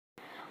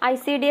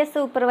ICDS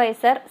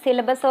Supervisor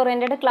Syllabus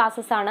Oriented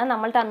Classes ആണ്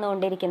നമ്മൾ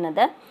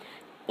തന്നുകൊണ്ടിരിക്കുന്നത്.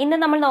 ഇന്ന്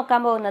നമ്മൾ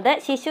നോക്കാൻ പോകുന്നത്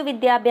ശിശു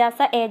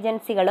വിദ്യാഭ്യാസ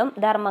ഏജൻസികളും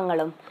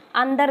ധർമ്മങ്ങളും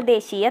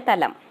അന്തർദേശീയ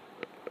തലം.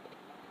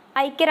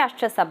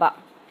 ഐക്യരാഷ്ട്രസഭ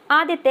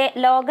ആദ്യത്തെ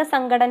ലോക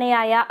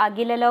സംഘടനയായ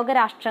അഖില ലോക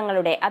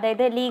രാഷ്ട്രങ്ങളുടെ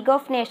അതായത് ലീഗ്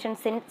ഓഫ്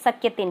നേഷൻസ്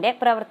സഖ്യത്തിന്റെ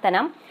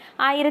പ്രവർത്തനം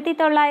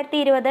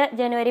 1920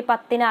 ജനുവരി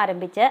 10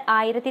 ആരംഭിച്ച്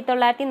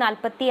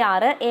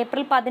 1946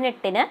 ഏപ്രിൽ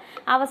 18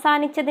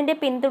 അവസാനിച്ചതിന്റെ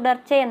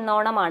പിന്തുടർച്ച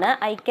എന്നോണമാണ്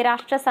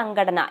ഐക്യരാഷ്ട്ര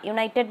സംഘടന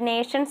യുണൈറ്റഡ്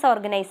നേഷൻസ്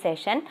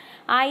ഓർഗനൈസേഷൻ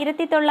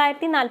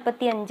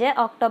 1945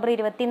 ഒക്ടോബർ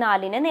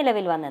 24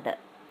 നിലവിൽ വന്നത്.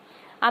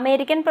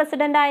 അമേരിക്കൻ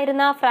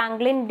പ്രസിഡന്റായിരുന്ന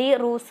ഫ്രാങ്ക്ലിൻ ഡി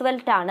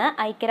റൂസ്വെൽറ്റ് ആണ്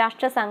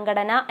ഐക്യരാഷ്ട്ര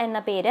സംഘടന എന്ന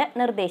പേര്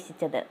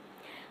നിർദ്ദേശിച്ചത്.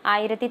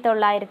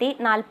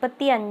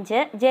 1945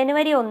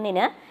 ജനുവരി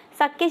 1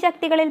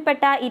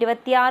 സഖ്യശക്തികളിൽപ്പെട്ട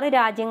 26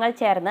 രാജ്യങ്ങൾ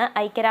ചേർന്ന്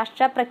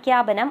ഐക്യരാഷ്ട്ര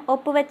പ്രഖ്യാപനം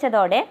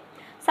ഒപ്പുവെച്ചതോടെ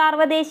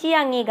സാർവദേശീയ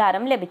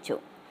അംഗീകാരം ലഭിച്ചു.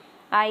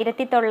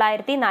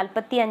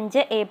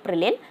 1945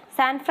 ഏപ്രിലിൽ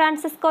സാൻ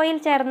ഫ്രാൻസിസ്കോയിൽ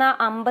ചേർന്ന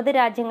 50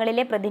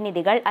 രാജ്യങ്ങളിലെ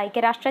പ്രതിനിധികൾ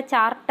ഐക്യരാഷ്ട്ര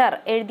ചാർട്ടർ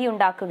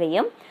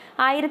എഴുതിയുണ്ടാക്കുകയും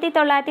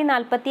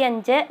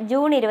 1945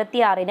 ജൂൺ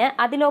 26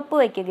 അതിൽ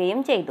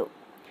ഒപ്പുവെക്കുകയും ചെയ്തു.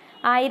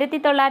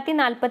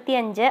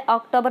 1945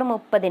 ഒക്ടോബർ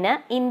 30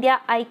 ഇന്ത്യ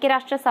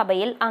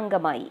ഐക്യരാഷ്ട്രസഭയിൽ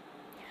അംഗമായി.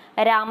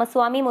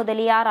 രാമസ്വാമി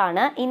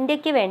മുതലിയാറാണ്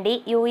ഇന്ത്യക്ക് വേണ്ടി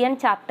UN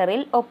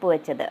ചാർട്ടറിൽ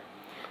ഒപ്പുവെച്ചത്.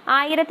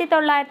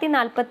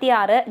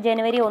 1946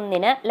 ജനുവരി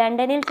 1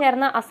 ലണ്ടനിൽ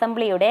ചേർന്ന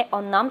അസംബ്ലിയുടെ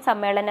 1ാം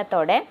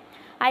സമ്മേളനത്തോടെ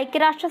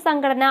ഐക്യരാഷ്ട്ര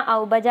സംഘടന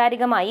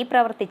ഔപചാരികമായി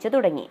പ്രവർത്തിച്ചു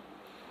തുടങ്ങി.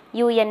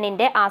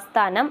 UN-ന്റെ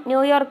ആസ്ഥാനം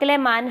ന്യൂയോർക്കിലെ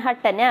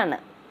മാൻഹട്ടനാണ്.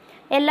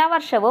 എല്ലാ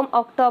വർഷവും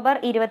ഒക്ടോബർ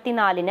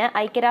 24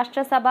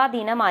 ഐക്യരാഷ്ട്രസഭാ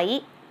ദിനമായി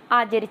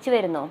ആചരിച്ചു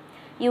വരുന്നു.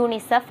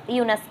 യൂണിസെഫ്,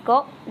 യുനെസ്കോ,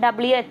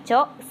 WHO,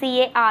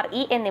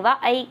 CARE എന്നിവ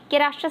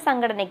ഐക്യരാഷ്ട്ര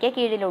സംഘടനയ്ക്ക്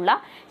കീഴിലുള്ള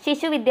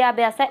ശിശു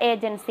വിദ്യാഭ്യാസ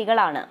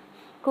ഏജൻസികളാണ്.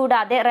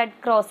 കൂടാതെ റെഡ്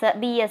ക്രോസ്,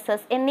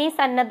 BSS എന്നീ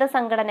സന്നദ്ധ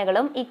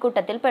സംഘടനകളും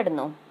ഇക്കൂട്ടത്തിൽ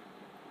പെടുന്നു.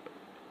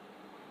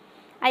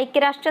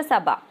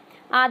 ഐക്യരാഷ്ട്രസഭ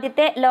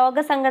ആദ്യത്തെ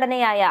ലോക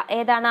സംഘടനയായ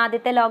ഏതാണ്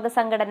ആദ്യത്തെ ലോക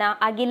സംഘടന?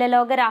 അഖില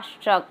ലോക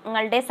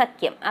രാഷ്ട്രങ്ങളുടെ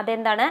സഖ്യം.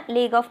 അതെന്താണ്?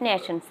 League of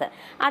Nations.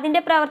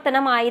 അതിന്റെ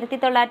പ്രവർത്തനം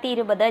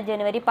 1920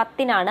 ജനുവരി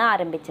 10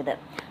 ആരംഭിച്ചത്.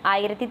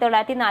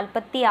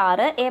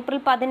 1946 ഏപ്രിൽ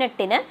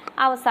 18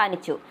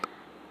 അവസാനിച്ചു.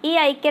 ഈ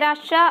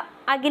ഐക്യരാഷ്ട്ര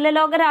അഖില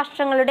ലോക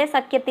രാഷ്ട്രങ്ങളുടെ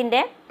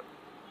സഖ്യത്തിന്റെ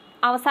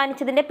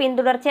അവസാനിച്ചതിന്റെ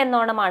പിന്തുടർച്ച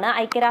എന്നോണമാണ്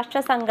ഐക്യരാഷ്ട്ര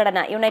സംഘടന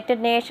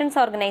യുണൈറ്റഡ് നേഷൻസ്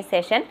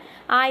ഓർഗനൈസേഷൻ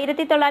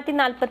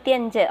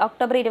 1945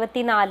 ഒക്ടോബർ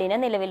 24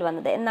 നിലവിൽ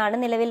വന്നത്. എന്നാണ്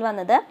നിലവിൽ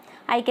വന്നത്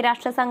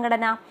ഐക്യരാഷ്ട്ര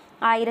സംഘടന?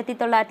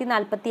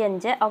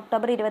 1945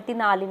 ഒക്ടോബർ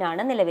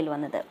 24 നിലവിൽ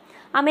വന്നത്.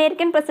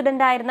 അമേരിക്കൻ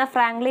പ്രസിഡന്റായിരുന്ന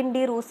ഫ്രാങ്ക്ലിൻ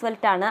ഡി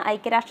റൂസ്വെൽറ്റ് ആണ്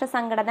ഐക്യരാഷ്ട്ര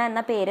സംഘടന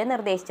എന്ന പേര്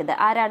നിർദ്ദേശിച്ചത്.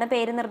 ആരാണ്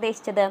പേര്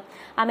നിർദ്ദേശിച്ചത്?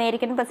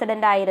 അമേരിക്കൻ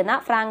പ്രസിഡന്റായിരുന്ന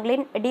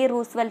ഫ്രാങ്ക്ലിൻ ഡി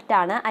റൂസ്വെൽറ്റ്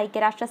ആണ്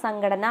ഐക്യരാഷ്ട്ര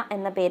സംഘടന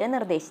എന്ന പേര്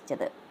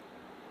നിർദ്ദേശിച്ചത്.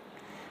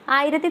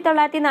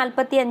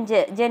 1945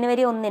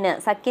 ജനുവരി 1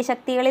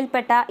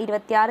 സഖ്യശക്തികളിൽപ്പെട്ട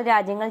 26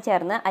 രാജ്യങ്ങൾ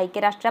ചേർന്ന്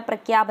ഐക്യരാഷ്ട്ര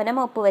പ്രഖ്യാപനം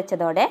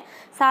ഒപ്പുവെച്ചതോടെ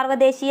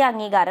സാർവദേശീയ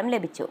അംഗീകാരം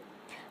ലഭിച്ചു.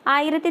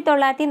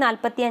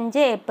 1945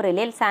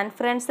 ഏപ്രിലിൽ സാൻ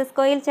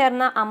ഫ്രാൻസിസ്കോയിൽ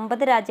ചേർന്ന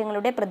 50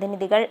 രാജ്യങ്ങളുടെ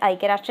പ്രതിനിധികൾ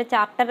ഐക്യരാഷ്ട്ര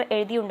ചാർട്ടർ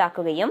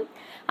എഴുതിയുണ്ടാക്കുകയും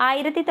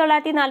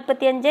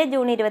 1945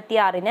 ജൂൺ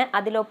 26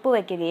 അതിൽ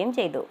ഒപ്പുവെക്കുകയും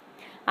ചെയ്തു.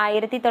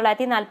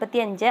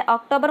 1945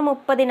 ഒക്ടോബർ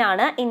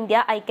 30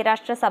 ഇന്ത്യ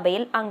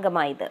ഐക്യരാഷ്ട്രസഭയിൽ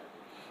അംഗമായത്.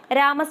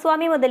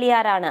 രാമസ്വാമി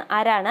മുതലിയാറാണ്.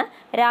 ആരാണ്?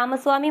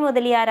 രാമസ്വാമി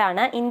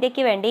മുതലിയാറാണ്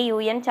ഇന്ത്യക്ക് വേണ്ടി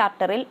UN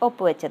ചാർട്ടറിൽ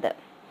ഒപ്പുവെച്ചത്.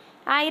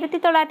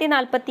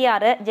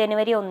 1946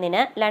 ജനുവരി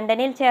 1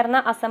 ലണ്ടനിൽ ചേർന്ന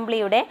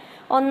അസംബ്ലിയുടെ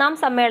 1ാം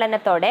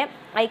സമ്മേളനത്തോടെ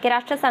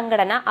ഐക്യരാഷ്ട്ര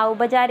സംഘടന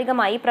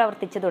ഔപചാരികമായി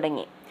പ്രവർത്തിച്ചു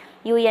തുടങ്ങി.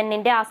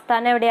 UN-ന്റെ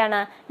ആസ്ഥാനം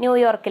എവിടെയാണ്?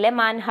 ന്യൂയോർക്കിലെ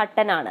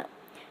മാൻഹട്ടനാണ്.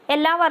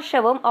 എല്ലാ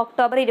വർഷവും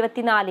ഒക്ടോബർ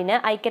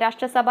 24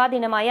 ഐക്യരാഷ്ട്രസഭാ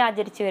ദിനമായി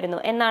ആചരിച്ചു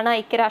വരുന്നു. എന്നാണ്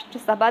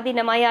ഐക്യരാഷ്ട്രസഭാ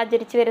ദിനമായി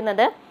ആചരിച്ചു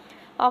വരുന്നത്?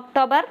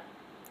 ഒക്ടോബർ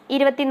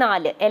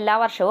 24. എല്ലാ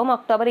വർഷവും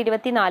ഒക്ടോബർ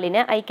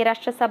 24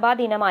 ഐക്യരാഷ്ട്രസഭാ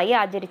ദിനമായി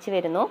ആചരിച്ചു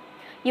വരുന്നു.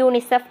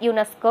 യൂണിസെഫ്,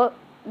 യുനെസ്കോ,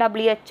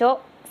 WHO,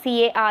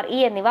 CARE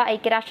എന്നിവ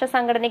ഐക്യരാഷ്ട്ര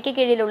സംഘടനയ്ക്ക്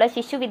കീഴിലുള്ള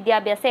ശിശു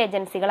വിദ്യാഭ്യാസ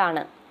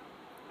ഏജൻസികളാണ്.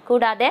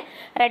 കൂടാതെ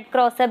റെഡ്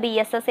ക്രോസ്,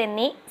 BSS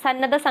എന്നീ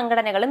സന്നദ്ധ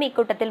സംഘടനകളും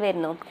ഇക്കൂട്ടത്തിൽ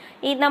വരുന്നു.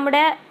 ഈ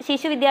നമ്മുടെ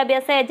ശിശു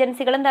വിദ്യാഭ്യാസ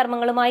ഏജൻസികളും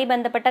ധർമ്മങ്ങളുമായി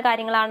ബന്ധപ്പെട്ട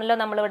കാര്യങ്ങളാണല്ലോ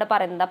നമ്മളിവിടെ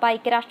പറയുന്നത്. അപ്പോൾ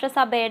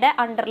ഐക്യരാഷ്ട്രസഭയുടെ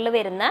അണ്ടറിൽ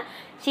വരുന്ന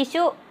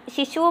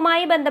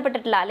ശിശുവുമായി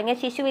ബന്ധപ്പെട്ടിട്ടുള്ള അല്ലെങ്കിൽ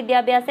ശിശു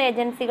വിദ്യാഭ്യാസ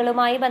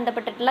ഏജൻസികളുമായി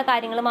ബന്ധപ്പെട്ടിട്ടുള്ള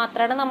കാര്യങ്ങൾ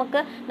മാത്രമാണ് നമുക്ക്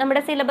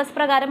നമ്മുടെ സിലബസ്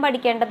പ്രകാരം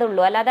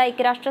പഠിക്കേണ്ടതുള്ളൂ. അല്ലാതെ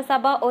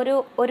ഐക്യരാഷ്ട്രസഭ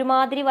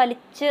ഒരുമാതിരി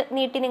വലിച്ച്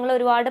നീട്ടി നിങ്ങൾ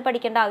ഒരുപാട്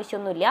പഠിക്കേണ്ട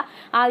ആവശ്യമൊന്നുമില്ല.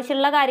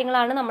 ആവശ്യമുള്ള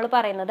കാര്യങ്ങളാണ് നമ്മൾ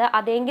പറയുന്നത്.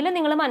 അതെങ്കിലും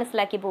നിങ്ങൾ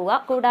മനസ്സിലാക്കി പോവുക.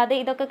 കൂടാതെ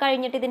ഇതൊക്കെ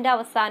കഴിഞ്ഞിട്ട് ഇതിൻ്റെ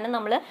അവസാനം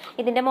നമ്മൾ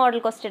ഇതിൻ്റെ മോഡൽ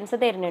ക്വസ്റ്റ്യൻസ്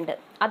തരുന്നുണ്ട്.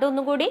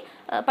 അതൊന്നും കൂടി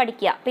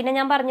പഠിക്കുക. പിന്നെ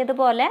ഞാൻ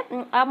പറഞ്ഞതുപോലെ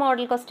ആ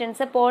മോഡൽ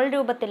ക്വസ്റ്റ്യൻസ് പോൾ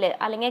രൂപത്തിൽ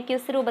അല്ലെങ്കിൽ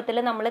ക്യൂസ് രൂപത്തിൽ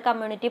നമ്മൾ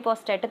കമ്മ്യൂണിറ്റി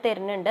പോസ്റ്റായിട്ട്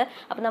തരുന്നുണ്ട്.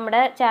 അപ്പോൾ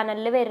നമ്മുടെ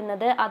ചാനലിൽ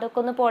വരുന്നത് അതൊക്കെ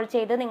ഒന്ന് പോൾ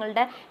ചെയ്ത്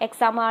നിങ്ങളുടെ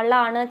എക്സാം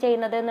ഹാളിലാണ്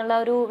ചെയ്യുന്നത് എന്നുള്ള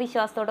ഒരു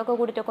വിശ്വാസത്തോടൊക്കെ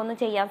കൂടിയിട്ടൊക്കെ ഒന്ന്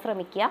ചെയ്യാൻ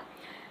ശ്രമിക്കുക.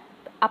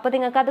 അപ്പോൾ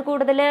നിങ്ങൾക്കത്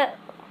കൂടുതൽ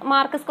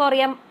മാർക്ക് സ്കോർ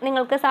ചെയ്യാൻ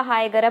നിങ്ങൾക്ക്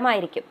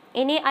സഹായകരമായിരിക്കും.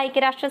 ഇനി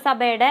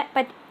ഐക്യരാഷ്ട്രസഭയുടെ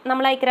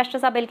നമ്മൾ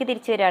ഐക്യരാഷ്ട്രസഭയിലേക്ക്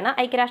തിരിച്ചു വരികയാണ്.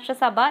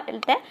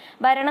 ഐക്യരാഷ്ട്രസഭയിലത്തെ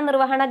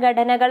ഭരണനിർവഹണ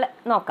ഘടനകൾ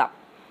നോക്കാം.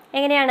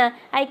 എങ്ങനെയാണ്?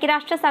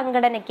 ഐക്യരാഷ്ട്ര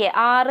സംഘടനയ്ക്ക്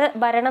 6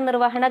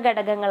 ഭരണനിർവഹണ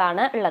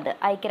ഘടകങ്ങളാണ് ഉള്ളത്.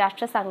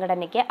 ഐക്യരാഷ്ട്ര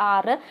സംഘടനയ്ക്ക്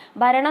 6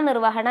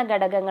 ഭരണനിർവഹണ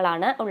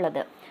ഘടകങ്ങളാണ്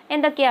ഉള്ളത്.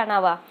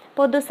 എന്തൊക്കെയാണവ?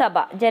 പൊതുസഭ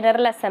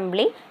ജനറൽ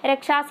അസംബ്ലി,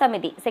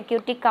 രക്ഷാസമിതി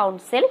സെക്യൂരിറ്റി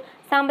കൗൺസിൽ,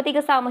 സാമ്പത്തിക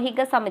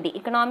സാമൂഹിക സമിതി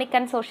economic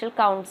and social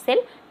council,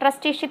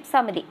 trusteeship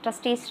സമിതി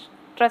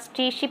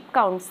ട്രസ്റ്റിഷിപ്പ്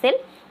കൗൺസിൽ,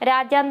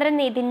 രാജ്യാന്തര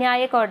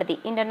നീതിന്യായ കോടതി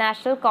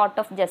international court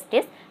of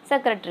justice,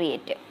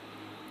 secretariat.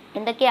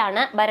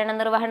 എന്തൊക്കെയാണ്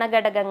ഭരണനിർവഹണ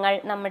ഘടകങ്ങൾ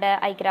നമ്മുടെ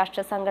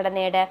ഐക്യരാഷ്ട്ര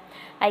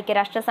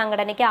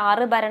സംഘടനയ്ക്ക്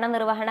 6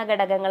 ഭരണനിർവഹണ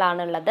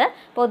ഘടകങ്ങളാണുള്ളത്.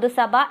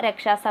 പൊതുസഭ,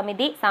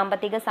 രക്ഷാസമിതി,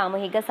 സാമ്പത്തിക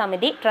സാമൂഹിക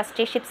സമിതി,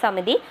 ട്രസ്റ്റിഷിപ്പ്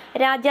സമിതി,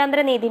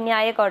 രാജ്യാന്തര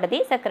നീതിന്യായ കോടതി,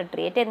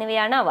 സെക്രട്ടേറിയറ്റ്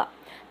എന്നിവയാണ് അവ.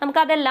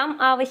 നമുക്കതെല്ലാം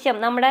ആവശ്യം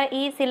നമ്മുടെ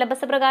ഈ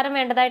സിലബസ് പ്രകാരം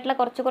വേണ്ടതായിട്ടുള്ള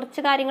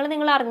കുറച്ച് കാര്യങ്ങൾ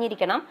നിങ്ങൾ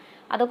അറിഞ്ഞിരിക്കണം.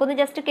 അതൊക്കെ ഒന്ന്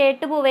ജസ്റ്റ്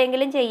കേട്ടു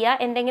പോവുകയെങ്കിലും ചെയ്യുക.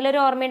 എന്തെങ്കിലും ഒരു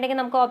ഓർമ്മയുണ്ടെങ്കിൽ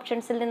നമുക്ക്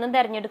ഓപ്ഷൻസിൽ നിന്നും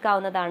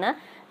തിരഞ്ഞെടുക്കാവുന്നതാണ്.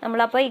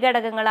 നമ്മളപ്പോൾ ഈ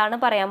ഘടകങ്ങളാണ്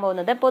പറയാൻ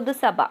പോകുന്നത്.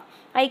 പൊതുസഭ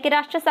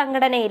ഐക്യരാഷ്ട്ര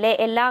സംഘടനയിലെ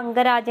എല്ലാ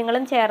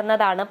അംഗരാജ്യങ്ങളും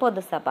ചേർന്നതാണ്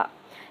പൊതുസഭ.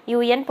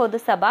 UN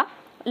പൊതുസഭ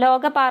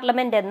ലോക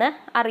പാർലമെന്റ് എന്ന്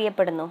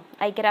അറിയപ്പെടുന്നു.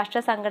 ഐക്യരാഷ്ട്ര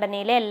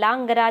സംഘടനയിലെ എല്ലാ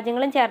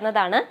അംഗരാജ്യങ്ങളും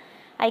ചേർന്നതാണ്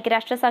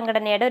ഐക്യരാഷ്ട്ര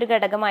സംഘടനയുടെ ഒരു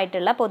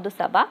ഘടകമായിട്ടുള്ള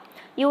പൊതുസഭ.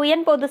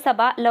 UN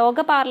പൊതുസഭ ലോക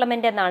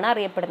പാർലമെന്റ് എന്നാണ്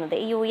അറിയപ്പെടുന്നത്.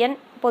 ഈ UN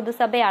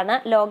പൊതുസഭയാണ്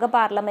ലോക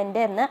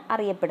പാർലമെന്റ് എന്ന്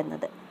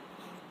അറിയപ്പെടുന്നത്.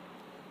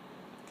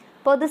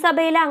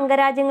 പൊതുസഭയിലെ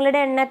അംഗരാജ്യങ്ങളുടെ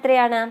എണ്ണം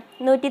എത്രയാണ്?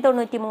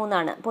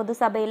 193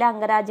 പൊതുസഭയിലെ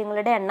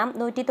അംഗരാജ്യങ്ങളുടെ എണ്ണം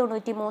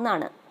 193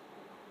 ആണ്.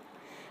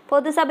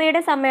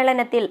 പൊതുസഭയുടെ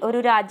സമ്മേളനത്തിൽ ഒരു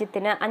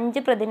രാജ്യത്തിന്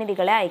 5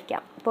 പ്രതിനിധികളെ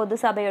അയക്കാം.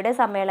 പൊതുസഭയുടെ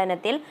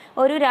സമ്മേളനത്തിൽ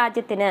ഒരു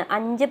രാജ്യത്തിന്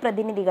 5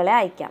 പ്രതിനിധികളെ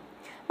അയക്കാം.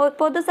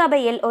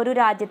 പൊതുസഭയിൽ ഒരു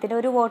രാജ്യത്തിന്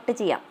ഒരു വോട്ട്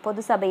ചെയ്യാം.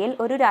 പൊതുസഭയിൽ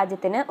ഒരു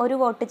രാജ്യത്തിന് ഒരു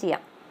വോട്ട്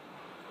ചെയ്യാം.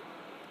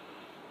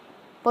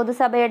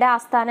 പൊതുസഭയുടെ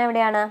ആസ്ഥാനം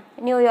എവിടെയാണ്?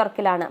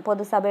 ന്യൂയോർക്കിലാണ്.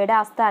 പൊതുസഭയുടെ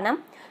ആസ്ഥാനം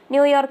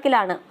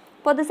ന്യൂയോർക്കിലാണ്.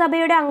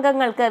 പൊതുസഭയുടെ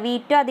അംഗങ്ങൾക്ക്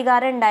വീറ്റോ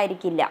അധികാരം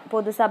ഉണ്ടായിരിക്കില്ല.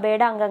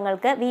 പൊതുസഭയുടെ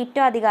അംഗങ്ങൾക്ക്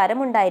വീറ്റോ അധികാരം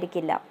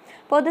ഉണ്ടായിരിക്കില്ല.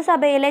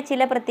 പൊതുസഭയിലെ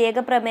ചില പ്രത്യേക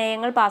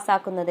പ്രമേയങ്ങൾ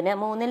പാസാക്കുന്നതിന്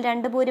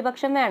 2/3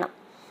 ഭൂരിപക്ഷം വേണം.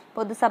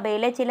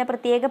 പൊതുസഭയിലെ ചില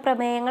പ്രത്യേക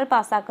പ്രമേയങ്ങൾ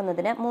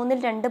പാസാക്കുന്നതിന്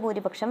 2/3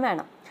 ഭൂരിപക്ഷം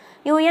വേണം.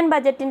 UN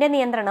ബജറ്റിന്റെ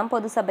നിയന്ത്രണം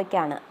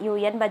പൊതുസഭയ്ക്കാണ്.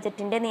 UN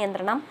ബജറ്റിന്റെ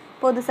നിയന്ത്രണം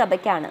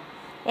പൊതുസഭയ്ക്കാണ്.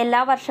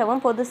 എല്ലാ വർഷവും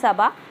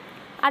പൊതുസഭ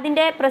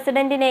അതിൻ്റെ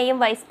പ്രസിഡന്റിനെയും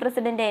വൈസ്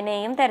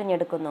പ്രസിഡന്റിനെയും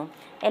തെരഞ്ഞെടുക്കുന്നു.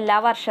 എല്ലാ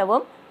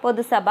വർഷവും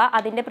പൊതുസഭ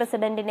അതിൻ്റെ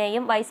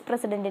പ്രസിഡന്റിനെയും വൈസ്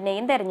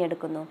പ്രസിഡന്റിനെയും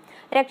തെരഞ്ഞെടുക്കുന്നു.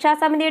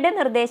 രക്ഷാസമിതിയുടെ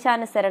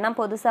നിർദ്ദേശാനുസരണം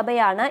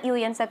പൊതുസഭയാണ്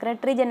UN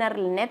സെക്രട്ടറി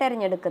ജനറലിനെ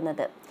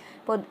തെരഞ്ഞെടുക്കുന്നത്.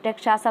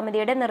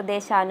 രക്ഷാസമിതിയുടെ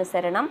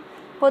നിർദ്ദേശാനുസരണം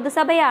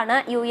പൊതുസഭയാണ്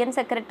UN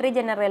സെക്രട്ടറി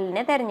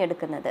ജനറലിനെ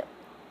തെരഞ്ഞെടുക്കുന്നത്.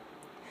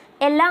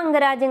 എല്ലാ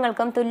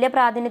അംഗരാജ്യങ്ങൾക്കും തുല്യ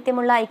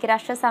പ്രാതിനിധ്യമുള്ള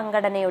ഐക്യരാഷ്ട്ര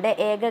സംഘടനയുടെ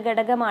ഏക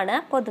ഘടകമാണ്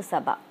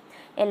പൊതുസഭ.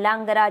 എല്ലാ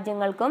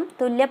അംഗരാജ്യങ്ങൾക്കും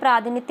തുല്യ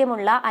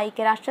പ്രാതിനിധ്യമുള്ള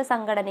ഐക്യരാഷ്ട്ര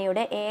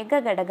സംഘടനയുടെ ഏക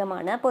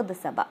ഘടകമാണ്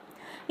പൊതുസഭ.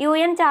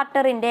 UN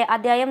ചാർട്ടറിന്റെ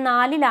അധ്യായം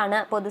 4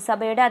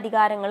 പൊതുസഭയുടെ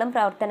അധികാരങ്ങളും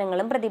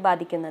പ്രവർത്തനങ്ങളും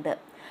പ്രതിപാദിക്കുന്നത്.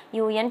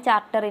 UN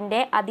ചാർട്ടറിന്റെ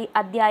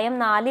അധ്യായം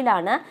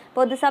 4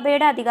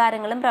 പൊതുസഭയുടെ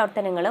അധികാരങ്ങളും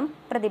പ്രവർത്തനങ്ങളും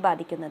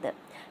പ്രതിപാദിക്കുന്നത്.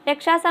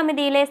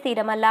 രക്ഷാസമിതിയിലെ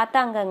സ്ഥിരമല്ലാത്ത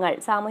അംഗങ്ങൾ,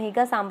 സാമൂഹിക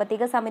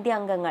സാമ്പത്തിക സമിതി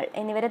അംഗങ്ങൾ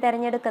എന്നിവരെ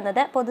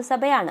തെരഞ്ഞെടുക്കുന്നത്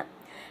പൊതുസഭയാണ്.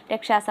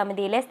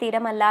 രക്ഷാസമിതിയിലെ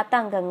സ്ഥിരമല്ലാത്ത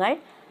അംഗങ്ങൾ,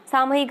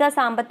 സാമൂഹിക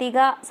സാമ്പത്തിക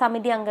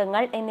സമിതി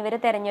അംഗങ്ങൾ എന്നിവരെ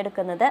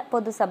തെരഞ്ഞെടുക്കുന്നത്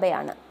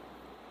പൊതുസഭയാണ്.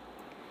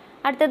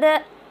 അടുത്തത്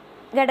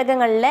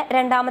ഘടകങ്ങളിലെ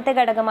രണ്ടാമത്തെ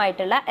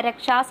ഘടകമായിട്ടുള്ള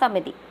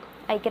രക്ഷാസമിതി.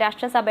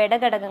 ഐക്യരാഷ്ട്രസഭയുടെ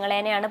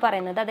ഘടകങ്ങളെയാണ്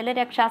പറയുന്നത്. അതിൽ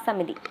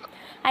രക്ഷാസമിതി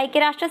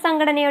ഐക്യരാഷ്ട്ര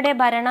സംഘടനയുടെ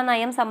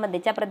ഭരണനയം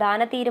സംബന്ധിച്ച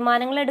പ്രധാന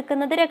തീരുമാനങ്ങൾ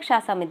എടുക്കുന്നത്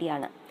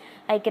രക്ഷാസമിതിയാണ്.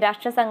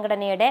 ഐക്യരാഷ്ട്ര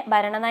സംഘടനയുടെ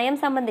ഭരണനയം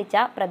സംബന്ധിച്ച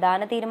പ്രധാന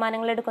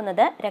തീരുമാനങ്ങൾ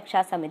എടുക്കുന്നത്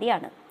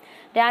രക്ഷാസമിതിയാണ്.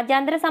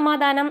 രാജ്യാന്തര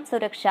സമാധാനം,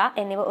 സുരക്ഷ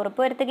എന്നിവ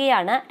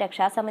ഉറപ്പുവരുത്തുകയാണ്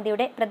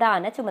രക്ഷാസമിതിയുടെ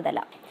പ്രധാന ചുമതല.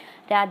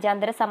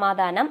 രാജ്യാന്തര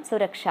സമാധാനം,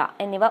 സുരക്ഷ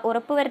എന്നിവ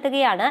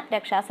ഉറപ്പുവരുത്തുകയാണ്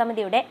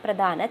രക്ഷാസമിതിയുടെ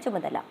പ്രധാന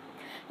ചുമതല.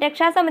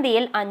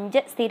 രക്ഷാസമിതിയിൽ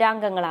 5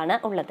 സ്ഥിരാംഗങ്ങളാണ്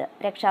ഉള്ളത്.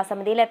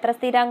 രക്ഷാസമിതിയിൽ എത്ര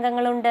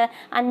സ്ഥിരാംഗങ്ങളുണ്ട്?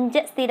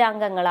 5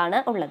 സ്ഥിരാംഗങ്ങളാണ്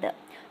ഉള്ളത്.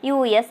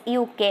 US,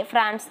 UK,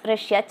 France,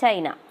 Russia,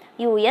 China.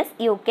 US,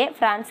 UK,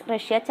 France,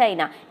 Russia,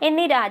 China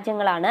എന്നീ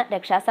രാജ്യങ്ങളാണ്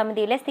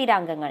രക്ഷാസമിതിയിലെ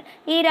സ്ഥിരാംഗങ്ങൾ.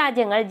 ഈ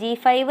രാജ്യങ്ങൾ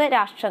G5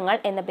 രാഷ്ട്രങ്ങൾ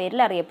എന്ന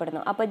പേരിൽ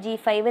അറിയപ്പെടുന്നു. അപ്പോൾ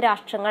G5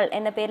 രാഷ്ട്രങ്ങൾ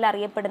എന്ന പേരിൽ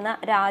അറിയപ്പെടുന്ന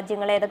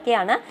രാജ്യങ്ങൾ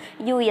ഏതൊക്കെയാണ്?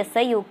 US,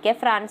 UK,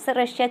 France,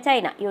 Russia,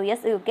 China.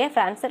 US, UK,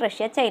 France,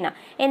 Russia, China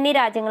എന്നീ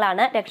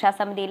രാജ്യങ്ങളാണ്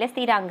രക്ഷാസമിതിയിലെ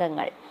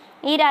സ്ഥിരാംഗങ്ങൾ.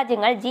 ഈ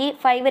രാജ്യങ്ങൾ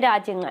G5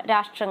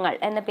 രാഷ്ട്രങ്ങൾ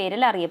എന്ന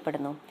പേരിൽ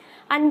അറിയപ്പെടുന്നു.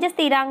 5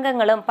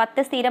 സ്ഥിരാംഗങ്ങളും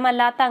 10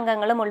 സ്ഥിരമല്ലാത്ത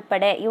അംഗങ്ങളും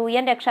ഉൾപ്പെടെ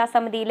UN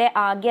രക്ഷാസമിതിയിലെ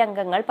ആകെ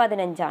അംഗങ്ങൾ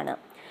 15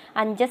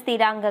 5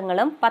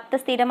 സ്ഥിരാംഗങ്ങളും 10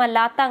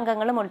 സ്ഥിരമല്ലാത്ത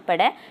അംഗങ്ങളും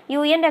ഉൾപ്പെടെ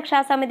UN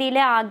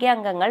രക്ഷാസമിതിയിലെ ആകെ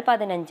അംഗങ്ങൾ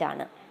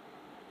 15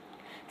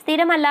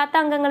 സ്ഥിരമല്ലാത്ത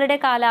അംഗങ്ങളുടെ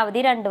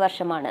കാലാവധി 2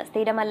 വർഷമാണ്.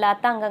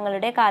 സ്ഥിരമല്ലാത്ത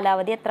അംഗങ്ങളുടെ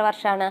കാലാവധി എത്ര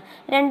വർഷമാണ്?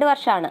 2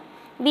 വർഷമാണ്.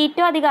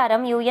 വീറ്റോ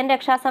അധികാരം UN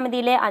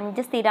രക്ഷാസമിതിയിലെ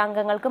 5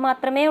 സ്ഥിരാംഗങ്ങൾക്ക്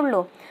മാത്രമേ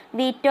ഉള്ളൂ.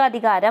 വീറ്റോ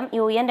അധികാരം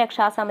UN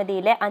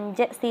രക്ഷാസമിതിയിലെ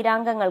 5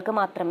 സ്ഥിരാംഗങ്ങൾക്ക്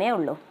മാത്രമേ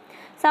ഉള്ളൂ.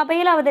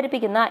 സഭയിൽ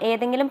അവതരിപ്പിക്കുന്ന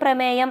ഏതെങ്കിലും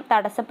പ്രമേയം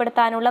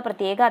തടസ്സപ്പെടുത്താനുള്ള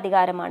പ്രത്യേക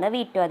അധികാരമാണ്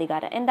വീറ്റോ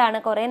അധികാരം. എന്താണ്?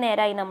 കുറേ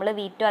നേരമായി നമ്മൾ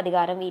വീറ്റോ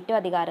അധികാരം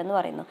എന്ന്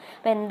പറയുന്നു.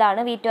 അപ്പോൾ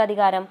എന്താണ് വീറ്റോ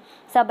അധികാരം?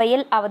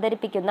 സഭയിൽ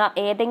അവതരിപ്പിക്കുന്ന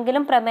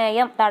ഏതെങ്കിലും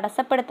പ്രമേയം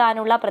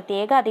തടസ്സപ്പെടുത്താനുള്ള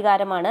പ്രത്യേക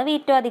അധികാരമാണ്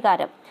വീറ്റോ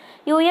അധികാരം.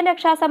 UN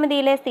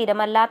രക്ഷാസമിതിയിലെ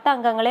സ്ഥിരമല്ലാത്ത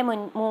അംഗങ്ങളെ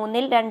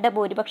 3/2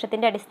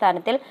 ഭൂരിപക്ഷത്തിന്റെ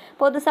അടിസ്ഥാനത്തിൽ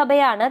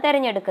പൊതുസഭയാണ്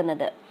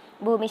തെരഞ്ഞെടുക്കുന്നത്.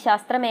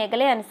 ഭൂമിശാസ്ത്ര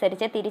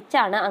മേഖലയനുസരിച്ച്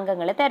തിരിച്ചാണ്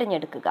അംഗങ്ങളെ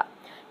തെരഞ്ഞെടുക്കുക.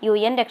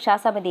 UN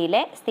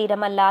രക്ഷാസമിതിയിലെ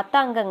സ്ഥിരമല്ലാത്ത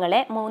അംഗങ്ങളെ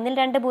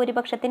 3/2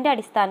 ഭൂരിപക്ഷത്തിന്റെ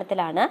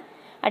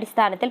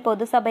അടിസ്ഥാനത്തിൽ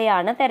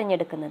പൊതുസഭയാണ്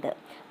തെരഞ്ഞെടുക്കുന്നത്.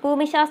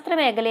 ഭൂമിശാസ്ത്ര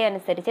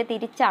മേഖലയനുസരിച്ച്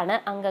തിരിച്ചാണ്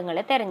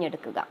അംഗങ്ങളെ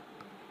തെരഞ്ഞെടുക്കുക.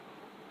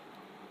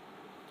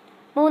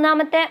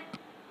 മൂന്നാമത്തെ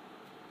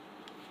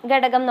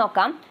ഘടകം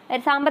നോക്കാം.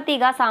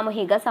 സാമ്പത്തിക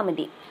സാമൂഹിക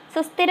സമിതി.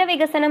 സുസ്ഥിര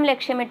വികസനം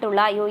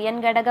ലക്ഷ്യമിട്ടുള്ള UN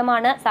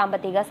ഘടകമാണ്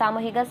സാമ്പത്തിക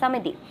സാമൂഹിക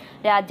സമിതി.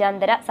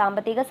 രാജ്യാന്തര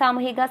സാമ്പത്തിക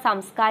സാമൂഹിക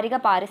സാംസ്കാരിക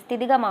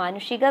പാരിസ്ഥിതിക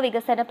മാനുഷിക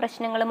വികസന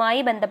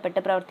പ്രശ്നങ്ങളുമായി ബന്ധപ്പെട്ട്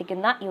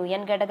പ്രവർത്തിക്കുന്ന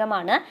UN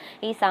ഘടകമാണ്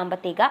ഈ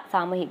സാമ്പത്തിക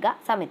സാമൂഹിക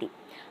സമിതി.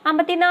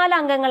 54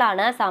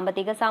 അംഗങ്ങളാണ്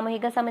സാമ്പത്തിക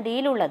സാമൂഹിക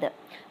സമിതിയിലുള്ളത്.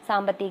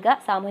 സാമ്പത്തിക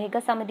സാമൂഹിക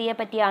സമിതിയെ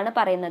പറ്റിയാണ്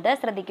പറയുന്നത്.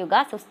 ശ്രദ്ധിക്കുക.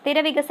 സുസ്ഥിര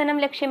വികസനം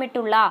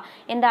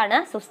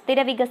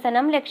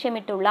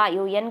ലക്ഷ്യമിട്ടുള്ള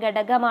UN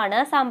ഘടകമാണ്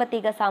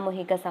സാമ്പത്തിക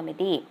സാമൂഹിക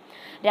സമിതി.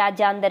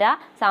 രാജ്യാന്തര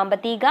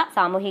സാമ്പത്തിക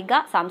സാമൂഹിക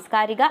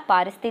സാംസ്കാരിക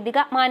പാരിസ്ഥിതിക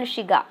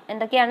മാനുഷിക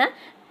എന്തൊക്കെയാണ്?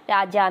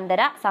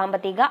 രാജ്യാന്തര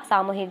സാമ്പത്തിക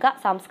സാമൂഹിക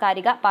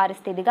സാംസ്കാരിക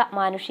പാരിസ്ഥിതിക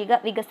മാനുഷിക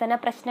വികസന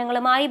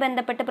പ്രശ്നങ്ങളുമായി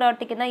ബന്ധപ്പെട്ട്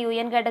പ്രവർത്തിക്കുന്ന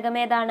UN ഘടകം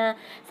ഏതാണ്?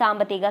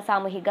 സാമ്പത്തിക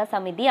സാമൂഹിക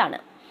സമിതിയാണ്.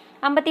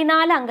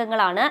 54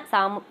 അംഗങ്ങളാണ്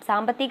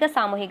സാമ്പത്തിക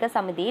സാമൂഹിക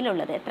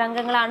സമിതിയിലുള്ളത്. എത്ര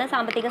അംഗങ്ങളാണ്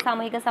സാമ്പത്തിക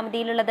സാമൂഹിക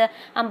സമിതിയിലുള്ളത്?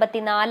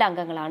 54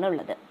 അംഗങ്ങളാണ്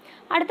ഉള്ളത്.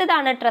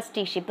 അടുത്തതാണ്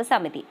ട്രസ്റ്റിഷിപ്പ്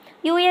സമിതി.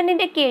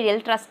 UN-ന്റെ കീഴിൽ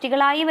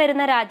ട്രസ്റ്റികളായി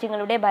വരുന്ന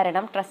രാജ്യങ്ങളുടെ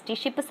ഭരണം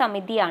ട്രസ്റ്റിഷിപ്പ്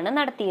സമിതിയാണ്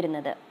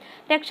നടത്തിയിരുന്നത്.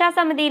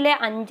 രക്ഷാസമിതിയിലെ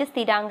 5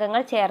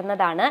 സ്ഥിരാംഗങ്ങൾ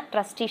ചേർന്നതാണ്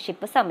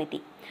ട്രസ്റ്റിഷിപ്പ്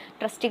സമിതി.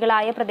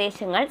 ട്രസ്റ്റികളായ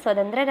പ്രദേശങ്ങൾ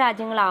സ്വതന്ത്ര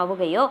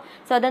രാജ്യങ്ങളാവുകയോ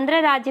സ്വതന്ത്ര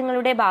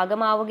രാജ്യങ്ങളുടെ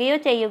ഭാഗമാവുകയോ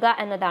ചെയ്യുക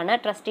എന്നതാണ്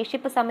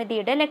ട്രസ്റ്റിഷിപ്പ്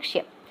സമിതിയുടെ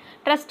ലക്ഷ്യം.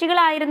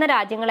 ട്രസ്റ്റികളായിരുന്ന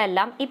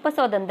രാജ്യങ്ങളെല്ലാം ഇപ്പോൾ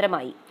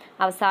സ്വതന്ത്രമായി.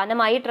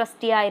 അവസാനമായി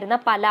ട്രസ്റ്റിയായിരുന്ന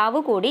പലാവ്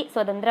കൂടി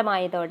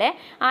സ്വതന്ത്രമായതോടെ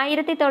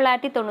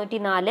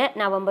 1994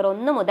 നവംബർ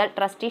 1 മുതൽ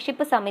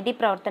ട്രസ്റ്റിഷിപ്പ് സമിതി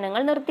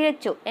പ്രവർത്തനങ്ങൾ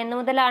നിർത്തിവെച്ചു. എന്നു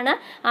മുതലാണ്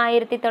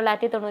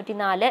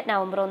 1994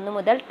 നവംബർ 1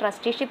 മുതൽ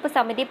ട്രസ്റ്റിഷിപ്പ്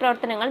സമിതി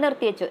പ്രവർത്തനങ്ങൾ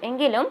നിർത്തിവെച്ചു.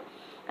 എങ്കിലും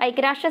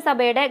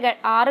ഐക്യരാഷ്ട്രസഭയുടെ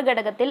 6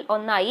 ഘടകത്തിൽ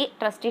ഒന്നായി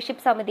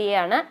ട്രസ്റ്റിഷിപ്പ്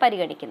സമിതിയെയാണ്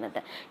പരിഗണിക്കുന്നത്.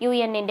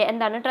 UN-ന്റെ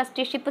എന്താണ്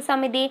ട്രസ്റ്റിഷിപ്പ്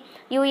സമിതി?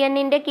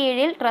 UN-ന്റെ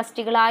കീഴിൽ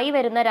ട്രസ്റ്റികളായി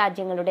വരുന്ന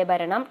രാജ്യങ്ങളുടെ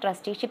ഭരണം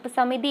ട്രസ്റ്റിഷിപ്പ്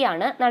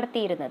സമിതിയാണ്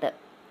നടത്തിയിരുന്നത്.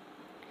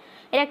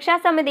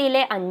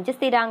 രക്ഷാസമിതിയിലെ 5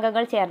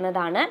 സ്ഥിരാംഗങ്ങൾ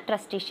ചേർന്നതാണ്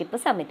ട്രസ്റ്റിഷിപ്പ്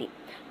സമിതി.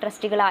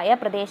 ട്രസ്റ്റികളായ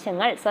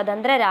പ്രദേശങ്ങൾ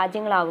സ്വതന്ത്ര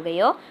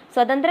രാജ്യങ്ങളാവുകയോ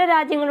സ്വതന്ത്ര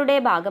രാജ്യങ്ങളുടെ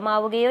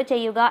ഭാഗമാവുകയോ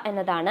ചെയ്യുക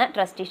എന്നതാണ്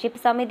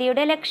ട്രസ്റ്റിഷിപ്പ്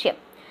സമിതിയുടെ ലക്ഷ്യം.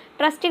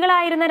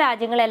 ട്രസ്റ്റികളായിരുന്ന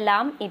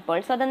രാജ്യങ്ങളെല്ലാം ഇപ്പോൾ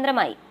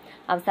സ്വതന്ത്രമായി.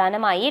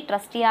 അവസാനമായി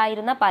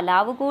ട്രസ്റ്റിയായിരുന്ന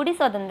പലാവ് കൂടി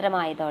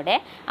സ്വതന്ത്രമായതോടെ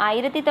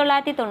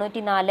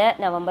 1994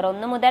 നവംബർ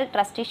 1 മുതൽ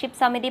ട്രസ്റ്റിഷിപ്പ്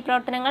സമിതി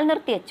പ്രവർത്തനങ്ങൾ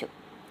നിർത്തിവെച്ചു.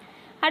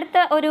 അടുത്ത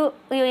ഒരു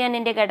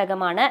UN-ന്റെ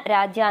ഘടകമാണ്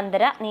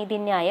രാജ്യാന്തര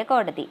നീതിന്യായ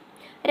കോടതി.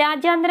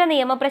 രാജ്യാന്തര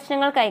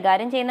നിയമപ്രശ്നങ്ങൾ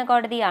കൈകാര്യം ചെയ്യുന്ന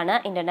കോടതിയാണ്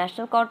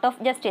international court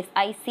of justice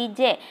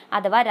ICJ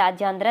അഥവാ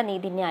രാജ്യാന്തര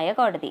നീതിന്യായ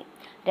കോടതി.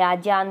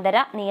 രാജ്യാന്തര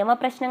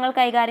നിയമപ്രശ്നങ്ങൾ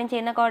കൈകാര്യം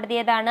ചെയ്യുന്ന കോടതി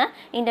ഏതാണ്?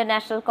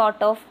 ഇന്റർനാഷണൽ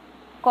കോർട്ട്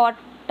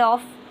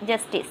ഓഫ്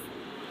ജസ്റ്റിസ്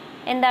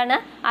എന്താണ്?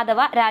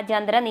 അഥവാ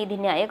രാജ്യാന്തര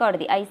നീതിന്യായ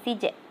കോടതി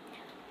ICJ.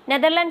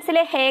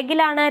 നെതർലൻഡ്സിലെ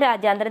ഹേഗിലാണ്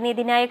രാജ്യാന്തര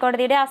നീതിന്യായ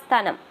കോടതിയുടെ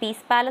ആസ്ഥാനം.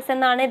 പീസ് പാലസ്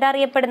എന്നാണ് ഇത്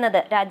അറിയപ്പെടുന്നത്.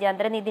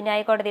 രാജ്യാന്തര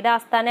നീതിന്യായ കോടതിയുടെ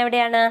ആസ്ഥാനം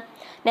എവിടെയാണ്?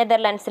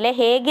 നെതർലൻഡ്സിലെ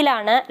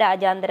ഹേഗിലാണ്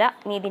രാജ്യാന്തര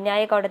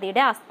നീതിന്യായ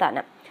കോടതിയുടെ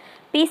ആസ്ഥാനം.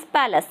 പീസ്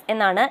പാലസ്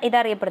എന്നാണ് ഇത്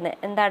അറിയപ്പെടുന്നത്.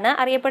 എന്താണ്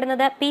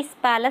അറിയപ്പെടുന്നത്? പീസ്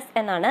പാലസ്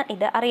എന്നാണ്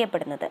ഇത്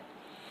അറിയപ്പെടുന്നത്.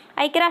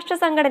 ഐക്യരാഷ്ട്ര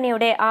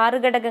സംഘടനയുടെ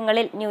 6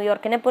 ഘടകങ്ങളിൽ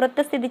ന്യൂയോർക്കിന്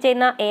പുറത്ത് സ്ഥിതി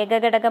ചെയ്യുന്ന ഏക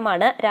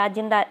ഘടകമാണ്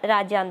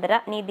രാജ്യാന്തര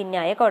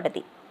നീതിന്യായ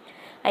കോടതി.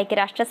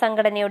 ഐക്യരാഷ്ട്ര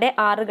സംഘടനയുടെ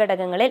 6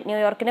 ഘടകങ്ങളിൽ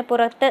ന്യൂയോർക്കിന്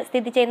പുറത്ത്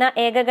സ്ഥിതി ചെയ്യുന്ന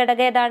ഏക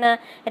ഘടകം ഏതാണ്?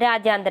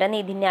 രാജ്യാന്തര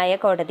നീതിന്യായ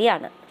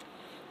കോടതിയാണ്.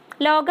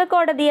 ലോക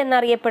കോടതി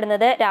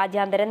എന്നറിയപ്പെടുന്നത്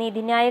രാജ്യാന്തര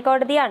നീതിന്യായ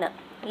കോടതിയാണ്.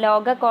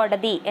 ലോക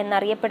കോടതി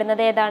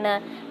എന്നറിയപ്പെടുന്നത് ഏതാണ്?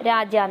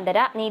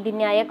 രാജ്യാന്തര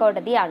നീതിന്യായ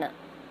കോടതിയാണ്.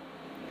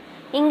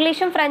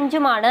 ഇംഗ്ലീഷും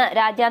ഫ്രഞ്ചുമാണ്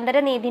രാജ്യാന്തര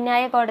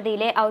നീതിന്യായ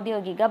കോടതിയിലെ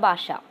ഔദ്യോഗിക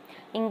ഭാഷ.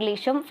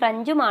 ഇംഗ്ലീഷും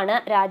ഫ്രഞ്ചുമാണ്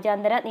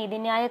രാജ്യാന്തര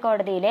നീതിന്യായ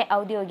കോടതിയിലെ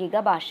ഔദ്യോഗിക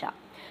ഭാഷ.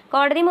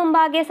 കോടതി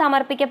മുമ്പാകെ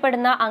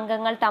സമർപ്പിക്കപ്പെടുന്ന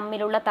അംഗങ്ങൾ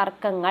തമ്മിലുള്ള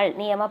തർക്കങ്ങൾ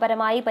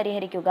നിയമപരമായി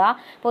പരിഹരിക്കുക,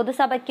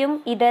 പൊതുസഭയ്ക്കും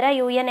ഇതര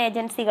UN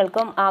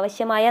ഏജൻസികൾക്കും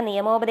ആവശ്യമായ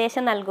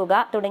നിയമോപദേശം നൽകുക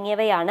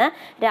തുടങ്ങിയവയാണ്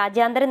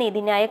രാജ്യാന്തര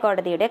നീതിന്യായ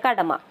കോടതിയുടെ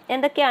കടമ.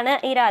 എന്തൊക്കെയാണ്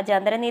ഈ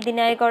രാജ്യാന്തര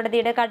നീതിന്യായ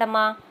കോടതിയുടെ കടമ?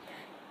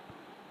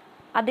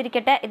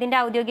 അതിരിക്കട്ടെ, ഇതിന്റെ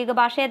ഔദ്യോഗിക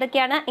ഭാഷ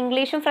ഏതൊക്കെയാണ്?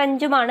 ഇംഗ്ലീഷും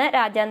ഫ്രഞ്ചുമാണ്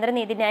രാജ്യാന്തര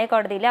നീതിന്യായ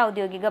കോടതിയിലെ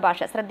ഔദ്യോഗിക ഭാഷ.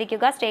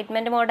 ശ്രദ്ധിക്കുക,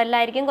 സ്റ്റേറ്റ്മെന്റ്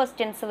മോഡലിലായിരിക്കും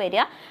ക്വസ്റ്റ്യൻസ്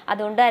വരിക.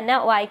 അതുകൊണ്ട് തന്നെ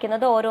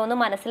വായിക്കുന്നത്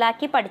ഓരോന്നും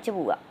മനസ്സിലാക്കി പഠിച്ചു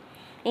പോവുക.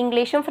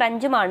 ഇംഗ്ലീഷും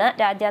ഫ്രഞ്ചുമാണ്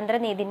രാജ്യാന്തര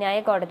നീതിന്യായ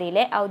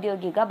കോടതിയിലെ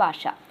ഔദ്യോഗിക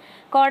ഭാഷ.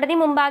 കോടതി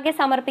മുമ്പാകെ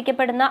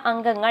സമർപ്പിക്കപ്പെടുന്ന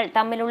അംഗങ്ങൾ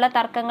തമ്മിലുള്ള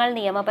തർക്കങ്ങൾ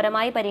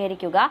നിയമപരമായി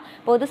പരിഹരിക്കുക,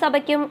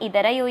 പൊതുസഭയ്ക്കും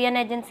ഇതര UN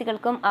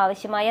ഏജൻസികൾക്കും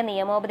ആവശ്യമായ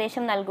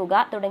നിയമോപദേശം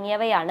നൽകുക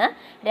തുടങ്ങിയവയാണ്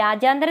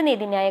രാജ്യാന്തര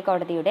നീതിന്യായ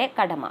കോടതിയുടെ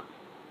കടമ.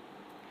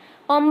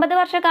 9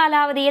 വർഷ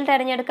കാലാവധിയിൽ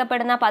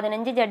തെരഞ്ഞെടുക്കപ്പെടുന്ന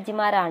 15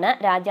 ജഡ്ജിമാരാണ്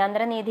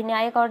രാജ്യാന്തര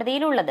നീതിന്യായ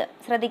കോടതിയിലുള്ളത്.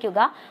 ശ്രദ്ധിക്കുക,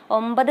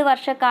 9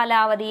 വർഷ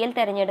കാലാവധിയിൽ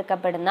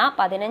തെരഞ്ഞെടുക്കപ്പെടുന്ന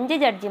 15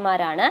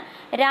 ജഡ്ജിമാരാണ്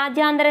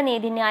രാജ്യാന്തര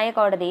നീതിന്യായ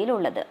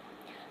കോടതിയിലുള്ളത്.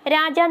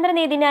 രാജ്യാന്തര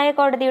നീതിന്യായ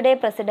കോടതിയുടെ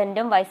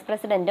പ്രസിഡന്റും വൈസ്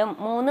പ്രസിഡന്റും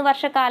 3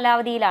 വർഷ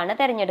കാലാവധിയിലാണ്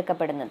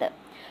തെരഞ്ഞെടുക്കപ്പെടുന്നത്.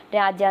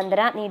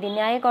 രാജ്യാന്തര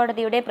നീതിന്യായ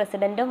കോടതിയുടെ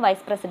പ്രസിഡന്റും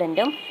വൈസ്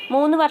പ്രസിഡന്റും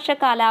 3 വർഷ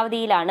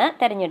കാലാവധിയിലാണ്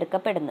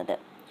തെരഞ്ഞെടുക്കപ്പെടുന്നത്.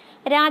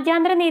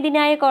 രാജ്യാന്തര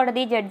നീതിന്യായ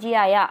കോടതി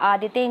ജഡ്ജിയായ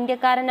ആദ്യത്തെ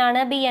ഇന്ത്യക്കാരനാണ്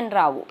BN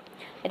റാവു.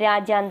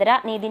 രാജ്യാന്തര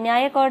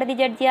നീതിന്യായ കോടതി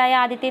ജഡ്ജിയായ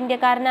ആദ്യത്തെ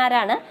ഇന്ത്യക്കാരൻ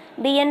ആരാണ്?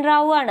 BN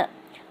റാവു ആണ്.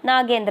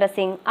 നാഗേന്ദ്ര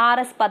സിംഗ്,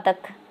 RS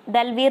പഥക്,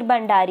 ദൽവീർ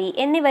ഭണ്ഡാരി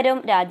എന്നിവരും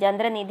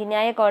രാജ്യാന്തര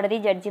നീതിന്യായ കോടതി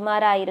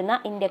ജഡ്ജിമാരായിരുന്ന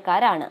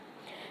ഇന്ത്യക്കാരാണ്.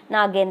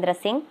 നാഗേന്ദ്ര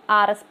സിംഗ്,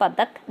 RS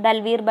പഥക്,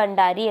 ദൽവീർ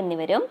ഭണ്ഡാരി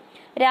എന്നിവരും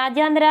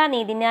രാജ്യാന്തര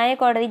നീതിന്യായ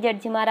കോടതി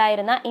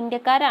ജഡ്ജിമാരായിരുന്ന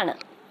ഇന്ത്യക്കാരാണ്.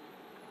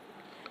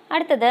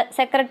 അടുത്തത്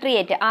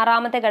സെക്രട്ടേറിയറ്റ്.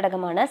 6ാമത്തെ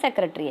ഘടകമാണ്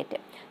സെക്രട്ടേറിയറ്റ്.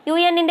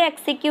 UN-ന്റെ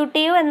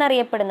എക്സിക്യൂട്ടീവ്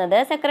എന്നറിയപ്പെടുന്നത്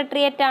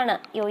സെക്രട്ടേറിയറ്റ് ആണ്.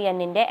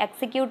 UN-ന്റെ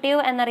എക്സിക്യൂട്ടീവ്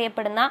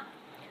എന്നറിയപ്പെടുന്ന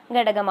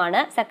ഘടകമാണ്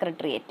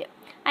സെക്രട്ടേറിയറ്റ്.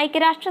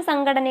 ഐക്യരാഷ്ട്ര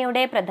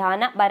സംഘടനയുടെ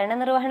പ്രധാന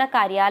ഭരണനിർവഹണ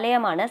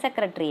കാര്യാലയമാണ്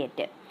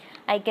സെക്രട്ടേറിയറ്റ്.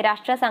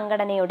 ഐക്യരാഷ്ട്ര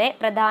സംഘടനയുടെ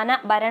പ്രധാന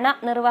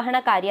ഭരണനിർവഹണ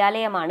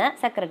കാര്യാലയമാണ്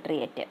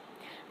സെക്രട്ടേറിയറ്റ്.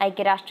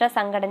 ഐക്യരാഷ്ട്ര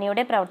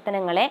സംഘടനയുടെ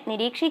പ്രവർത്തനങ്ങളെ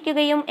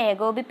നിരീക്ഷിക്കുകയും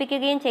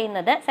ഏകോപിപ്പിക്കുകയും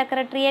ചെയ്യുന്നത്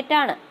സെക്രട്ടേറിയറ്റ്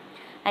ആണ്.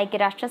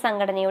 ഐക്യരാഷ്ട്ര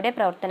സംഘടനയുടെ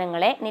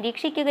പ്രവർത്തനങ്ങളെ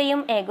നിരീക്ഷിക്കുകയും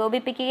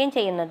ഏകോപിപ്പിക്കുകയും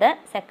ചെയ്യുന്നത്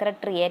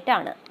സെക്രട്ടേറിയറ്റ്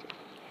ആണ്.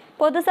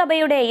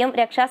 പൊതുസഭയുടെയും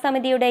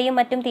രക്ഷാസമിതിയുടെയും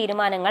മറ്റും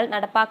തീരുമാനങ്ങൾ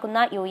നടപ്പാക്കുന്ന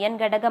UN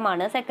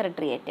ഘടകമാണ്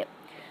സെക്രട്ടേറിയറ്റ്.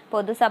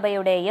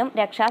 പൊതുസഭയുടെയും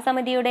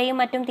രക്ഷാസമിതിയുടെയും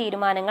മറ്റും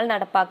തീരുമാനങ്ങൾ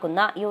നടപ്പാക്കുന്ന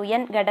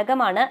UN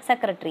ഘടകമാണ്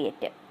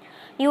സെക്രട്ടേറിയറ്റ്.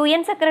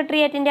 UN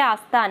സെക്രട്ടേറിയറ്റിന്റെ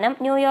ആസ്ഥാനം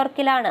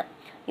ന്യൂയോർക്കിലാണ്.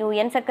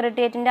 UN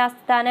സെക്രട്ടേറിയറ്റിന്റെ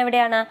ആസ്ഥാനം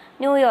എവിടെയാണ്?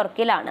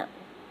 ന്യൂയോർക്കിലാണ്.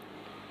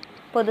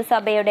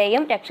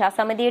 പൊതുസഭയുടെയും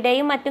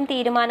രക്ഷാസമിതിയുടെയും മറ്റും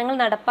തീരുമാനങ്ങൾ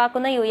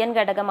നടപ്പാക്കുന്ന UN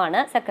ഘടകമാണ്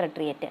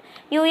സെക്രട്ടേറിയറ്റ്.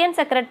 UN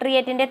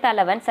സെക്രട്ടേറിയറ്റിന്റെ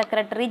തലവൻ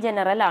സെക്രട്ടറി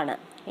ജനറൽ ആണ്.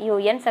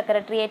 UN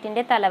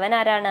സെക്രട്ടേറിയറ്റിന്റെ തലവൻ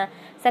ആരാണ്?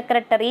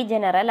 സെക്രട്ടറി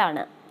ജനറൽ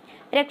ആണ്.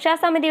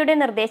 രക്ഷാസമിതിയുടെ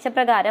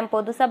നിർദ്ദേശപ്രകാരം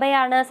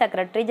പൊതുസഭയാണ്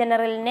സെക്രട്ടറി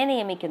ജനറലിനെ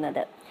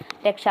നിയമിക്കുന്നത്.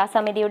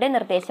 രക്ഷാസമിതിയുടെ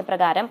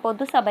നിർദ്ദേശപ്രകാരം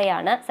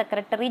പൊതുസഭയാണ്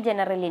സെക്രട്ടറി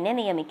ജനറലിനെ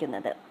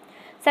നിയമിക്കുന്നത്.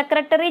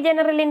 സെക്രട്ടറി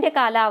ജനറലിന്റെ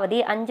കാലാവധി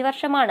 5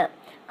 വർഷമാണ്.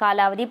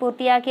 കാലാവധി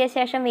പൂർത്തിയാക്കിയ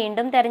ശേഷം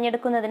വീണ്ടും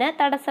തെരഞ്ഞെടുക്കുന്നതിന്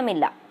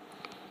തടസ്സമില്ല.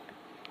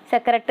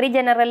 സെക്രട്ടറി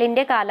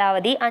ജനറലിന്റെ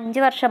കാലാവധി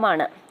 5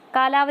 വർഷമാണ്.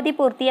 കാലാവധി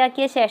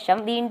പൂർത്തിയാക്കിയ ശേഷം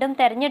വീണ്ടും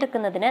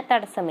തെരഞ്ഞെടുക്കുന്നതിന്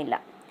തടസ്സമില്ല.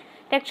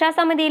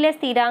 രക്ഷാസമിതിയിലെ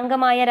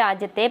സ്ഥിരാംഗമായ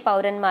രാജ്യത്തെ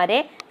പൗരന്മാരെ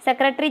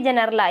സെക്രട്ടറി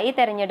ജനറലായി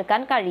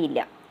തെരഞ്ഞെടുക്കാൻ കഴിയില്ല.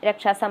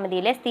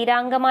 രക്ഷാസമിതിയിലെ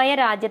സ്ഥിരാംഗമായ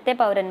രാജ്യത്തെ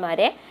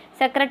പൗരന്മാരെ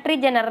സെക്രട്ടറി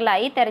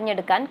ജനറലായി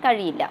തെരഞ്ഞെടുക്കാൻ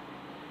കഴിയില്ല.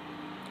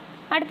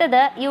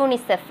 അടുത്തത്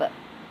യൂണിസെഫ്.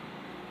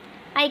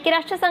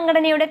 ഐക്യരാഷ്ട്ര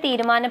സംഘടനയുടെ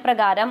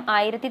തീരുമാനപ്രകാരം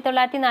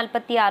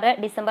 1946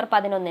 December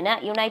 11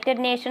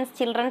 United Nations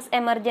children's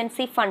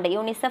emergency fund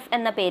UNICEF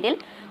എന്ന പേരിൽ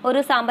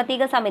ഒരു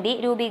സാമ്പത്തിക സമിതി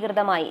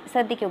രൂപീകൃതമായി.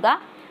 ശ്രദ്ധിക്കുക,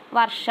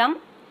 വർഷം,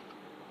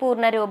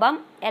 പൂർണ്ണരൂപം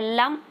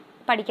എല്ലാം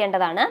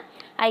പഠിക്കേണ്ടതാണ്.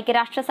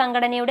 ഐക്യരാഷ്ട്ര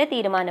സംഘടനയുടെ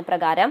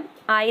തീരുമാനപ്രകാരം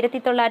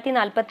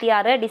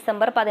 1946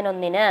 ഡിസംബർ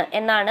 11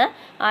 എന്നാണ്.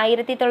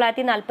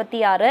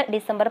 1946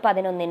 December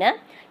 11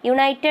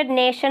 United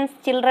Nations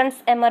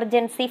children's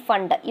emergency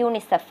fund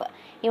UNICEF,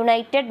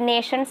 United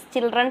Nations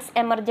children's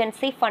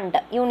emergency fund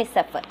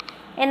UNICEF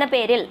എന്ന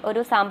പേരിൽ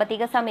ഒരു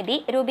സാമ്പത്തിക സമിതി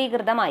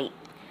രൂപീകൃതമായി.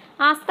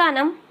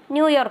 ആസ്ഥാനം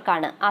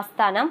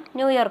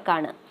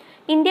ന്യൂയോർക്കാണ്.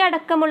 ഇന്ത്യ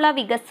അടക്കമുള്ള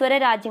വികസ്വര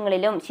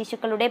രാജ്യങ്ങളിലും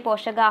ശിശുക്കളുടെ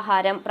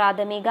പോഷകാഹാരം,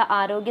 പ്രാഥമിക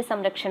ആരോഗ്യ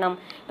സംരക്ഷണം,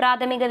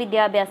 പ്രാഥമിക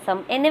വിദ്യാഭ്യാസം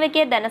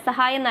എന്നിവയ്ക്ക്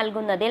ധനസഹായം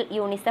നൽകുന്നതിൽ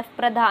UNICEF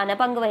പ്രധാന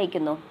പങ്ക്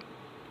വഹിക്കുന്നു.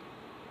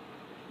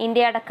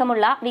 ഇന്ത്യ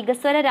അടക്കമുള്ള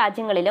വികസ്വര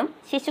രാജ്യങ്ങളിലും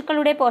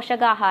ശിശുക്കളുടെ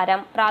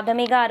പോഷകാഹാരം,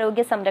 പ്രാഥമിക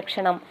ആരോഗ്യ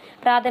സംരക്ഷണം,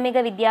 പ്രാഥമിക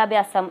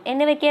വിദ്യാഭ്യാസം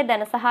എന്നിവയ്ക്ക്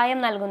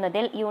ധനസഹായം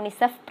നൽകുന്നതിൽ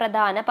UNICEF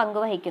പ്രധാന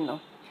പങ്ക് വഹിക്കുന്നു.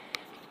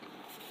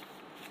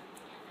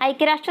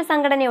 ഐക്യരാഷ്ട്ര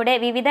സംഘടനയുടെ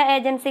വിവിധ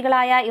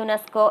ഏജൻസികളായ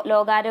യുനെസ്കോ,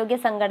 ലോകാരോഗ്യ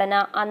സംഘടന,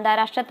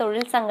 അന്താരാഷ്ട്ര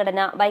തൊഴിൽ സംഘടന,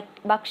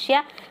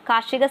 ഭക്ഷ്യ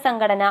കാർഷിക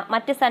സംഘടന,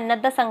 മറ്റ്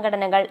സന്നദ്ധ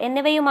സംഘടനകൾ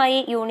എന്നിവയുമായി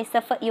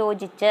UNICEF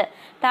യോജിച്ച്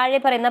താഴെ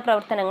പറയുന്ന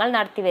പ്രവർത്തനങ്ങൾ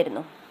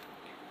നടത്തിവരുന്നു.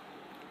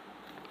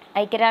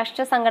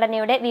 ഐക്യരാഷ്ട്ര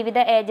സംഘടനയുടെ വിവിധ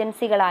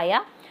ഏജൻസികളായ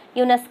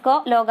യുനെസ്കോ,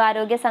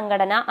 ലോകാരോഗ്യ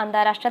സംഘടന,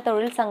 അന്താരാഷ്ട്ര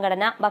തൊഴിൽ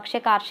സംഘടന, ഭക്ഷ്യ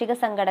കാർഷിക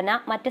സംഘടന,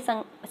 മറ്റ്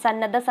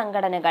സന്നദ്ധ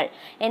സംഘടനകൾ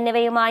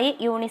എന്നിവയുമായി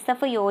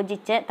UNICEF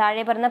യോജിച്ച്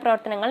താഴെ പറയുന്ന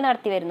പ്രവർത്തനങ്ങൾ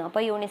നടത്തിവരുന്നു.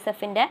 അപ്പോൾ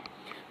UNICEFിൻ്റെ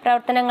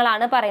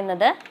പ്രവർത്തനങ്ങളാണ്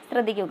പറയുന്നത്.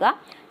 ശ്രദ്ധിക്കുക,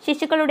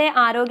 ശിശുക്കളുടെ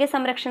ആരോഗ്യ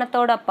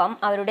സംരക്ഷണത്തോടൊപ്പം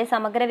അവരുടെ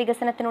സമഗ്ര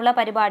വികസനത്തിനുള്ള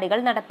പരിപാടികൾ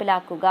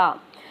നടപ്പിലാക്കുക.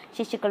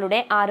 ശിശുക്കളുടെ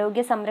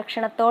ആരോഗ്യ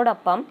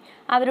സംരക്ഷണത്തോടൊപ്പം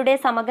അവരുടെ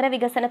സമഗ്ര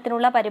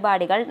വികസനത്തിനുള്ള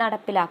പരിപാടികൾ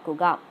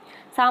നടപ്പിലാക്കുക.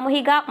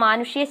 സാമൂഹിക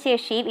മാനുഷിക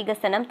ശേഷി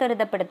വികസനം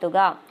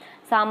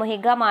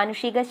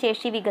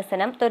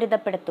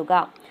ത്വരിതപ്പെടുത്തുക.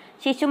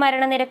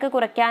 ശിശുമരണനിരക്ക്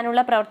കുറയ്ക്കാനുള്ള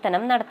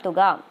പ്രവർത്തനം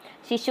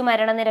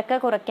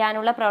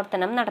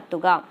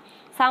നടത്തുക.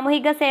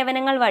 സാമൂഹിക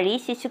സേവനങ്ങൾ വഴി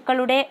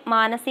ശിശുക്കളുടെ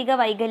മാനസിക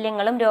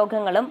വൈകല്യങ്ങളും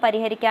രോഗങ്ങളും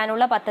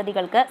പരിഹരിക്കാനുള്ള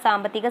പദ്ധതികൾക്ക്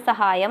സാമ്പത്തിക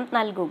സഹായം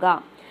നൽകുക.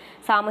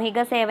 സാമൂഹിക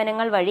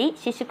സേവനങ്ങൾ വഴി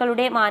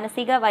ശിശുക്കളുടെ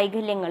മാനസിക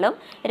വൈകല്യങ്ങളും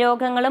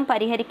രോഗങ്ങളും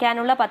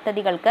പരിഹരിക്കാനുള്ള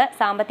പദ്ധതികൾക്ക്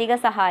സാമ്പത്തിക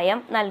സഹായം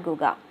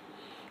നൽകുക.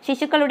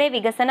 ശിശുക്കളുടെ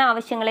വികസന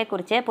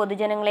ആവശ്യങ്ങളെക്കുറിച്ച്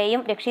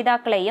പൊതുജനങ്ങളെയും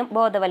രക്ഷിതാക്കളെയും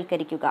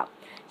ബോധവൽക്കരിക്കുക.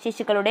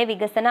 ശിശുക്കളുടെ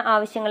വികസന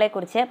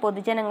ആവശ്യങ്ങളെക്കുറിച്ച്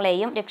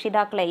പൊതുജനങ്ങളെയും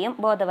രക്ഷിതാക്കളെയും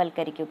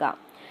ബോധവൽക്കരിക്കുക.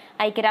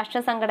 ഐക്യരാഷ്ട്ര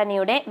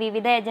സംഘടനയുടെ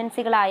വിവിധ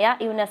ഏജൻസികളായ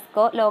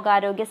യുനെസ്കോ,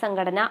 ലോകാരോഗ്യ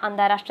സംഘടന,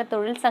 അന്താരാഷ്ട്ര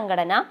തൊഴിൽ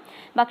സംഘടന,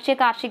 ഭക്ഷ്യ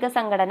കാർഷിക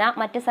സംഘടന,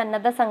 മറ്റ്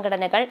സന്നദ്ധ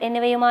സംഘടനകൾ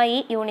എന്നിവയുമായി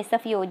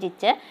യൂണിസെഫ്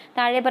യോജിച്ച്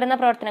താഴെ പറയുന്ന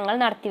പ്രവർത്തനങ്ങൾ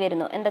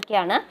നടത്തിവരുന്നു.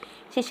 എന്തൊക്കെയാണ്?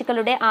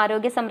 ശിശുക്കളുടെ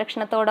ആരോഗ്യ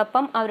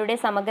സംരക്ഷണത്തോടൊപ്പം അവരുടെ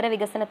സമഗ്ര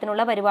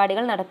വികസനത്തിനുള്ള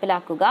പരിപാടികൾ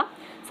നടപ്പിലാക്കുക,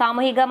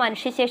 സാമൂഹിക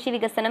മനുഷ്യശേഷി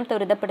വികസനം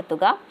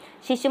ത്വരിതപ്പെടുത്തുക,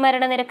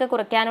 ശിശുമരണ നിരക്ക്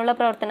കുറയ്ക്കാനുള്ള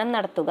പ്രവർത്തനം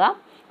നടത്തുക,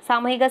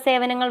 സാമൂഹിക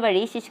സേവനങ്ങൾ വഴി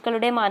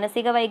ശിശുക്കളുടെ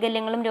മാനസിക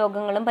വൈകല്യങ്ങളും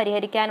രോഗങ്ങളും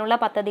പരിഹരിക്കാനുള്ള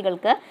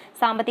പദ്ധതികൾക്ക്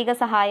സാമ്പത്തിക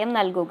സഹായം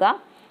നൽകുക,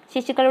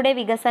 ശിശുക്കളുടെ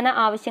വികസന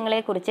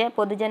ആവശ്യങ്ങളെക്കുറിച്ച്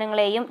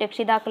പൊതുജനങ്ങളെയും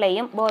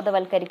രക്ഷിതാക്കളെയും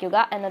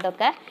ബോധവൽക്കരിക്കുക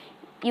എന്നതൊക്കെ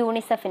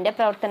യൂണിസെഫിൻ്റെ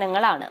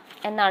പ്രവർത്തനങ്ങളാണ്.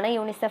 എന്നാണ്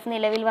യൂണിസെഫ്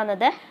നിലവിൽ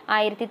വന്നത്?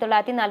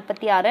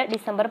 1946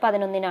 ഡിസംബർ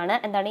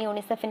 11. എന്താണ്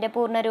യൂണിസെഫിൻ്റെ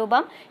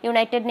പൂർണ്ണരൂപം?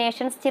 United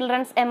Nations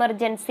children's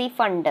emergency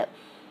fund.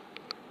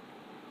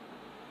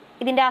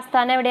 ഇതിൻ്റെ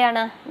ആസ്ഥാനം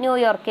എവിടെയാണ്?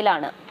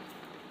 ന്യൂയോർക്കിലാണ്.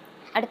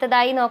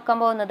 അടുത്തതായി നോക്കാൻ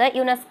പോകുന്നത്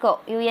UNESCO,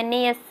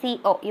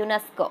 UNESCO,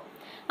 UNESCO.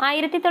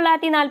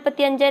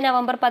 1945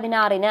 November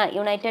 16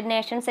 United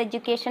Nations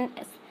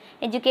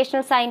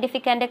educational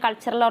scientific and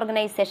cultural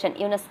organisation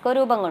UNESCO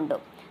രൂപം കൊണ്ടു.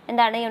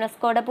 എന്താണ്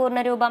യുനെസ്കോയുടെ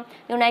പൂർണ്ണരൂപം?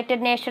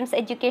 United Nations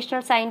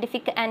educational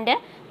scientific and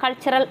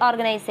cultural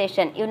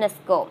organisation,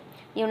 UNESCO.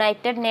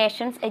 United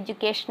Nations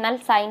educational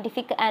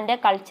scientific and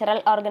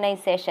cultural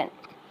organisation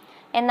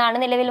എന്നാണ്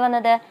നിലവിൽ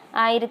വന്നത്?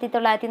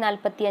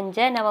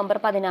 1945 നവംബർ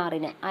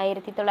 16.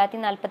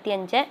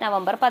 1945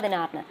 നവംബർ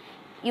 16.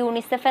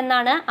 യൂണിസെഫ്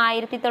എന്നാണ്?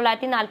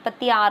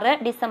 1946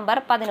 ഡിസംബർ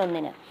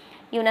 11.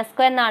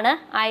 യുനെസ്കോ എന്നാണ്?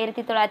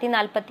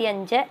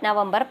 1945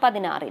 നവംബർ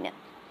 16.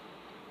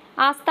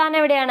 ആസ്ഥാനം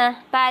എവിടെയാണ്?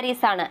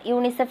 പാരീസാണ്.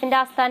 യൂണിസെഫിൻ്റെ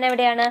ആസ്ഥാനം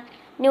എവിടെയാണ്?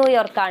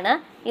 ന്യൂയോർക്കാണ്.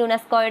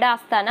 യുനെസ്കോയുടെ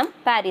ആസ്ഥാനം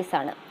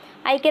പാരീസാണ്.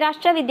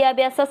 ഐക്യരാഷ്ട്ര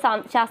വിദ്യാഭ്യാസ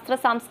ശാസ്ത്ര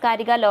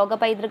സാംസ്കാരിക ലോക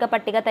പൈതൃക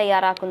പട്ടിക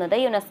തയ്യാറാക്കുന്നത്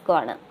യുനെസ്കോ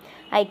ആണ്.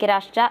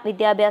 ഐക്യരാഷ്ട്ര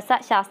വിദ്യാഭ്യാസ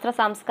ശാസ്ത്ര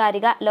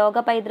സാംസ്കാരിക ലോക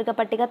പൈതൃക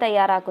പട്ടിക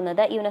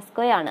തയ്യാറാക്കുന്നത്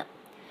യുനെസ്കോയാണ്.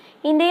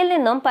 ഇന്ത്യയിൽ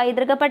നിന്നും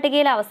പൈതൃക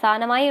പട്ടികയിൽ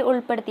അവസാനമായി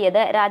ഉൾപ്പെടുത്തിയത്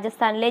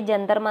രാജസ്ഥാനിലെ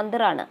ജന്തർ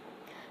മന്ദിർ ആണ്.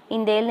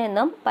 ഇന്ത്യയിൽ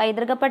നിന്നും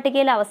പൈതൃക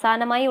പട്ടികയിൽ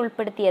അവസാനമായി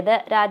ഉൾപ്പെടുത്തിയത്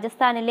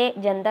രാജസ്ഥാനിലെ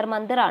ജന്തർ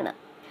മന്ദിർ ആണ്.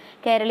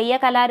 കേരളീയ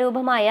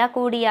കലാരൂപമായ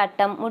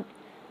കൂടിയാട്ടം,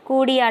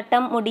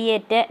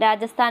 മുടിയേറ്റ്,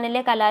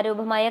 രാജസ്ഥാനിലെ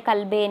കലാരൂപമായ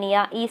കൽബേനിയ,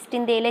 ഈസ്റ്റ്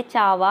ഇന്ത്യയിലെ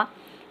ചാവ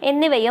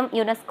എന്നിവയും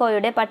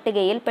യുനെസ്കോയുടെ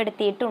പട്ടികയിൽ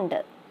പെടുത്തിയിട്ടുണ്ട്.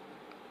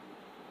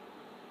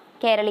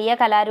 കേരളീയ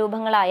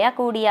കലാരൂപങ്ങളായ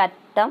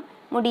കൂടിയാട്ടം,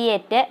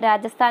 മുടിയേറ്റ്,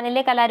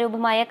 രാജസ്ഥാനിലെ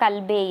കലാരൂപമായ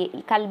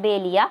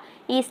കൽബേലിയ,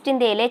 ഈസ്റ്റ്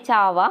ഇന്ത്യയിലെ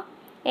ചാവ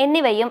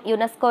എന്നിവയും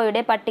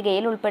യുനെസ്കോയുടെ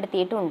പട്ടികയിൽ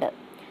ഉൾപ്പെടുത്തിയിട്ടുണ്ട്.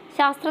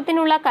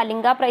 ശാസ്ത്രത്തിനുള്ള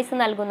കലിംഗ പ്രൈസ്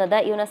നൽകുന്നത്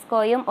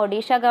യുനെസ്കോയും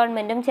ഒഡീഷ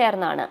ഗവൺമെൻറ്റും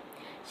ചേർന്നാണ്.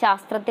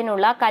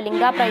 ശാസ്ത്രത്തിനുള്ള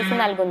കലിംഗ പ്രൈസ്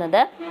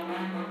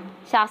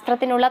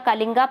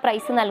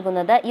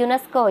നൽകുന്നത്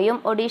യുനെസ്കോയും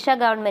ഒഡീഷ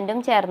ഗവൺമെൻറ്റും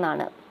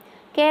ചേർന്നാണ്.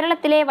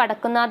 കേരളത്തിലെ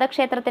വടക്കുംനാഥ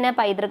ക്ഷേത്രത്തിന്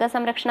പൈതൃക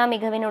സംരക്ഷണ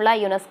മികവിനുള്ള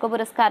യുനെസ്കോ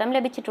പുരസ്കാരം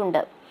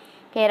ലഭിച്ചിട്ടുണ്ട്.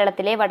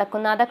 കേരളത്തിലെ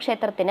വടക്കുംനാഥ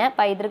ക്ഷേത്രത്തിന്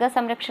പൈതൃക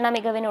സംരക്ഷണ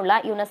മികവിനുള്ള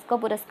യുനെസ്കോ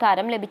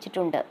പുരസ്കാരം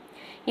ലഭിച്ചിട്ടുണ്ട്.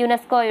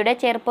 യുനെസ്കോയുടെ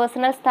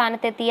ചെയർപേഴ്സണൽ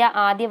സ്ഥാനത്തെത്തിയ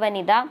ആദ്യ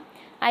വനിത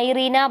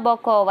ഐറീന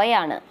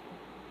ബൊക്കോവയാണ്.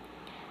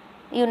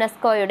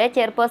 യുനെസ്കോയുടെ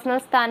ചെയർപേഴ്സണൽ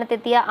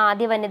സ്ഥാനത്തെത്തിയ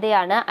ആദ്യ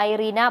വനിതയാണ്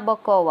ഐറീന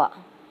ബൊക്കോവ.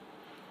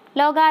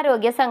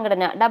 ലോകാരോഗ്യ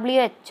സംഘടന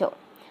WHO.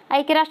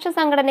 ഐക്യരാഷ്ട്ര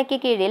സംഘടനയ്ക്ക്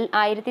കീഴിൽ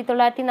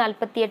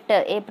 1948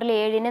 ഏപ്രിൽ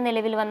 7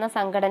 നിലവിൽ വന്ന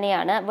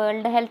സംഘടനയാണ്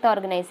വേൾഡ് ഹെൽത്ത്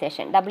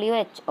ഓർഗനൈസേഷൻ,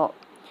 WHO.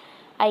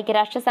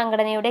 ഐക്യരാഷ്ട്ര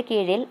സംഘടനയുടെ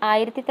കീഴിൽ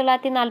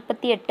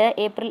 1948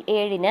 ഏപ്രിൽ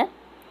 7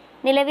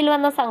 നിലവിൽ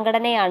വന്ന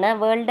സംഘടനയാണ്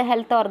വേൾഡ്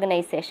ഹെൽത്ത്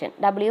ഓർഗനൈസേഷൻ,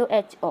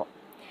 WHO.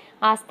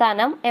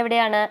 ആസ്ഥാനം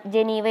എവിടെയാണ്?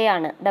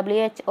 ജനീവയാണ്.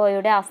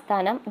 WHOയുടെ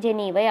ആസ്ഥാനം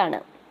ജനീവയാണ്.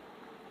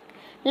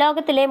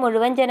 ലോകത്തിലെ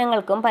മുഴുവൻ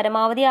ജനങ്ങൾക്കും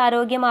പരമാവധി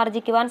ആരോഗ്യം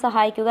ആർജിക്കുവാൻ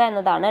സഹായിക്കുക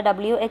എന്നതാണ്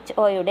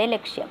WHOയുടെ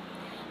ലക്ഷ്യം.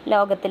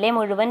 ലോകത്തിലെ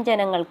മുഴുവൻ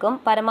ജനങ്ങൾക്കും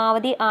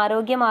പരമാവധി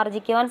ആരോഗ്യം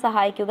ആർജിക്കുവാൻ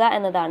സഹായിക്കുക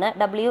എന്നതാണ്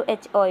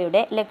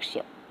WHOയുടെ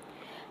ലക്ഷ്യം.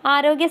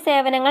 ആരോഗ്യ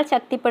സേവനങ്ങൾ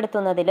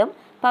ശക്തിപ്പെടുത്തുന്നതിലും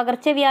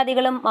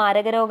പകർച്ചവ്യാധികളും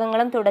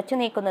മാരകരോഗങ്ങളും തുടച്ചു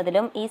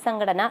നീക്കുന്നതിലും ഈ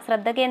സംഘടന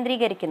ശ്രദ്ധ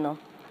കേന്ദ്രീകരിക്കുന്നു.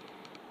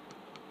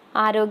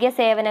 ആരോഗ്യ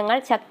സേവനങ്ങൾ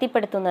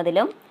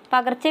ശക്തിപ്പെടുത്തുന്നതിലും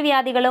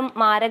പകർച്ചവ്യാധികളും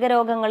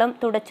മാരകരോഗങ്ങളും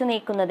തുടച്ചു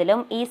നീക്കുന്നതിലും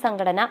ഈ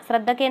സംഘടന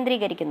ശ്രദ്ധ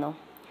കേന്ദ്രീകരിക്കുന്നു.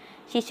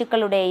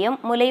 ശിശുക്കളുടെയും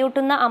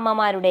മുലയൂട്ടുന്ന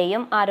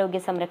അമ്മമാരുടെയും ആരോഗ്യ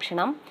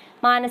സംരക്ഷണം,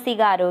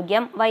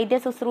 മാനസികാരോഗ്യം, വൈദ്യ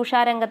ശുശ്രൂഷ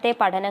രംഗത്തെ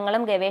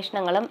പഠനങ്ങളും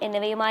ഗവേഷണങ്ങളും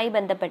എന്നിവയുമായി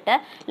ബന്ധപ്പെട്ട്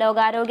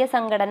ലോകാരോഗ്യ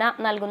സംഘടന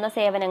നൽകുന്ന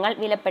സേവനങ്ങൾ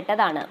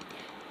വിലപ്പെട്ടതാണ്.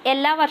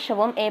 എല്ലാ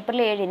വർഷവും ഏപ്രിൽ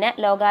 7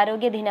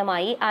 ലോകാരോഗ്യ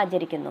ദിനമായി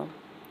ആചരിക്കുന്നു.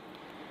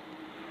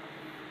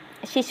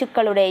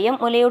 ശിശുക്കളുടെയും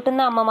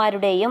മുലയൂട്ടുന്ന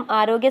അമ്മമാരുടെയും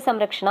ആരോഗ്യ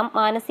സംരക്ഷണം,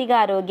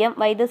 മാനസികാരോഗ്യം,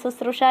 വൈദ്യ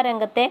ശുശ്രൂഷ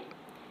രംഗത്തെ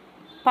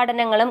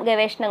പഠനങ്ങളും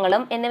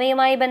ഗവേഷണങ്ങളും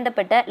എന്നിവയുമായി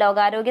ബന്ധപ്പെട്ട്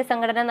ലോകാരോഗ്യ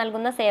സംഘടന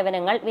നൽകുന്ന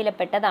സേവനങ്ങൾ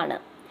വിലപ്പെട്ടതാണ്.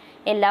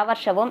 എല്ലാ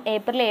വർഷവും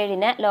ഏപ്രിൽ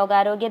 7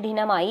 ലോകാരോഗ്യ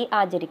ദിനമായി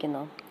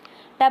ആചരിക്കുന്നു.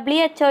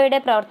 WHO-യുടെ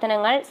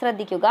പ്രവർത്തനങ്ങൾ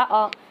ശ്രദ്ധിക്കുക.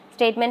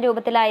 സ്റ്റേറ്റ്മെൻറ്റ്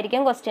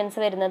രൂപത്തിലായിരിക്കും ക്വസ്റ്റ്യൻസ്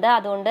വരുന്നത്,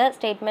 അതുകൊണ്ട്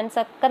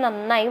സ്റ്റേറ്റ്മെൻറ്റ്സ് ഒക്കെ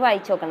നന്നായി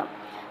വായിച്ചു നോക്കണം.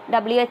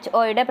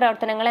 WHO-യുടെ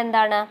പ്രവർത്തനങ്ങൾ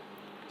എന്താണ്?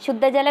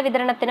 ശുദ്ധജല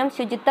വിതരണത്തിനും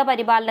ശുചിത്വ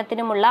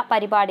പരിപാലനത്തിനുമുള്ള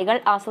പരിപാടികൾ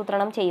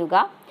ആസൂത്രണം ചെയ്യുക,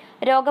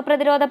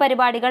 രോഗപ്രതിരോധ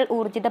പരിപാടികൾ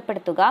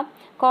ഊർജിതപ്പെടുത്തുക.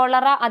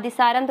 കോളറ,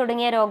 അതിസാരം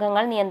തുടങ്ങിയ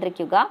രോഗങ്ങൾ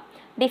നിയന്ത്രിക്കുക.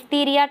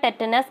 ഡിഫ്തീരിയ,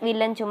 ടെറ്റനസ്,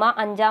 വില്ലൻ ചുമ,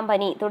 അഞ്ചാം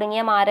പനി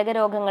തുടങ്ങിയ മാരക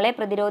രോഗങ്ങളെ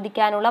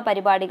പ്രതിരോധിക്കാനുള്ള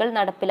പരിപാടികൾ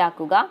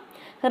നടപ്പിലാക്കുക.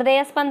 ഹൃദയ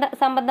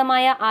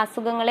സംബന്ധമായ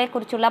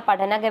അസുഖങ്ങളെക്കുറിച്ചുള്ള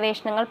പഠന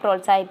ഗവേഷണങ്ങൾ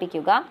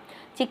പ്രോത്സാഹിപ്പിക്കുക.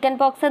 ചിക്കൻ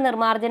പോക്സ്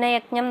നിർമ്മാർജ്ജന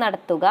യജ്ഞം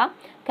നടത്തുക.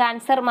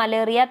 ക്യാൻസർ,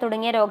 മലേറിയ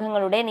തുടങ്ങിയ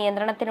രോഗങ്ങളുടെ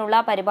നിയന്ത്രണത്തിനുള്ള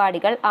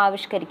പരിപാടികൾ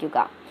ആവിഷ്കരിക്കുക.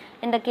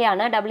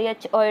 എന്തൊക്കെയാണ്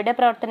WHO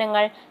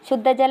പ്രവർത്തനങ്ങൾ?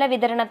 ശുദ്ധജല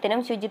വിതരണത്തിനും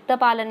ശുചിത്വ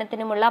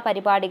പാലനത്തിനുമുള്ള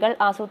പരിപാടികൾ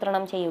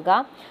ആസൂത്രണം ചെയ്യുക.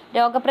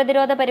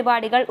 രോഗപ്രതിരോധ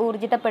പരിപാടികൾ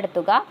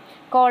ഊർജിതപ്പെടുത്തുക.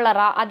 കോളറ,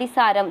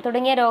 അതിസാരം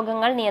തുടങ്ങിയ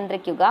രോഗങ്ങൾ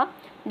നിയന്ത്രിക്കുക.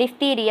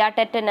 ഡിഫ്തീരിയ,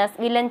 ടെറ്റനസ്,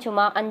 വില്ലൻ ചുമ,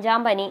 അഞ്ചാം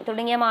പനി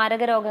തുടങ്ങിയ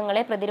മാരക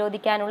രോഗങ്ങളെ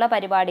പ്രതിരോധിക്കാനുള്ള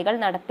പരിപാടികൾ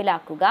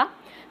നടപ്പിലാക്കുക.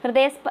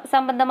 ഹൃദയ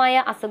സംബന്ധമായ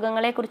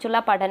അസുഖങ്ങളെക്കുറിച്ചുള്ള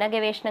പഠന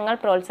ഗവേഷണങ്ങൾ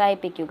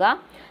പ്രോത്സാഹിപ്പിക്കുക.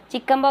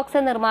 ചിക്കൻ പോക്സ്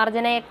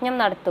നിർമ്മാർജ്ജന യജ്ഞം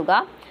നടത്തുക.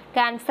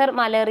 ക്യാൻസർ,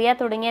 മലേറിയ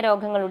തുടങ്ങിയ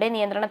രോഗങ്ങളുടെ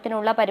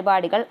നിയന്ത്രണത്തിനുള്ള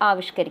പരിപാടികൾ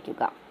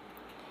ആവിഷ്കരിക്കുക.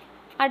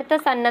 അടുത്ത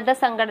സന്നദ്ധ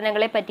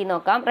സംഘടനകളെ പറ്റി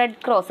നോക്കാം. റെഡ്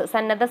ക്രോസ്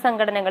സന്നദ്ധ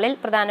സംഘടനകളിൽ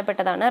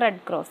പ്രധാനപ്പെട്ടതാണ്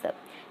റെഡ് ക്രോസ്.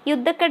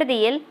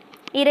 യുദ്ധക്കെടുതിയിൽ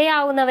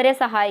ഇരയാവുന്നവരെ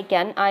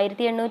സഹായിക്കാൻ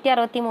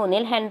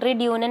 1863 ഹെൻറി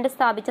ഡ്യൂനന്റ്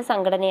സ്ഥാപിച്ച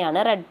സംഘടനയാണ്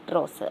റെഡ്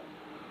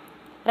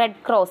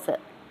ക്രോസ്.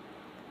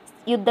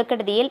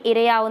 യുദ്ധക്കെടുതിയിൽ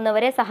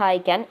ഇരയാവുന്നവരെ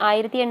സഹായിക്കാൻ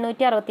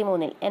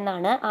 1863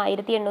 എന്നാണ്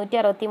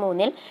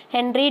 1863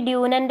 ഹെൻറി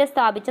ഡ്യൂനന്റ്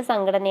സ്ഥാപിച്ച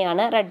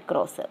സംഘടനയാണ് റെഡ്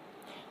ക്രോസ്.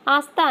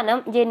 ആസ്ഥാനം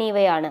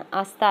ജനീവയാണ്.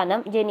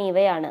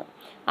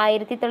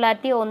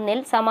 1901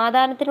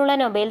 സമാധാനത്തിനുള്ള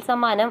നൊബേൽ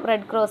സമ്മാനം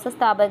റെഡ് ക്രോസ്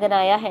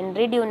സ്ഥാപകനായ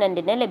ഹെൻറി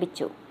ഡ്യൂനന്റിന്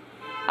ലഭിച്ചു.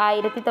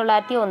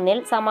 1901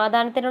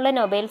 സമാധാനത്തിനുള്ള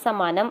നൊബേൽ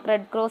സമ്മാനം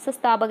റെഡ് ക്രോസ്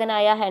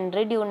സ്ഥാപകനായ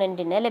ഹെൻറി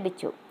ഡ്യൂനന്റിന്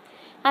ലഭിച്ചു.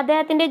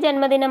 അദ്ദേഹത്തിന്റെ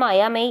ജന്മദിനമായ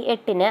മെയ്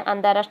 8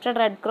 അന്താരാഷ്ട്ര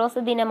റെഡ്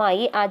ക്രോസ്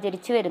ദിനമായി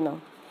ആചരിച്ചു വരുന്നു.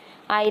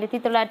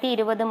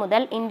 1920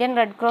 മുതൽ ഇന്ത്യൻ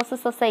റെഡ് ക്രോസ്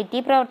സൊസൈറ്റി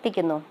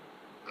പ്രവർത്തിക്കുന്നു.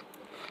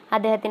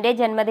 അദ്ദേഹത്തിന്റെ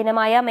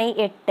ജന്മദിനമായ മെയ്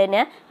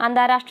 8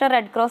 അന്താരാഷ്ട്ര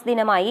റെഡ് ക്രോസ്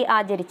ദിനമായി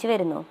ആചരിച്ചു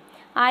വരുന്നു.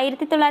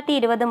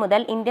 1920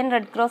 മുതൽ ഇന്ത്യൻ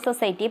റെഡ് ക്രോസ്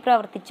സൊസൈറ്റി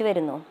പ്രവർത്തിച്ചു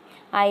വരുന്നു.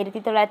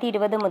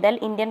 1920 മുതൽ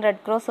ഇന്ത്യൻ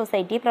റെഡ് ക്രോസ്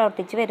സൊസൈറ്റി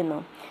പ്രവർത്തിച്ചു വരുന്നു.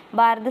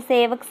 ഭാരത്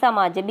സേവക്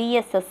സമാജ്,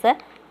 BSS,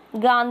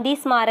 ഗാന്ധി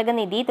സ്മാരക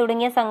നിധി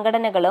തുടങ്ങിയ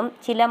സംഘടനകളും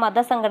ചില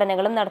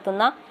മതസംഘടനകളും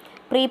നടത്തുന്ന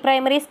പ്രീ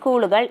പ്രൈമറി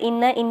സ്കൂളുകൾ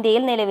ഇന്ന്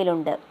ഇന്ത്യയിൽ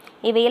നിലവിലുണ്ട്.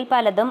 ഇവയിൽ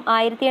പലതും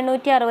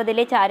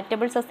 1860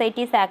 ചാരിറ്റബിൾ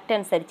സൊസൈറ്റീസ് ആക്ട്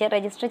അനുസരിച്ച്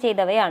രജിസ്റ്റർ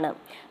ചെയ്തവയാണ്.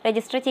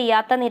 രജിസ്റ്റർ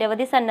ചെയ്യാത്ത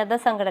നിരവധി സന്നദ്ധ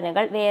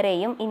സംഘടനകൾ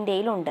വേറെയും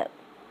ഇന്ത്യയിലുണ്ട്.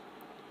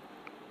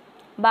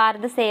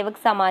 ഭാരത്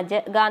സേവക് സമാജ്,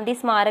 ഗാന്ധി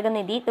സ്മാരക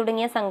നിധി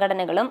തുടങ്ങിയ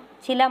സംഘടനകളും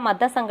ചില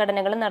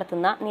മതസംഘടനകളും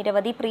നടത്തുന്ന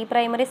നിരവധി പ്രീ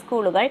പ്രൈമറി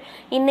സ്കൂളുകൾ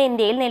ഇന്ന്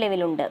ഇന്ത്യയിൽ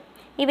നിലവിലുണ്ട്.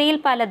 ഇവയിൽ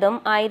പലതും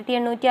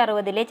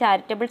 1860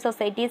 ചാരിറ്റബിൾ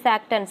സൊസൈറ്റീസ്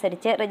ആക്ട്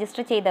അനുസരിച്ച്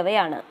രജിസ്റ്റർ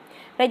ചെയ്തവയാണ്.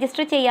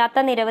 രജിസ്റ്റർ ചെയ്യാത്ത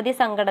നിരവധി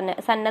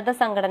സന്നദ്ധ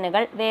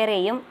സംഘടനകൾ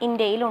വേറെയും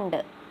ഇന്ത്യയിലുണ്ട്.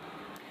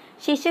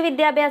 ശിശു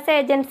വിദ്യാഭ്യാസ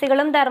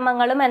ഏജൻസികളും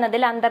ധർമ്മങ്ങളും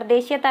എന്നതിൽ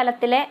അന്തർദേശീയ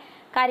തലത്തിലെ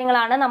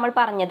കാര്യങ്ങളാണ് നമ്മൾ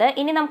പറഞ്ഞത്.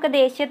 ഇനി നമുക്ക്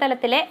ദേശീയ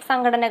തലത്തിലെ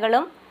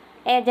സംഘടനകളും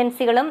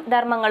ഏജൻസികളും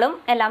ധർമ്മങ്ങളും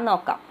എല്ലാം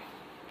നോക്കാം.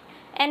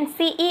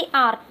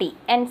 NCERT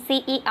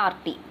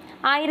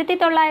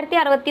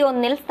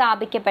 1961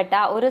 സ്ഥാപിക്കപ്പെട്ട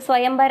ഒരു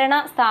സ്വയംഭരണ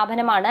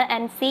സ്ഥാപനമാണ്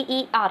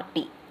NCERT.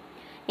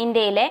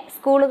 ഇന്ത്യയിലെ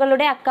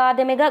സ്കൂളുകളുടെ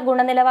അക്കാദമിക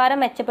ഗുണനിലവാരം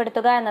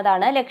മെച്ചപ്പെടുത്തുക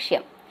എന്നതാണ്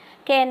ലക്ഷ്യം.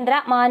 കേന്ദ്ര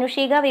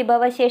മാനുഷിക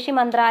വിഭവശേഷി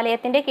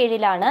മന്ത്രാലയത്തിന്റെ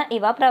കീഴിലാണ്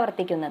ഇവ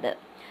പ്രവർത്തിക്കുന്നത്.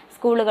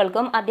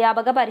 സ്കൂളുകൾക്കും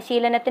അധ്യാപക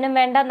പരിശീലനത്തിനും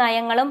വേണ്ട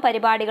നയങ്ങളും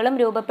പരിപാടികളും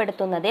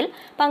രൂപപ്പെടുത്തുന്നതിൽ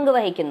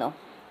പങ്കുവഹിക്കുന്നു.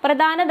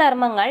 പ്രധാന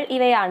ധർമ്മങ്ങൾ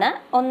ഇവയാണ്.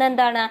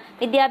 ഒന്നെന്താണ്?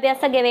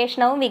 വിദ്യാഭ്യാസ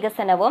ഗവേഷണവും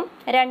വികസനവും.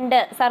 2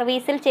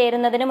 സർവീസിൽ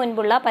ചേരുന്നതിന്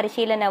മുൻപുള്ള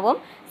പരിശീലനവും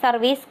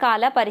സർവീസ്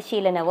കാല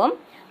പരിശീലനവും.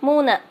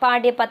 3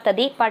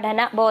 പാഠ്യപദ്ധതി, പഠന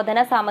ബോധന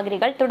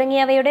സാമഗ്രികൾ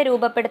തുടങ്ങിയവയുടെ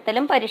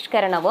രൂപപ്പെടുത്തലും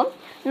പരിഷ്കരണവും.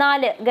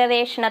 4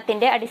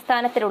 ഗവേഷണത്തിന്റെ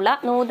അടിസ്ഥാനത്തിലുള്ള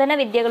നൂതന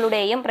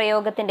വിദ്യകളുടെയും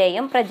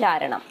പ്രയോഗത്തിന്റെയും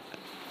പ്രചാരണം.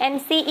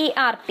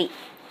 NCERT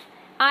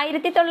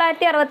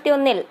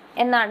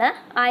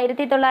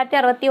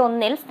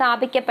 1961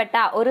 സ്ഥാപിക്കപ്പെട്ട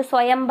ഒരു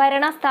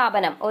സ്വയംഭരണ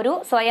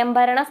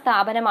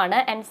സ്ഥാപനമാണ്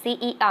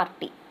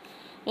NCERT.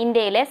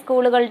 ഇന്ത്യയിലെ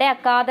സ്കൂളുകളുടെ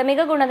അക്കാദമിക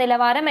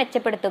ഗുണനിലവാരം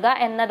മെച്ചപ്പെടുത്തുക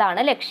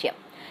എന്നതാണ് ലക്ഷ്യം.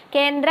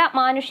 കേന്ദ്ര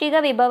മാനുഷിക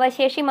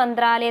വിഭവശേഷി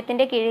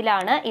മന്ത്രാലയത്തിന്റെ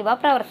കീഴിലാണ് ഇവ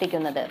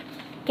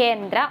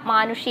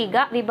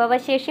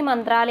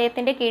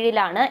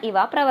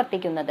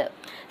പ്രവർത്തിക്കുന്നത്.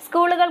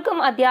 സ്കൂളുകൾക്കും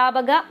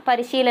അധ്യാപക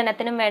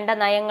പരിശീലനത്തിനും വേണ്ട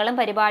നയങ്ങളും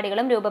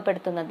പരിപാടികളും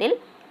രൂപപ്പെടുത്തുന്നതിൽ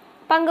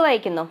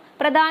പങ്കുവഹിക്കുന്നു.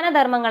 പ്രധാന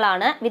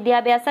ധർമ്മങ്ങളാണ്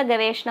വിദ്യാഭ്യാസ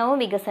ഗവേഷണവും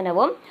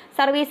വികസനവും,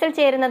 സർവീസിൽ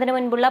ചേരുന്നതിന്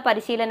മുൻപുള്ള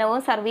പരിശീലനവും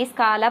സർവീസ്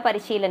കാല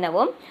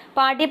പരിശീലനവും,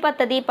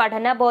 പാഠ്യപദ്ധതി,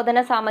 പഠന ബോധന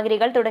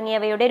സാമഗ്രികൾ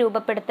തുടങ്ങിയവയുടെ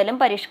രൂപപ്പെടുത്തലും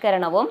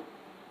പരിഷ്കരണവും,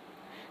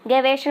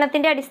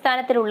 ഗവേഷണത്തിന്റെ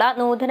അടിസ്ഥാനത്തിലുള്ള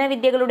നൂതന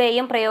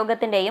വിദ്യകളുടെയും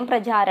പ്രയോഗത്തിന്റെയും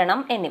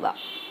പ്രചാരണം എന്നിവ.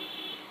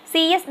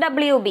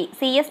 CSWB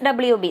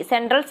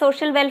central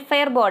social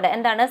welfare board.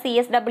 എന്താണ്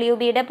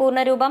CSWBയുടെ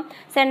പൂർണ്ണരൂപം?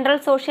 Central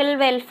social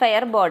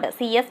welfare board,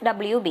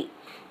 CSWB.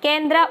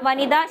 കേന്ദ്ര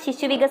വനിതാ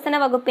ശിശുവികസന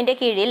വകുപ്പിന്റെ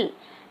കീഴിൽ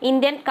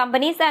ഇന്ത്യൻ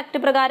കമ്പനീസ് ആക്ട്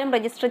പ്രകാരം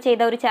രജിസ്റ്റർ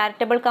ചെയ്ത ഒരു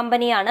ചാരിറ്റബിൾ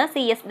കമ്പനിയാണ്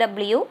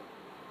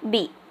CSWB.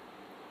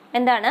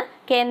 എന്താണ്?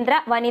 കേന്ദ്ര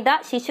വനിതാ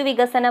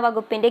ശിശുവികസന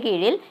വകുപ്പിന്റെ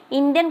കീഴിൽ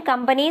ഇന്ത്യൻ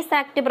കമ്പനീസ്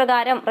ആക്ട്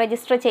പ്രകാരം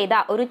രജിസ്റ്റർ ചെയ്ത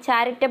ഒരു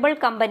ചാരിറ്റബിൾ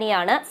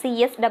കമ്പനിയാണ്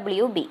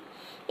CSWB.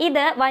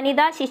 ഇത്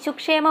വനിതാ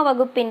ശിശുക്ഷേമ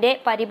വകുപ്പിന്റെ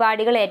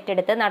പരിപാടികൾ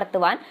ഏറ്റെടുത്ത്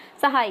നടത്തുവാൻ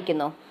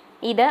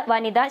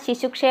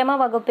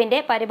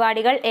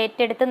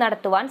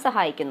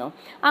സഹായിക്കുന്നു.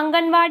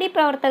 അംഗൻവാടി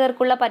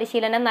പ്രവർത്തകർക്കുള്ള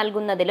പരിശീലനം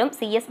നൽകുന്നതിലും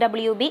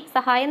CSWB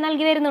സഹായം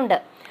നൽകി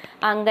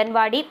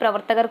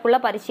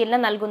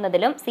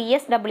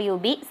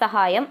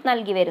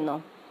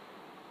വരുന്നുണ്ട്.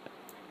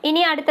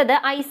 ഇനി അടുത്തത്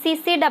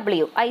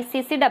ICCW,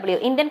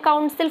 Indian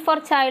council four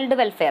child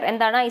welfare.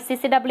 എന്താണ്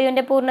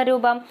ICCWന്റെ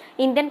പൂർണ്ണരൂപം?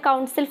 Indian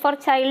council four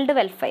child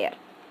welfare.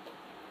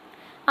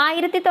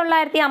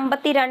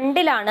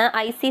 1952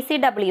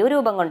 ICCW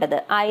രൂപം കൊണ്ടത്.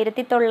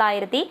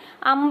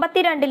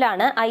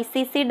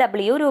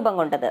 1952 രൂപം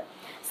കൊണ്ടത്.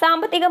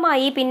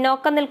 സാമ്പത്തികമായി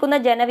പിന്നോക്കം നിൽക്കുന്ന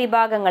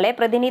ജനവിഭാഗങ്ങളെ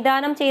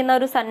പ്രതിനിധാനം ചെയ്യുന്ന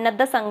ഒരു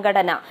സന്നദ്ധ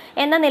സംഘടന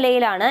എന്ന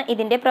നിലയിലാണ്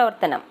ഇതിന്റെ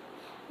പ്രവർത്തനം.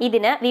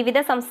 ഇതിന് വിവിധ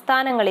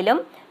സംസ്ഥാനങ്ങളിലും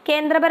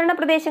കേന്ദ്രഭരണ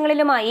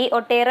പ്രദേശങ്ങളിലുമായി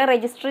ഒട്ടേറെ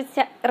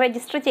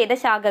രജിസ്റ്റർ ചെയ്ത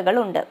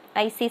ശാഖകളുണ്ട്.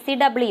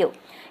 ICCW,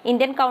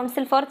 Indian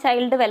council four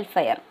child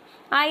welfare.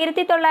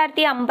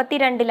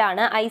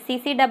 1952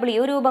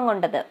 ICCW രൂപം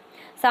കൊണ്ടത്.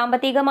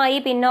 സാമ്പത്തികമായി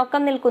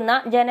പിന്നോക്കം നിൽക്കുന്ന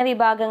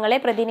ജനവിഭാഗങ്ങളെ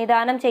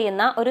പ്രതിനിധാനം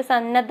ചെയ്യുന്ന ഒരു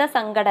സന്നദ്ധ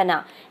സംഘടന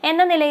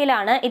എന്ന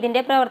നിലയിലാണ്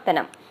ഇതിന്റെ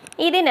പ്രവർത്തനം.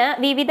 ഇതിന്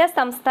വിവിധ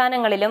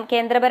സംസ്ഥാനങ്ങളിലും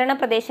കേന്ദ്രഭരണ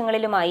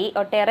പ്രദേശങ്ങളിലുമായി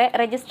ഒട്ടേറെ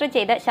രജിസ്റ്റർ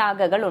ചെയ്ത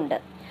ശാഖകളുണ്ട്.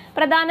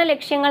 പ്രധാന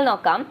ലക്ഷ്യങ്ങൾ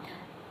നോക്കാം.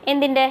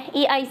 എന്തിന്റെ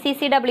ഈ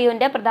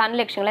ICCWന്റെ പ്രധാന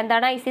ലക്ഷ്യങ്ങൾ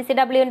എന്താണ്?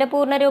 ICCWന്റെ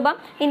പൂർണ്ണരൂപം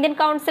Indian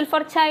council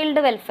four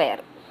child welfare.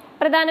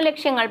 പ്രധാന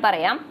ലക്ഷ്യങ്ങൾ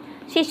പറയാം.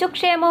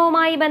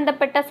 ശിശുക്ഷേമവുമായി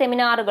ബന്ധപ്പെട്ട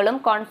സെമിനാറുകളും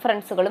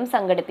കോൺഫറൻസുകളും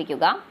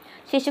സംഘടിപ്പിക്കുക.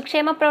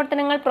 ശിശുക്ഷേമ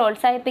പ്രവർത്തനങ്ങൾ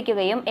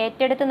പ്രോത്സാഹിപ്പിക്കുകയും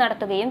ഏറ്റെടുത്ത്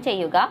നടത്തുകയും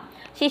ചെയ്യുക.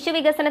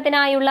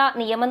 ശിശുവികസനത്തിനായുള്ള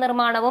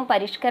നിയമനിർമ്മാണവും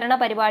പരിഷ്കരണ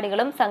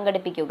പരിപാടികളും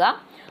സംഘടിപ്പിക്കുക.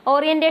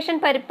 ഓറിയന്റേഷൻ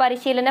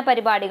പരിശീലന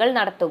പരിപാടികൾ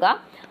നടത്തുക.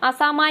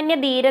 അസാമാന്യ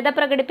ധീരത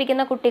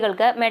പ്രകടിപ്പിക്കുന്ന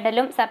കുട്ടികൾക്ക്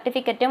മെഡലും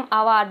സർട്ടിഫിക്കറ്റും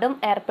അവാർഡും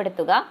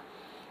ഏർപ്പെടുത്തുക.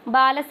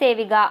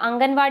 ബാലസേവിക,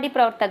 അംഗൻവാടി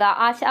പ്രവർത്തക,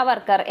 ആശാ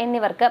വർക്കർ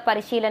എന്നിവർക്ക്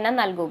പരിശീലനം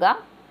നൽകുക.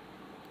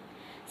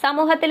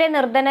 സമൂഹത്തിലെ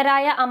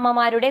നിർധനരായ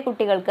അമ്മമാരുടെ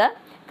കുട്ടികൾക്ക്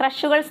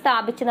ക്രഷുകൾ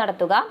സ്ഥാപിച്ചു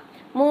നടത്തുക.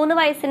 3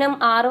 വയസ്സിനും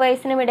 6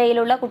 വയസ്സിനും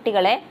ഇടയിലുള്ള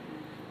കുട്ടികളെ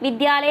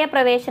വിദ്യാലയ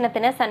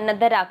പ്രവേശനത്തിന്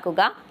സന്നദ്ധരാക്കുക.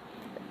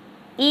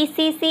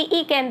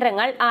 ECCE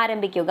കേന്ദ്രങ്ങൾ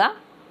ആരംഭിക്കുക.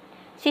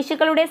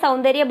 ശിശുക്കളുടെ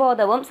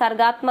സൗന്ദര്യബോധവും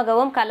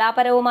സർഗാത്മകവും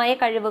കലാപരവുമായ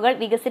കഴിവുകൾ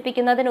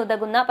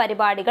വികസിപ്പിക്കുന്നതിനുതകുന്ന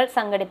പരിപാടികൾ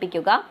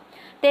സംഘടിപ്പിക്കുക.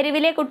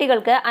 തെരുവിലെ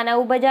കുട്ടികൾക്ക്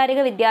അനൗപചാരിക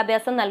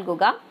വിദ്യാഭ്യാസം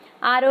നൽകുക.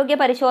 ആരോഗ്യ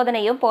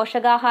പരിശോധനയും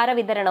പോഷകാഹാര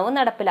വിതരണവും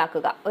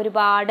നടപ്പിലാക്കുക.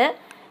 ഒരുപാട്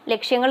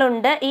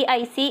ലക്ഷ്യങ്ങളുണ്ട് ഈ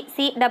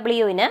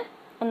ICCWന്.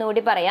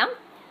 ഒന്നുകൂടി പറയാം.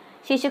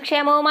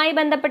 ശിശുക്ഷേമവുമായി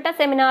ബന്ധപ്പെട്ട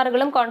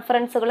സെമിനാറുകളും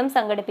കോൺഫറൻസുകളും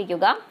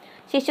സംഘടിപ്പിക്കുക.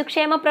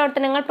 ശിശുക്ഷേമ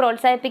പ്രവർത്തനങ്ങൾ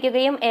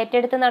പ്രോത്സാഹിപ്പിക്കുകയും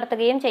ഏറ്റെടുത്ത്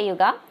നടത്തുകയും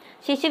ചെയ്യുക.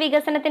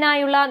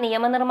 ശിശുവികസനത്തിനായുള്ള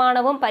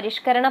നിയമനിർമ്മാണവും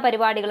പരിഷ്കരണ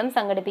പരിപാടികളും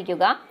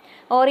സംഘടിപ്പിക്കുക.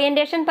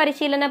 ഓറിയന്റേഷൻ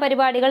പരിശീലന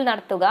പരിപാടികൾ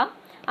നടത്തുക.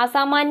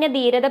 അസാമാന്യ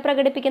ധീരത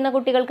പ്രകടിപ്പിക്കുന്ന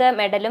കുട്ടികൾക്ക്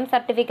മെഡലും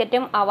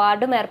സർട്ടിഫിക്കറ്റും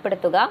അവാർഡും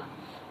ഏർപ്പെടുത്തുക.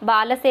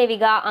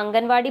 ബാലസേവിക,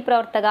 അംഗൻവാടി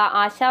പ്രവർത്തക,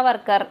 ആശാ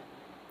വർക്കർ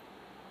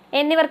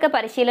എന്നിവർക്ക്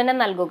പരിശീലനം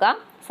നൽകുക.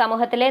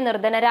 സമൂഹത്തിലെ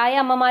നിർധനരായ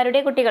അമ്മമാരുടെ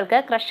കുട്ടികൾക്ക്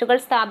ക്രഷുകൾ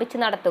സ്ഥാപിച്ചു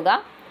നടത്തുക.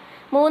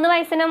 3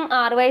 വയസ്സിനും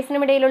 6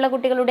 വയസ്സിനും ഇടയിലുള്ള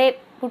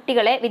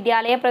കുട്ടികളെ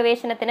വിദ്യാലയ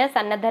പ്രവേശനത്തിന്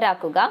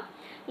സന്നദ്ധരാക്കുക.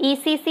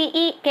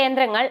 ECCE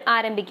കേന്ദ്രങ്ങൾ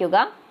ആരംഭിക്കുക.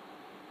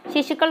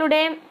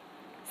 ശിശുക്കളുടെ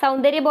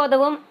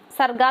സൗന്ദര്യബോധവും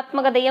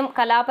സർഗാത്മകതയും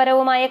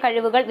കലാപരവുമായ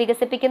കഴിവുകൾ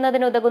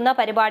വികസിപ്പിക്കുന്നതിനുതകുന്ന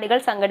പരിപാടികൾ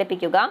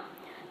സംഘടിപ്പിക്കുക.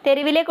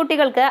 തെരുവിലെ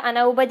കുട്ടികൾക്ക്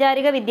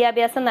അനൗപചാരിക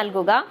വിദ്യാഭ്യാസം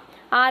നൽകുക.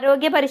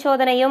 ആരോഗ്യ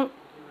പരിശോധനയും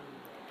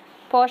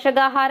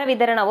പോഷകാഹാര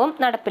വിതരണവും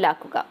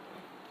നടപ്പിലാക്കുക.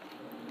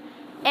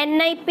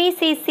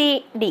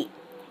 NIPCCD,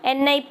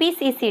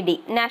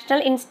 national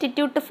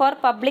institute for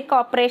public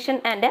corporation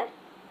and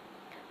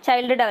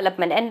child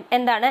development.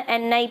 എന്താണ്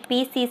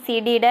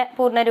NIPCCDയുടെ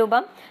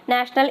പൂർണ്ണരൂപം?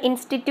 National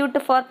institute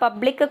for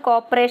public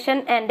corporation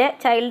and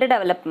child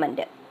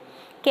development.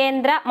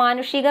 കേന്ദ്ര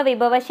മാനുഷിക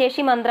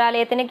വിഭവശേഷി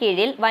മന്ത്രാലയത്തിന്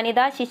കീഴിൽ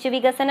വനിതാ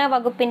ശിശുവികസന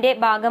വകുപ്പിന്റെ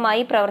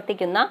ഭാഗമായി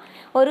പ്രവർത്തിക്കുന്ന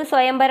ഒരു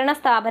സ്വയംഭരണ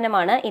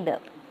സ്ഥാപനമാണ് ഇത്.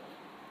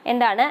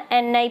 എന്താണ്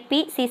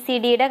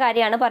NIPCCDയുടെ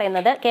കാര്യമാണ്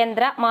പറയുന്നത്.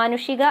 കേന്ദ്ര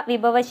മാനുഷിക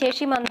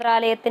വിഭവശേഷി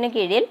മന്ത്രാലയത്തിന്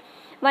കീഴിൽ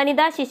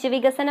വനിതാ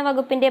ശിശുവികസന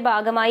വകുപ്പിന്റെ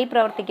ഭാഗമായി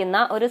പ്രവർത്തിക്കുന്ന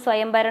ഒരു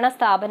സ്വയംഭരണ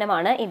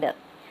സ്ഥാപനമാണ് ഇത്.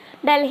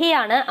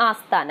 ഡൽഹിയാണ്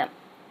ആസ്ഥാനം.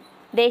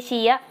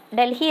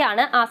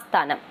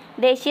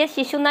 ദേശീയ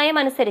ശിശുനയം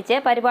അനുസരിച്ച്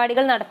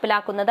പരിപാടികൾ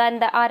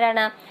നടപ്പിലാക്കുന്നത്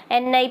ആരാണ്?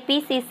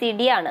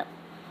 NIPCCD ആണ്.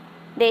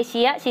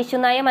 ദേശീയ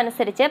ശിശുനയം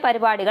അനുസരിച്ച്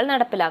പരിപാടികൾ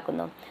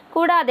നടപ്പിലാക്കുന്നു.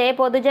 കൂടാതെ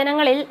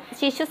പൊതുജനങ്ങളിൽ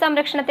ശിശു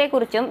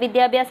സംരക്ഷണത്തെക്കുറിച്ചും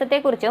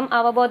വിദ്യാഭ്യാസത്തെക്കുറിച്ചും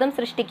അവബോധം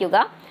സൃഷ്ടിക്കുക,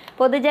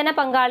 പൊതുജന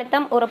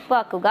പങ്കാളിത്തം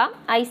ഉറപ്പാക്കുക,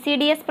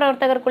 ICDS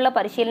പ്രവർത്തകർക്കുള്ള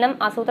പരിശീലനം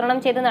ആസൂത്രണം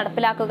ചെയ്ത്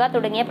നടപ്പിലാക്കുക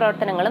തുടങ്ങിയ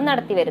പ്രവർത്തനങ്ങളും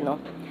നടത്തിവരുന്നു.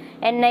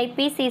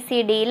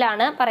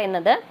 NIPCCDയിലാണ്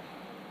പറയുന്നത്.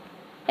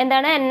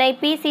 എന്താണ്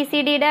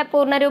NIPCCDയുടെ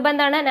പൂർണ്ണരൂപം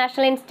എന്താണ്?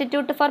 National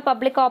institute for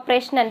public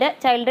corporation and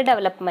child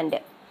development.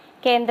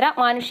 കേന്ദ്ര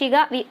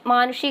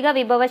മാനുഷിക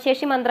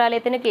വിഭവശേഷി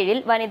മന്ത്രാലയത്തിന് കീഴിൽ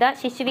വനിതാ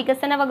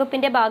ശിശുവികസന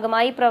വകുപ്പിന്റെ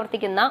ഭാഗമായി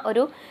പ്രവർത്തിക്കുന്ന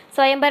ഒരു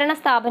സ്വയംഭരണ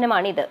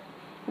സ്ഥാപനമാണിത്.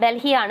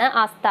 ഡൽഹിയാണ്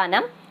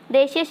ആസ്ഥാനം.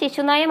 ദേശീയ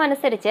ശിശുനയം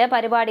അനുസരിച്ച്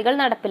പരിപാടികൾ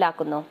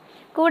നടപ്പിലാക്കുന്നു.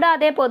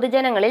 കൂടാതെ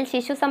പൊതുജനങ്ങളിൽ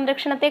ശിശു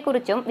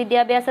സംരക്ഷണത്തെക്കുറിച്ചും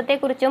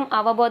വിദ്യാഭ്യാസത്തെക്കുറിച്ചും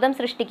അവബോധം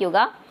സൃഷ്ടിക്കുക,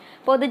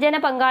 പൊതുജന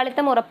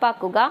പങ്കാളിത്തം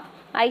ഉറപ്പാക്കുക,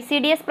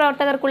 ICDS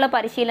പ്രവർത്തകർക്കുള്ള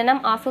പരിശീലനം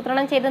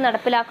ആസൂത്രണം ചെയ്ത്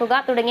നടപ്പിലാക്കുക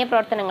തുടങ്ങിയ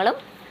പ്രവർത്തനങ്ങളും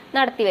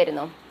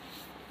നടത്തിവരുന്നു.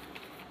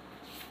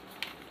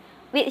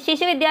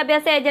 ശിശു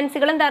വിദ്യാഭ്യാസ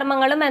ഏജൻസികളും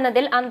ധർമ്മങ്ങളും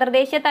എന്നതിൽ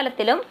അന്തർദേശീയ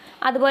തലത്തിലും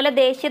അതുപോലെ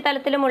ദേശീയ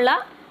തലത്തിലുമുള്ള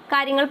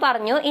കാര്യങ്ങൾ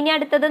പറഞ്ഞു. ഇനി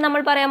അടുത്തത്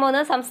നമ്മൾ പറയാൻ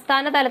പോകുന്നത്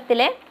സംസ്ഥാന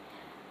തലത്തിലെ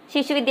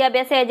ശിശു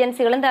വിദ്യാഭ്യാസ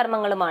ഏജൻസികളും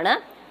ധർമ്മങ്ങളുമാണ്.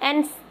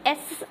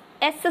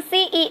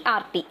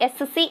 SCERT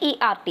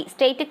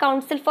state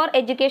council for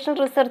education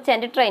research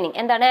and training.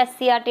 എന്താണ്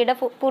SCERTയുടെ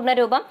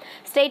പൂർണ്ണരൂപം?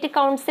 State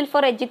council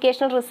for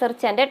education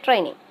research and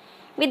training.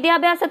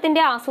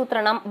 വിദ്യാഭ്യാസത്തിന്റെ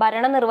ആസൂത്രണം,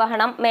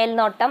 ഭരണനിർവഹണം,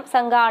 മേൽനോട്ടം,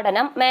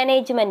 സംഘാടനം,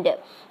 മാനേജ്മെന്റ്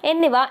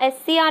എന്നിവ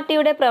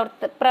SCERTയുടെ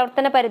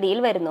പ്രവർത്തന പരിധിയിൽ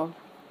വരുന്നു.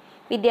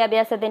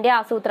 വിദ്യാഭ്യാസത്തിന്റെ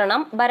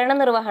ആസൂത്രണം,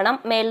 ഭരണനിർവഹണം,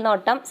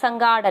 മേൽനോട്ടം,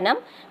 സംഘാടനം,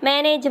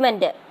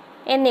 മാനേജ്മെന്റ്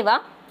എന്നിവ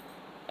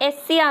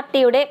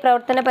SCERTയുടെ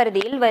പ്രവർത്തന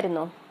പരിധിയിൽ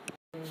വരുന്നു.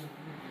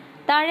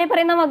 താഴെ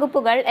പറയുന്ന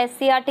വകുപ്പുകൾ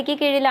SCERTക്ക്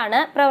കീഴിലാണ്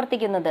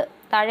പ്രവർത്തിക്കുന്നത്.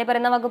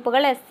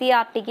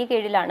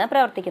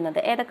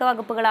 ഏതൊക്കെ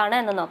വകുപ്പുകളാണ്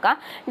എന്ന് നോക്കാം.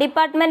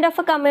 Department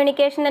of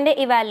communication and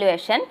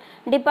evaluation,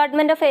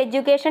 department of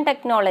education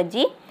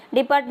technology,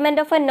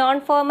 department of non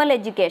formal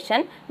education,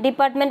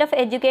 department of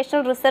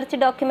educational research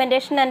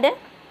documentation and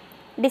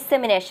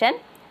ഡിസെമിനേഷൻ,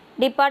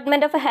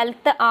 department of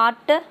health,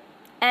 art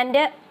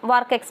and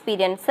work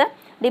experience,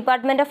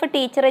 department of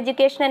teacher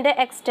education and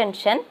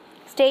extension,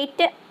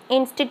 state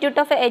institute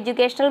of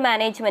educational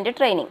management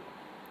training.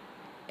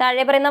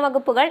 താഴെ പറയുന്ന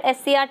വകുപ്പുകൾ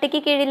SCERTക്ക്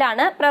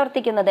കീഴിലാണ്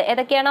പ്രവർത്തിക്കുന്നത്.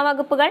 ഏതൊക്കെയാണ്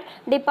വകുപ്പുകൾ?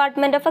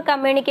 Department of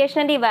communication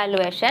and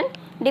evaluation,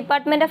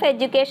 department of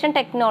education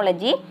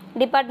technology,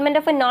 department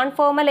of non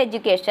formal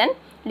education,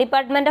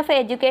 department of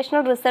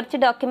educational research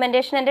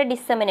documentation and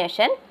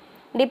ഡിസെമിനേഷൻ,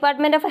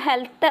 department of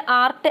health,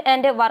 art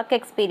and work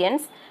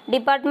experience,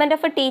 department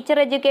of teacher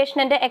education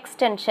and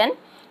extension,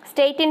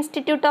 state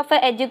institute of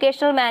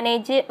educational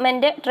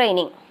management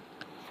training.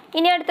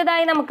 ഇനി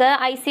അടുത്തതായി നമുക്ക്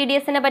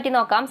ICDSനെ പറ്റി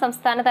നോക്കാം.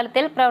 സംസ്ഥാന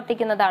തലത്തിൽ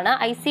പ്രവർത്തിക്കുന്നതാണ്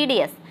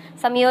ICDS,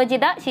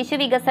 സംയോജിത ശിശു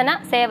വികസന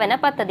സേവന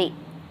പദ്ധതി.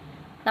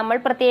 നമ്മൾ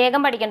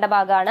പ്രത്യേകം പഠിക്കേണ്ട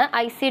ഭാഗമാണ്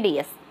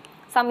ICDS,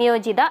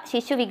 സംയോജിത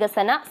ശിശു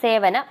വികസന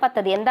സേവന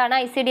പദ്ധതി. എന്താണ്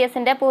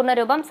ICDSന്റെ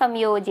പൂർണ്ണരൂപം?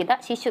 സംയോജിത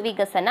ശിശു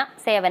വികസന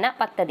സേവന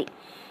പദ്ധതി.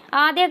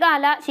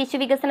 ആദ്യകാല ശിശു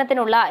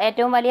വികസനത്തിനുള്ള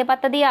ഏറ്റവും വലിയ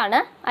പദ്ധതിയാണ്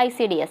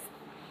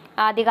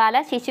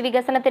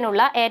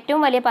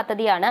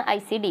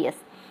ICDS.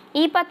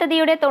 ഈ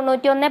പദ്ധതിയുടെ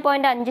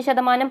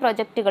 91.5%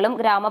 പ്രൊജക്റ്റുകളും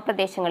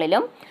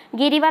ഗ്രാമപ്രദേശങ്ങളിലും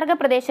ഗിരിവർഗ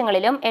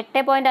പ്രദേശങ്ങളിലും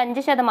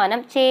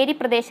 8.5% ചേരി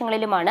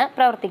പ്രദേശങ്ങളിലുമാണ്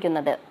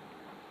പ്രവർത്തിക്കുന്നത്.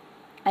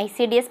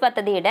 ICDS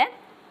പദ്ധതിയുടെ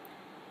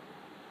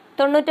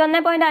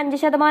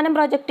 91.5%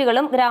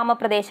 പ്രൊജക്റ്റുകളും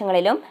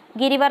ഗ്രാമപ്രദേശങ്ങളിലും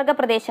ഗിരിവർഗ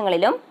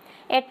പ്രദേശങ്ങളിലും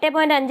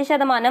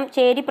 8.5%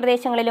 ചേരി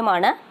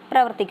പ്രദേശങ്ങളിലുമാണ്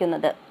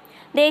പ്രവർത്തിക്കുന്നത്.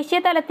 ദേശീയ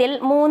തലത്തിൽ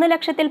 3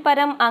 ലക്ഷത്തിൽ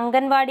പരം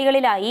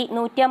അംഗൻവാടികളിലായി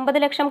 150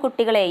 ലക്ഷം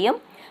കുട്ടികളെയും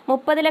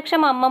 30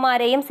 ലക്ഷം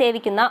അമ്മമാരെയും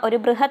സേവിക്കുന്ന ഒരു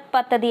ബൃഹത്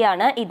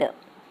പദ്ധതിയാണ് ഇത്.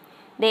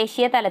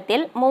 ദേശീയ തലത്തിൽ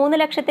 3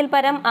 ലക്ഷത്തിൽ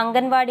പരം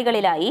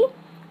അംഗൻവാടികളിലായി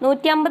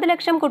 150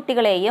 ലക്ഷം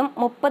കുട്ടികളെയും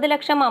 30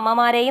 ലക്ഷം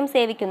അമ്മമാരെയും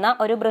സേവിക്കുന്ന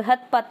ഒരു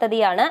ബൃഹത്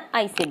പദ്ധതിയാണ്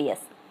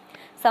ICDS.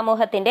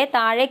 സമൂഹത്തിന്റെ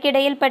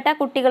താഴേക്കിടയിൽപ്പെട്ട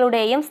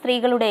കുട്ടികളുടെയും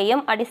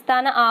സ്ത്രീകളുടെയും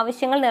അടിസ്ഥാന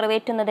ആവശ്യങ്ങൾ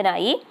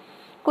നിറവേറ്റുന്നതിനായി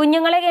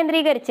കുഞ്ഞുങ്ങളെ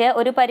കേന്ദ്രീകരിച്ച്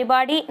ഒരു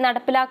പരിപാടി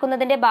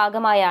നടപ്പിലാക്കുന്നതിന്റെ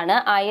ഭാഗമായാണ്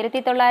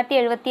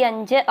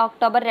 1975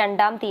 ഒക്ടോബർ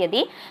 2-ാം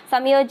തീയതി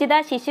സംയോജിത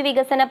ശിശു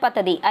വികസന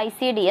പദ്ധതി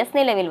ICDS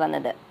നിലവിൽ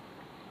വന്നത്.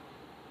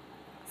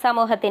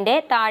 സമൂഹത്തിന്റെ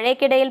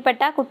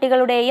താഴേക്കിടയിൽപ്പെട്ട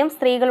കുട്ടികളുടെയും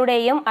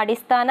സ്ത്രീകളുടെയും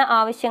അടിസ്ഥാന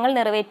ആവശ്യങ്ങൾ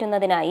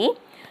നിറവേറ്റുന്നതിനായി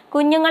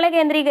കുഞ്ഞുങ്ങളെ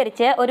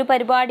കേന്ദ്രീകരിച്ച് ഒരു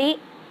പരിപാടി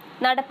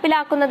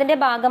നടപ്പിലാക്കുന്നതിന്റെ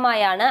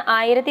ഭാഗമായാണ്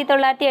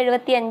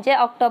 1975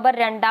 ഒക്ടോബർ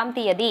 2-ാം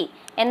തീയതി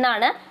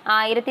എന്നാണ്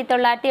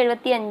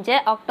 1975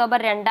 ഒക്ടോബർ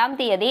 2-ാം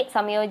തീയതി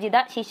സംയോജിത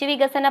ശിശു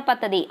വികസന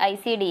പദ്ധതി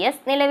ICDS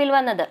നിലവിൽ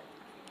വന്നത്.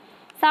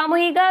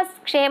 സാമൂഹിക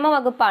ക്ഷേമ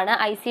വകുപ്പാണ്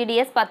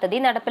ICDS പദ്ധതി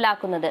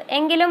നടപ്പിലാക്കുന്നത്.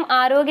 എങ്കിലും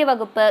ആരോഗ്യ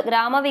വകുപ്പ്,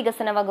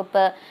 ഗ്രാമവികസന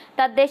വകുപ്പ്,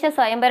 തദ്ദേശ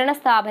സ്വയംഭരണ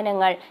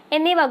സ്ഥാപനങ്ങൾ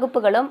എന്നീ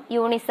വകുപ്പുകളും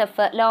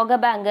യൂണിസെഫ്,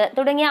 ലോകബാങ്ക്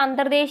തുടങ്ങിയ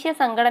അന്തർദേശീയ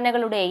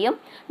സംഘടനകളുടെയും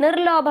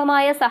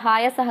നിർലോഭമായ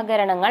സഹായ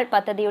സഹകരണങ്ങൾ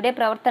പദ്ധതിയുടെ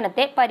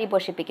പ്രവർത്തനത്തെ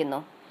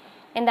പരിപോഷിപ്പിക്കുന്നു.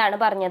 എന്താണ്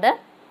പറഞ്ഞത്?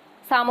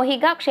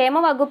 സാമൂഹിക ക്ഷേമ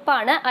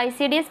വകുപ്പാണ്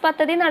ICDS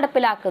പദ്ധതി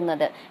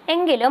നടപ്പിലാക്കുന്നത്.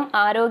 എങ്കിലും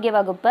ആരോഗ്യ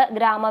വകുപ്പ്,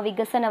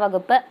 ഗ്രാമവികസന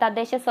വകുപ്പ്,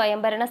 തദ്ദേശ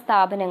സ്വയംഭരണ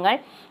സ്ഥാപനങ്ങൾ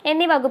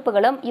എന്നീ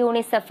വകുപ്പുകളും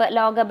യൂണിസെഫ്,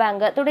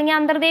 ലോകബാങ്ക് തുടങ്ങിയ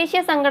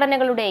അന്തർദേശീയ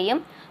സംഘടനകളുടെയും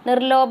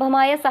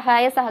നിർലോഭമായ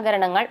സഹായ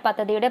സഹകരണങ്ങൾ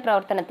പദ്ധതിയുടെ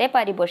പ്രവർത്തനത്തെ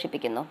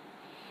പരിപോഷിപ്പിക്കുന്നു.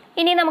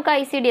 ഇനി നമുക്ക്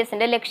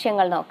ICDSന്റെ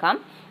ലക്ഷ്യങ്ങൾ നോക്കാം.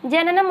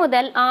 ജനനം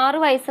മുതൽ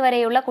 6 വയസ്സ്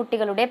വരെയുള്ള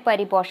കുട്ടികളുടെ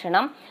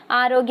പരിപോഷണം,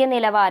 ആരോഗ്യ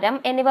നിലവാരം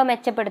എന്നിവ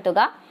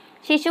മെച്ചപ്പെടുത്തുക,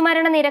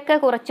 ശിശുമരണ നിരക്ക്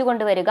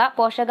കുറച്ചുകൊണ്ടുവരിക,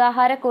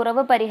 പോഷകാഹാര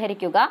കുറവ്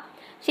പരിഹരിക്കുക,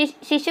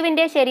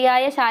 ശിശുവിന്റെ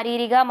ശരിയായ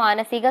ശാരീരിക,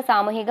 മാനസിക,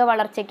 സാമൂഹിക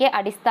വളർച്ചയ്ക്ക്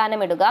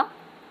അടിസ്ഥാനമിടുക,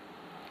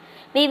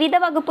 വിവിധ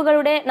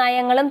വകുപ്പുകളുടെ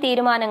നയങ്ങളും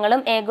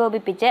തീരുമാനങ്ങളും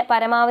ഏകോപിപ്പിച്ച്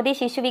പരമാവധി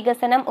ശിശു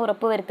വികസനം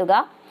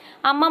ഉറപ്പുവരുത്തുക,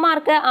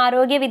 അമ്മമാർക്ക്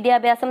ആരോഗ്യ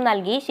വിദ്യാഭ്യാസം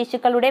നൽകി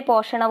ശിശുക്കളുടെ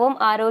പോഷണവും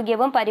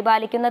ആരോഗ്യവും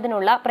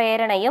പരിപാലിക്കുന്നതിനുള്ള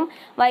പ്രേരണയും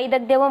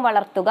വൈദഗ്ധ്യവും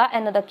വളർത്തുക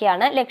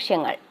എന്നതൊക്കെയാണ്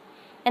ലക്ഷ്യങ്ങൾ.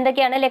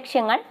 എന്തൊക്കെയാണ്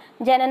ലക്ഷ്യങ്ങൾ?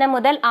 ജനനം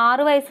മുതൽ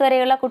 6 വയസ്സ്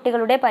വരെയുള്ള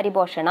കുട്ടികളുടെ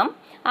പരിപോഷണം,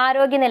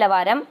 ആരോഗ്യ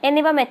നിലവാരം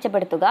എന്നിവ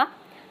മെച്ചപ്പെടുത്തുക,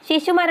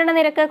 ശിശുമരണ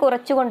നിരക്ക്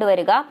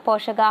കുറച്ചുകൊണ്ടുവരിക,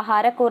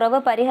 പോഷകാഹാരക്കുറവ്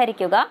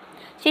പരിഹരിക്കുക,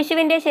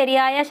 ശിശുവിൻ്റെ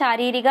ശരിയായ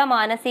ശാരീരിക,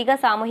 മാനസിക,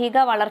 സാമൂഹിക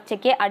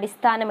വളർച്ചയ്ക്ക്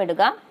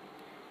അടിസ്ഥാനമിടുക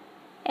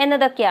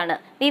എന്നതൊക്കെയാണ്.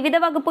 വിവിധ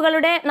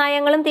വകുപ്പുകളുടെ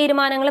നയങ്ങളും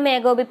തീരുമാനങ്ങളും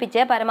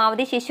ഏകോപിപ്പിച്ച്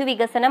പരമാവധി ശിശു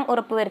വികസനം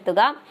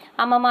ഉറപ്പുവരുത്തുക,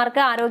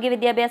 അമ്മമാർക്ക് ആരോഗ്യ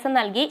വിദ്യാഭ്യാസം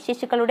നൽകി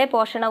ശിശുക്കളുടെ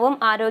പോഷണവും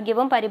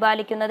ആരോഗ്യവും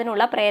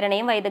പരിപാലിക്കുന്നതിനുള്ള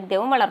പ്രേരണയും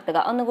വൈദഗ്ധ്യവും വളർത്തുക.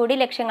 ഒന്നുകൂടി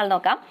ലക്ഷ്യങ്ങൾ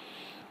നോക്കാം.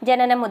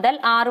 ജനനം മുതൽ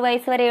 6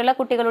 വയസ്സ് വരെയുള്ള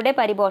കുട്ടികളുടെ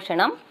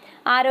പരിപോഷണം,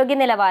 ആരോഗ്യ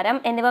നിലവാരം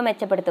എന്നിവ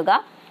മെച്ചപ്പെടുത്തുക,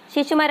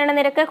 ശിശുമരണ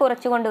നിരക്ക്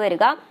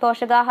കുറച്ചുകൊണ്ടുവരിക,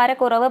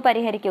 പോഷകാഹാരക്കുറവ്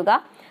പരിഹരിക്കുക,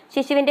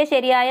 ശിശുവിൻ്റെ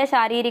ശരിയായ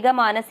ശാരീരിക,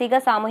 മാനസിക,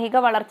 സാമൂഹിക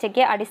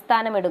വളർച്ചയ്ക്ക്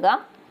അടിസ്ഥാനമിടുക,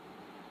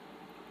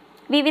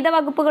 വിവിധ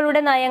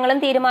വകുപ്പുകളുടെ നയങ്ങളും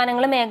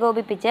തീരുമാനങ്ങളും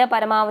ഏകോപിപ്പിച്ച്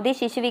പരമാവധി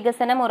ശിശു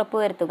വികസനം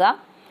ഉറപ്പുവരുത്തുക,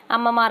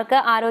 അമ്മമാർക്ക്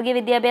ആരോഗ്യ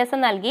വിദ്യാഭ്യാസം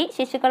നൽകി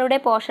ശിശുക്കളുടെ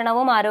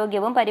പോഷണവും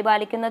ആരോഗ്യവും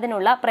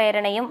പരിപാലിക്കുന്നതിനുള്ള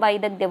പ്രേരണയും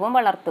വൈദഗ്ധ്യവും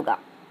വളർത്തുക.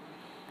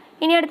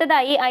 ഇനി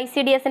അടുത്തതായി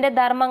ICDSന്റെ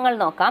ധർമ്മങ്ങൾ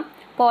നോക്കാം.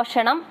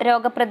 പോഷണം,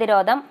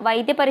 രോഗപ്രതിരോധം,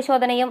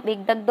 വൈദ്യപരിശോധനയും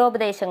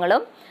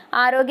വിദഗ്ധോപദേശങ്ങളും,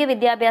 ആരോഗ്യ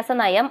വിദ്യാഭ്യാസ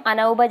നയം,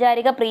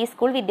 അനൗപചാരിക പ്രീ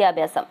സ്കൂൾ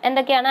വിദ്യാഭ്യാസം.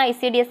 എന്തൊക്കെയാണ്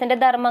ICDSന്റെ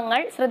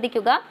ധർമ്മങ്ങൾ?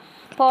 ശ്രദ്ധിക്കുക.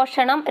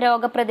 പോഷണം,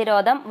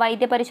 രോഗപ്രതിരോധം,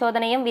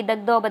 വൈദ്യപരിശോധനയും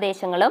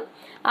വിദഗ്ധോപദേശങ്ങളും,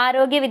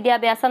 ആരോഗ്യ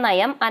വിദ്യാഭ്യാസ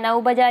നയം,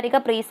 അനൗപചാരിക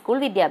പ്രീ സ്കൂൾ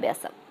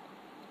വിദ്യാഭ്യാസം.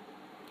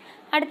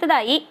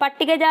 അടുത്തതായി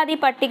പട്ടികജാതി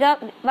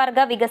പട്ടികവർഗ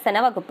വികസന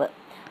വകുപ്പ്.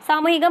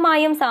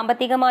 സാമൂഹികമായും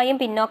സാമ്പത്തികമായും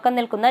പിന്നോക്കം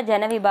നിൽക്കുന്ന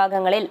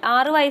ജനവിഭാഗങ്ങളിൽ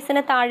 6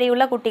 വയസ്സിന്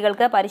താഴെയുള്ള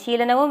കുട്ടികൾക്ക്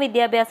പരിശീലനവും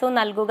വിദ്യാഭ്യാസവും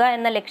നൽകുക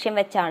എന്ന ലക്ഷ്യം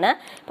വെച്ചാണ്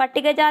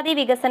പട്ടികജാതി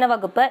വികസന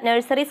വകുപ്പ്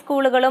നഴ്സറി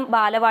സ്കൂളുകളും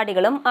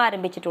ബാലവാടികളും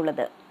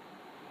ആരംഭിച്ചിട്ടുള്ളത്.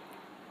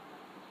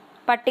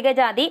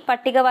 പട്ടികജാതി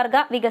പട്ടികവർഗ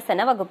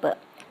വികസന വകുപ്പ്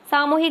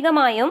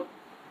സാമൂഹികമായും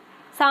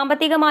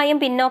സാമ്പത്തികമായും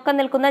പിന്നോക്കം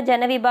നിൽക്കുന്ന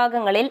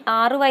ജനവിഭാഗങ്ങളിൽ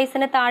 6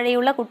 വയസ്സിന്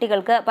താഴെയുള്ള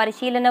കുട്ടികൾക്ക്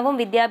പരിശീലനവും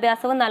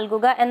വിദ്യാഭ്യാസവും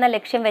നൽകുക എന്ന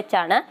ലക്ഷ്യം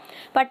വെച്ചാണ്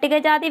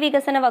പട്ടികജാതി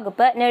വികസന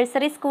വകുപ്പ്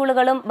നഴ്സറി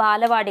സ്കൂളുകളും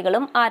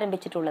ബാലവാടികളും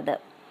ആരംഭിച്ചിട്ടുള്ളത്.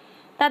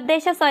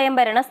 തദ്ദേശ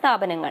സ്വയംഭരണ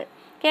സ്ഥാപനങ്ങൾ.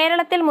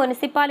 കേരളത്തിൽ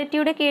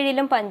മുനിസിപ്പാലിറ്റിയുടെ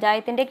കീഴിലും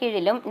പഞ്ചായത്തിന്റെ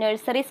കീഴിലും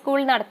നഴ്സറി സ്കൂൾ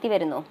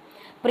നടത്തിവരുന്നു.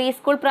 പ്രീ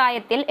സ്കൂൾ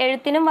പ്രായത്തിൽ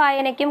എഴുത്തിനും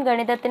വായനയ്ക്കും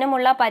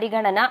ഗണിതത്തിനുമുള്ള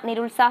പരിഗണന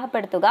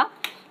നിരുത്സാഹപ്പെടുത്തുക,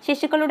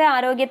 ശിശുക്കളുടെ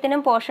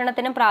ആരോഗ്യത്തിനും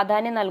പോഷണത്തിനും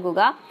പ്രാധാന്യം നൽകുക,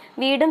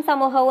 വീടും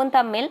സമൂഹവും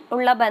തമ്മിൽ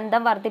ഉള്ള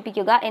ബന്ധം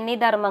വർദ്ധിപ്പിക്കുക എന്നീ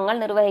ധർമ്മങ്ങൾ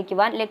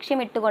നിർവഹിക്കുവാൻ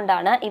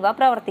ലക്ഷ്യമിട്ടുകൊണ്ടാണ് ഇവ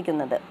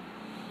പ്രവർത്തിക്കുന്നത്.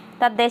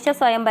 തദ്ദേശ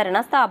സ്വയംഭരണ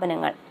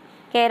സ്ഥാപനങ്ങൾ.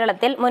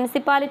 കേരളത്തിൽ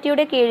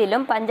മുനിസിപ്പാലിറ്റിയുടെ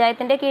കീഴിലും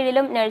പഞ്ചായത്തിന്റെ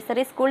കീഴിലും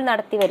നഴ്സറി സ്കൂൾ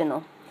നടത്തിവരുന്നു.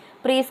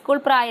 പ്രീ സ്കൂൾ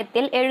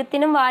പ്രായത്തിൽ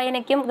എഴുത്തിനും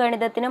വായനയ്ക്കും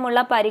ഗണിതത്തിനുമുള്ള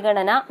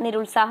പരിഗണന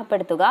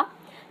നിരുത്സാഹപ്പെടുത്തുക,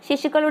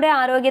 ശിശുക്കളുടെ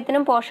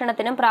ആരോഗ്യത്തിനും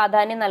പോഷണത്തിനും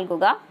പ്രാധാന്യം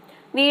നൽകുക,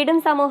 വീടും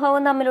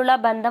സമൂഹവും തമ്മിലുള്ള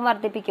ബന്ധം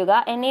വർദ്ധിപ്പിക്കുക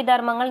എന്നീ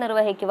ധർമ്മങ്ങൾ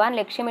നിർവഹിക്കുവാൻ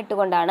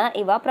ലക്ഷ്യമിട്ടുകൊണ്ടാണ്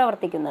ഇവ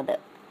പ്രവർത്തിക്കുന്നത്.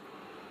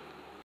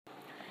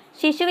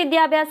 ശിശു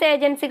വിദ്യാഭ്യാസ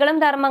ഏജൻസികളും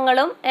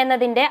ധർമ്മങ്ങളും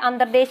എന്നതിൻ്റെ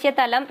അന്തർദേശീയ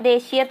തലം,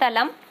 ദേശീയ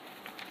തലം,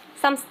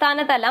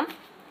 സംസ്ഥാന തലം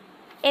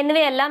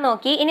എന്നിവയെല്ലാം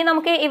നോക്കി. ഇനി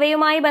നമുക്ക്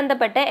ഇവയുമായി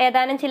ബന്ധപ്പെട്ട്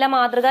ഏതാനും ചില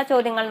മാതൃകാ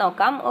ചോദ്യങ്ങൾ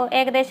നോക്കാം.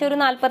 ഏകദേശം ഒരു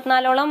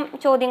 44ഓളം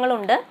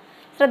ചോദ്യങ്ങളുണ്ട്.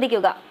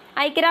 ശ്രദ്ധിക്കുക.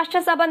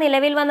 ഐക്യരാഷ്ട്രസഭ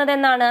നിലവിൽ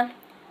വന്നതെന്നാണ്?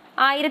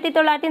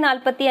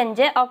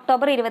 1945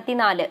 ഒക്ടോബർ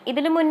 24.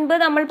 ഇതിനു മുൻപ്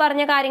നമ്മൾ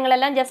പറഞ്ഞ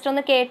കാര്യങ്ങളെല്ലാം ജസ്റ്റ്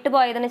ഒന്ന്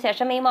കേട്ടുപോയതിനു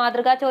ശേഷം ഈ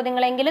മാതൃകാ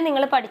ചോദ്യങ്ങളെങ്കിലും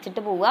നിങ്ങൾ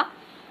പഠിച്ചിട്ട് പോവുക.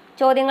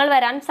 ചോദ്യങ്ങൾ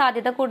വരാൻ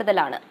സാധ്യത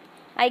കൂടുതലാണ്.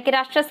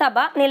 ഐക്യരാഷ്ട്രസഭ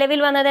നിലവിൽ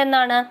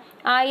വന്നതെന്നാണ്?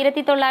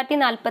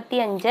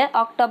 1945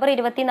 ഒക്ടോബർ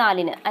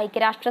 24.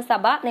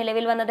 ഐക്യരാഷ്ട്രസഭ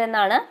നിലവിൽ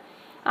വന്നതെന്നാണ്?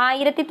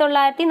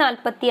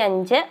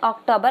 1945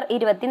 ഒക്ടോബർ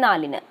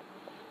 24.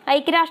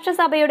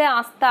 ഐക്യരാഷ്ട്രസഭയുടെ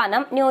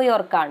ആസ്ഥാനം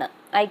ന്യൂയോർക്കാണ്.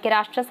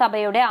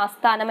 ഐക്യരാഷ്ട്രസഭയുടെ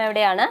ആസ്ഥാനം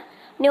എവിടെയാണ്?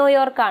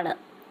 ന്യൂയോർക്കാണ്.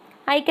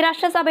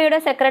 ഐക്യരാഷ്ട്രസഭയുടെ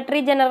സെക്രട്ടറി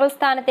ജനറൽ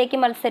സ്ഥാനത്തേക്ക്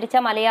മത്സരിച്ച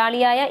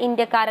മലയാളിയായ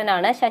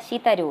ഇന്ത്യക്കാരനാണ് ശശി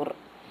തരൂർ.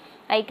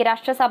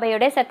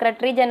 ഐക്യരാഷ്ട്രസഭയുടെ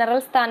സെക്രട്ടറി ജനറൽ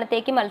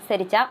സ്ഥാനത്തേക്ക്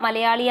മത്സരിച്ച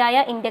മലയാളിയായ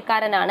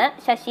ഇന്ത്യക്കാരനാണ്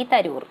ശശി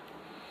തരൂർ.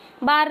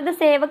 ഭാരത്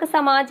സേവക്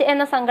സമാജ്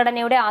എന്ന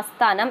സംഘടനയുടെ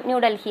ആസ്ഥാനം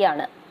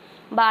ന്യൂഡൽഹിയാണ്.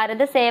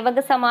 ഭാരത്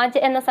സേവക് സമാജ്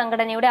എന്ന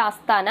സംഘടനയുടെ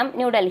ആസ്ഥാനം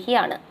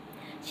ന്യൂഡൽഹിയാണ്.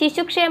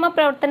 ശിശുക്ഷേമ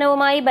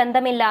പ്രവർത്തനവുമായി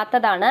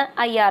ബന്ധമില്ലാത്തതാണ്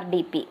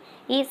IRDP.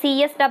 ഈ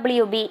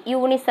CSWB,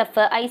 UNICEF,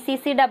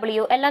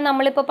 ICCW എല്ലാം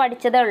നമ്മളിപ്പോൾ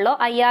പഠിച്ചതേ ഉള്ളൂ.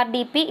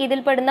 IRDP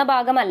ഇതിൽപ്പെടുന്ന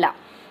ഭാഗമല്ല.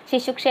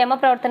 ശിശുക്ഷേമ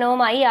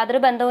പ്രവർത്തനവുമായി യാതൊരു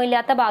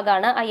ബന്ധവുമില്ലാത്ത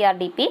ഭാഗമാണ്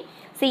IRDP.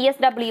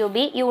 CSWB,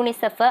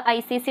 UNICEF,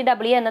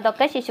 ICCW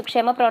എന്നതൊക്കെ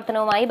ശിശുക്ഷേമ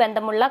പ്രവർത്തനവുമായി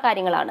ബന്ധമുള്ള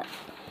കാര്യങ്ങളാണ്.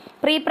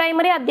 പ്രീ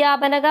പ്രൈമറി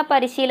അധ്യാപന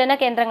പരിശീലന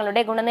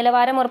കേന്ദ്രങ്ങളുടെ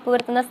ഗുണനിലവാരം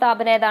ഉറപ്പുവരുത്തുന്ന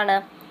സ്ഥാപനം ഏതാണ്?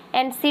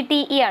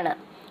 NCTE ആണ്.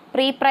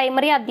 പ്രീ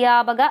പ്രൈമറി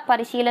അധ്യാപക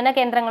പരിശീലന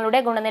കേന്ദ്രങ്ങളുടെ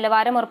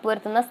ഗുണനിലവാരം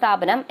ഉറപ്പുവരുത്തുന്ന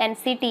സ്ഥാപനം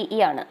NCTE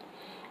ആണ്.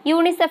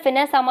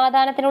 യൂണിസെഫിന്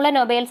സമാധാനത്തിനുള്ള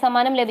നൊബേൽ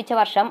സമ്മാനം ലഭിച്ച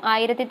വർഷം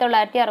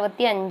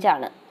 1965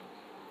 ആണ്.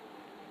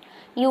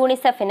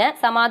 യൂണിസെഫിന്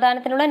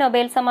സമാധാനത്തിനുള്ള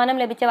നൊബേൽ സമ്മാനം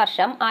ലഭിച്ച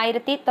വർഷം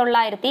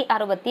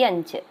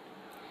 1965.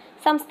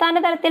 സംസ്ഥാന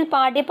തലത്തിൽ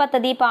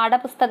പാഠ്യപദ്ധതി,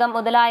 പാഠപുസ്തകം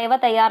മുതലായവ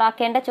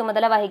തയ്യാറാക്കേണ്ട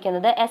ചുമതല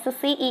വഹിക്കുന്നത്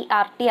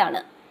SCERT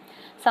ആണ്.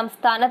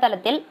 സംസ്ഥാന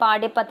തലത്തിൽ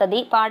പാഠ്യപദ്ധതി,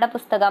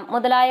 പാഠപുസ്തകം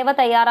മുതലായവ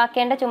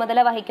തയ്യാറാക്കേണ്ട ചുമതല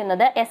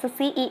വഹിക്കുന്നത്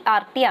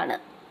SCERT ആണ്.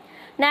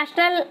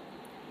 നാഷണൽ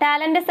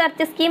ടാലന്റ്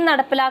സെർച്ച് സ്കീം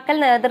നടപ്പിലാക്കൽ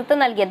നേതൃത്വം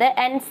നൽകിയത്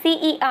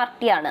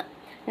NCERT ആണ്.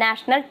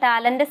 നാഷണൽ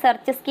ടാലന്റ്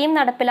സെർച്ച് സ്കീം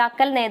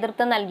നടപ്പിലാക്കൽ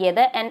നേതൃത്വം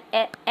നൽകിയത്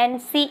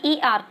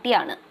NCERT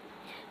ആണ്.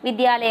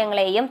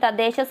 വിദ്യാലയങ്ങളെയും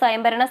തദ്ദേശ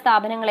സ്വയംഭരണ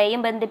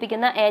സ്ഥാപനങ്ങളെയും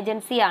ബന്ധിപ്പിക്കുന്ന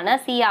ഏജൻസിയാണ്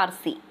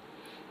CRC.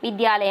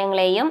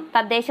 വിദ്യാലയങ്ങളെയും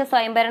തദ്ദേശ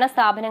സ്വയംഭരണ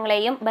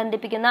സ്ഥാപനങ്ങളെയും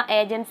ബന്ധിപ്പിക്കുന്ന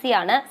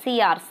ഏജൻസിയാണ്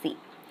CRC.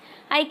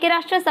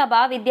 ഐക്യരാഷ്ട്രസഭ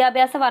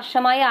വിദ്യാഭ്യാസ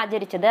വർഷമായി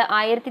ആചരിച്ചത്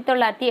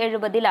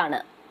 1970-ലാണ്.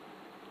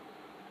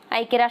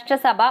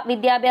 ഐക്യരാഷ്ട്രസഭ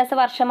വിദ്യാഭ്യാസ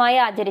വർഷമായി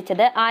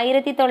ആചരിച്ചത്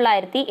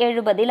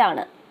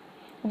 1970-ലാണ്.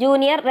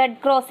 ജൂനിയർ റെഡ്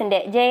ക്രോസിന്റെ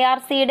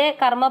JRCയുടെ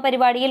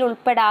കർമ്മപരിപാടിയിൽ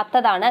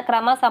ഉൾപ്പെടാത്തതാണ്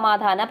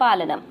ക്രമസമാധാന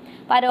പാലനം,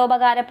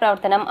 പരോപകാര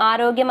പ്രവർത്തനം,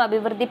 ആരോഗ്യം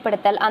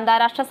അഭിവൃദ്ധിപ്പെടുത്തൽ,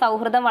 അന്താരാഷ്ട്ര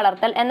സൗഹൃദം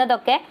വളർത്തൽ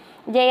എന്നതൊക്കെ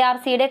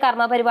JRCയുടെ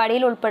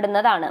കർമ്മപരിപാടിയിൽ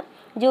ഉൾപ്പെടുന്നതാണ്.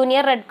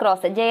 ജൂനിയർ റെഡ്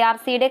ക്രോസ്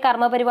JRCയുടെ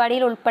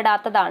കർമ്മപരിപാടിയിൽ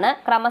ഉൾപ്പെടാത്തതാണ്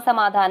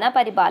ക്രമസമാധാന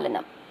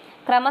പാലനം.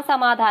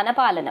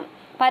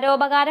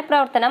 പരോപകാര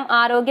പ്രവർത്തനം,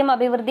 ആരോഗ്യം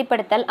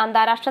അഭിവൃദ്ധിപ്പെടുത്തൽ,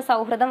 അന്താരാഷ്ട്ര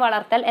സൗഹൃദം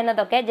വളർത്തൽ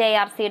എന്നതൊക്കെ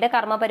JRCയുടെ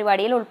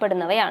കർമ്മപരിപാടിയിൽ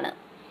ഉൾപ്പെടുന്നവയാണ്.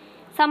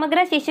 സമഗ്ര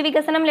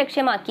ശിശുവികസനം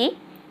ലക്ഷ്യമാക്കി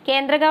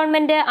കേന്ദ്ര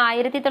ഗവൺമെന്റ്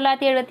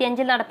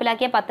 1975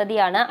 നടപ്പിലാക്കിയ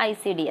പദ്ധതിയാണ്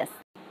ICDS.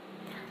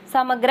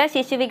 സമഗ്ര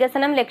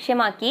ശിശുവികസനം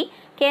ലക്ഷ്യമാക്കി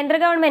കേന്ദ്ര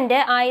ഗവൺമെന്റ്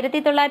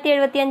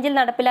 1975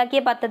 നടപ്പിലാക്കിയ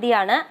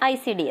പദ്ധതിയാണ്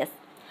ICDS.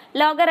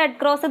 ലോക റെഡ്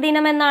ക്രോസ്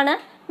ദിനം എന്നാണ്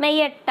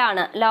മെയ്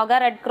 8. ലോക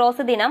റെഡ്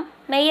ക്രോസ് ദിനം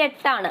മെയ്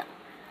 8.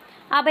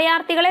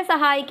 അഭയാർത്ഥികളെ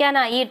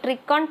സഹായിക്കാനായി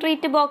ട്രിക്ക് ഓൺ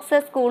ട്രീറ്റ് ബോക്സ്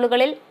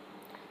സ്കൂളുകളിൽ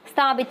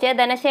സ്ഥാപിച്ച്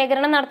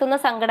ധനശേഖരണം നടത്തുന്ന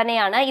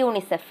സംഘടനയാണ്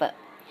UNICEF.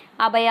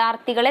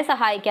 അഭയാർത്ഥികളെ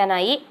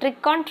സഹായിക്കാനായി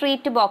ട്രിക്ക് ഓൺ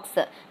ട്രീറ്റ്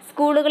ബോക്സ്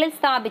സ്കൂളുകളിൽ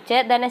സ്ഥാപിച്ച്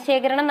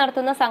ധനശേഖരണം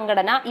നടത്തുന്ന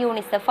സംഘടന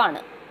UNICEF ആണ്.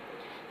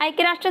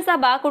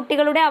 ഐക്യരാഷ്ട്രസഭ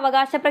കുട്ടികളുടെ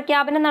അവകാശ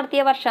പ്രഖ്യാപനം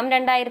നടത്തിയ വർഷം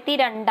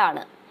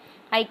 2002.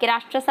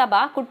 ഐക്യരാഷ്ട്രസഭ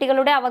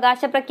കുട്ടികളുടെ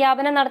അവകാശ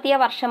പ്രഖ്യാപനം നടത്തിയ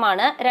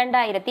വർഷമാണ്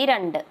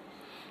 2002.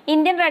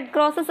 ഇന്ത്യൻ റെഡ്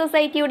ക്രോസ്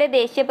സൊസൈറ്റിയുടെ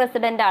ദേശീയ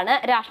പ്രസിഡന്റാണ്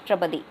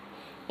രാഷ്ട്രപതി.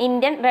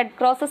 ഇന്ത്യൻ റെഡ്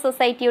ക്രോസ്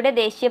സൊസൈറ്റിയുടെ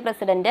ദേശീയ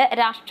പ്രസിഡന്റ്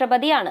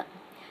രാഷ്ട്രപതിയാണ്.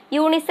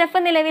 UNICEF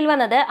നിലവിൽ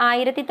വന്നത്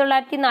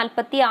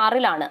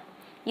 1946-ലാണ്.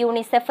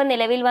 UNICEF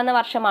നിലവിൽ വന്ന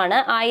വർഷമാണ്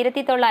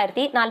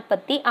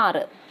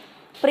 1946.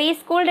 പ്രീ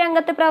സ്കൂൾ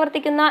രംഗത്ത്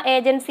പ്രവർത്തിക്കുന്ന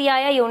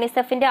ഏജൻസിയായ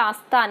UNICEFന്റെ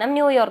ആസ്ഥാനം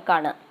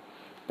ന്യൂയോർക്കാണ്.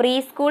 പ്രീ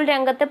സ്കൂൾ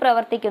രംഗത്ത്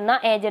പ്രവർത്തിക്കുന്ന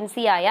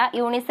ഏജൻസിയായ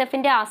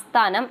UNICEFന്റെ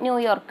ആസ്ഥാനം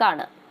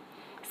ന്യൂയോർക്കാണ്.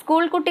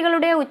 സ്കൂൾ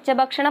കുട്ടികളുടെ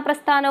ഉച്ചഭക്ഷണ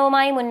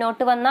പ്രസ്ഥാനവുമായി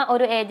മുന്നോട്ട് വന്ന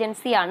ഒരു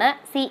ഏജൻസിയാണ്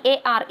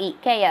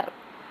CARE.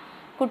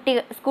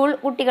 സ്കൂൾ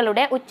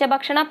കുട്ടികളുടെ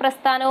ഉച്ചഭക്ഷണ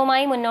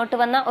പ്രസ്ഥാനവുമായി മുന്നോട്ട്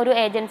വന്ന ഒരു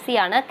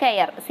ഏജൻസിയാണ്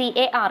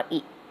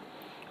CARE.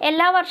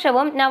 എല്ലാ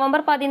വർഷവും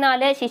നവംബർ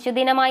 14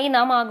 ശിശുദിനമായി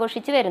നാം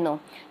ആഘോഷിച്ചു വരുന്നു.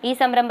 ഈ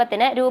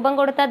സംരംഭത്തിന് രൂപം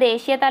കൊടുത്ത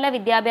ദേശീയതല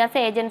വിദ്യാഭ്യാസ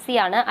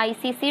ഏജൻസിയാണ്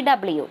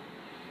ICCW.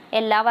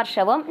 എല്ലാ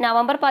വർഷവും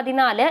നവംബർ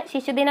 14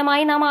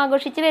 ശിശുദിനമായി നാം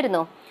ആഘോഷിച്ചു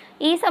വരുന്നു.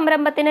 ഈ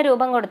സംരംഭത്തിന്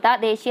രൂപം കൊടുത്ത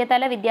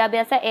ദേശീയതല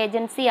വിദ്യാഭ്യാസ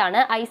ഏജൻസിയാണ്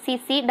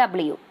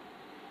ICCW.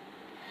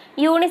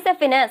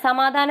 യൂണിസെഫിന്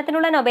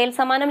സമാധാനത്തിനുള്ള നൊബേൽ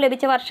സമ്മാനം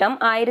ലഭിച്ച വർഷം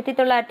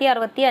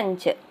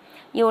 1965.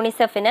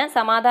 യൂണിസെഫിന്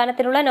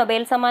സമാധാനത്തിനുള്ള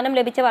നൊബേൽ സമ്മാനം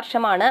ലഭിച്ച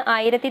വർഷമാണ്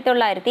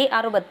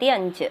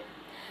 1965.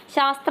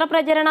 ശാസ്ത്ര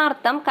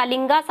പ്രചരണാർത്ഥം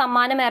കലിംഗ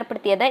സമ്മാനം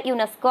ഏർപ്പെടുത്തിയത്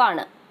യുനെസ്കോ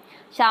ആണ്.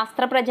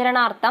 ശാസ്ത്ര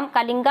പ്രചരണാർത്ഥം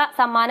കലിംഗ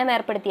സമ്മാനം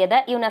ഏർപ്പെടുത്തിയത്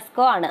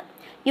യുനെസ്കോ ആണ്.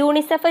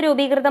 യൂണിസെഫ്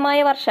രൂപീകൃതമായ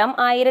വർഷം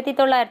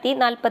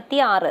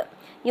 1946.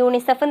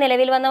 യൂണിസെഫ്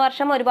നിലവിൽ വന്ന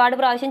വർഷം ഒരുപാട്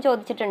പ്രാവശ്യം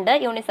ചോദിച്ചിട്ടുണ്ട്.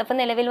 യൂണിസെഫ്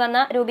നിലവിൽ വന്ന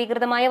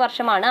രൂപീകൃതമായ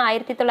വർഷമാണ്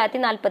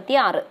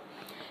 1946.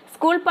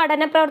 സ്കൂൾ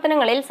പഠന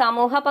പ്രവർത്തനങ്ങളിൽ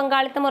സമൂഹ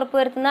പങ്കാളിത്തം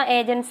ഉറപ്പുവരുത്തുന്ന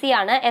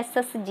ഏജൻസിയാണ്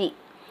SSG.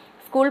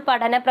 സ്കൂൾ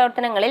പഠന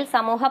പ്രവർത്തനങ്ങളിൽ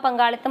സമൂഹ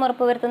പങ്കാളിത്തം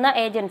ഉറപ്പുവരുത്തുന്ന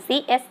ഏജൻസി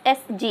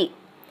SSG.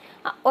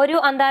 ഒരു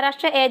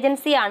അന്താരാഷ്ട്ര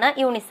ഏജൻസിയാണ്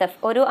യൂണിസെഫ്.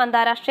 ഒരു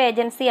അന്താരാഷ്ട്ര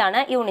ഏജൻസിയാണ്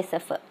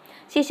യൂണിസെഫ്.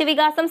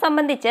 ശിശുവികാസം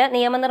സംബന്ധിച്ച്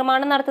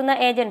നിയമനിർമ്മാണം നടത്തുന്ന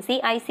ഏജൻസി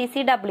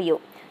ICCW.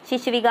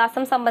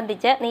 ശിശുവികാസം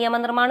സംബന്ധിച്ച്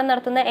നിയമനിർമ്മാണം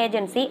നടത്തുന്ന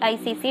ഏജൻസി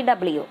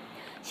ICCW.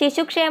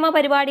 ശിശുക്ഷേമ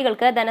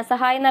പരിപാടികൾക്ക്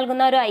ധനസഹായം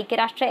നൽകുന്ന ഒരു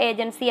ഐക്യരാഷ്ട്ര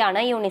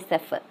ഏജൻസിയാണ്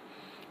യൂണിസെഫ്.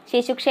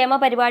 ശിശുക്ഷേമ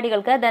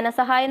പരിപാടികൾക്ക്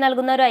ധനസഹായം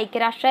നൽകുന്ന ഒരു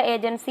ഐക്യരാഷ്ട്ര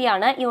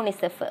ഏജൻസിയാണ്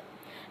യൂണിസെഫ്.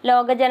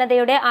 ലോക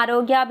ജനതയുടെ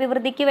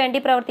ആരോഗ്യാഭിവൃദ്ധിക്ക് വേണ്ടി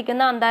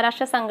പ്രവർത്തിക്കുന്ന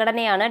അന്താരാഷ്ട്ര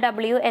സംഘടനയാണ്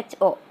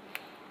WHO.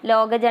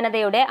 ലോക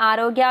ജനതയുടെ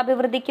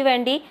ആരോഗ്യാഭിവൃദ്ധിക്ക്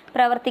വേണ്ടി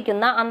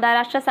പ്രവർത്തിക്കുന്ന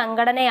അന്താരാഷ്ട്ര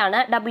സംഘടനയാണ്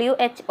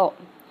WHO.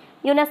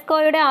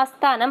 യുനെസ്കോയുടെ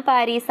ആസ്ഥാനം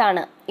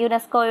പാരീസാണ്.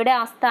 യുനെസ്കോയുടെ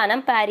ആസ്ഥാനം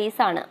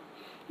പാരീസാണ്.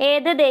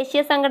 ഏത്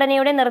ദേശീയ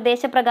സംഘടനയുടെ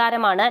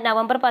നിർദ്ദേശപ്രകാരമാണ്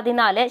നവംബർ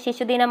 14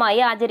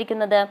 ശിശുദിനമായി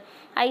ആചരിക്കുന്നത്?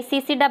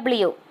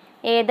 ICCW.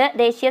 ഏത്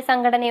ദേശീയ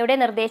സംഘടനയുടെ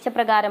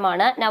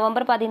നിർദ്ദേശപ്രകാരമാണ്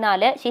നവംബർ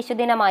 14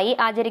 ശിശുദിനമായി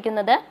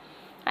ആചരിക്കുന്നത്?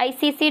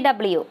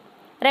 ICCW.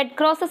 റെഡ്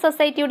ക്രോസ്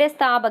സൊസൈറ്റിയുടെ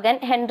സ്ഥാപകൻ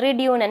ഹെൻറി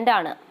ഡ്യൂനന്റ്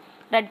ആണ്.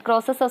 റെഡ്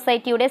ക്രോസ്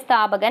സൊസൈറ്റിയുടെ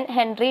സ്ഥാപകൻ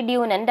ഹെൻറി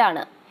ഡ്യൂനന്റ്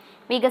ആണ്.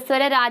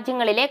 വികസ്വര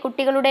രാജ്യങ്ങളിലെ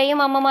കുട്ടികളുടെയും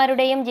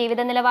അമ്മമാരുടെയും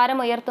ജീവിത നിലവാരം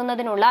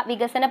ഉയർത്തുന്നതിനുള്ള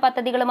വികസന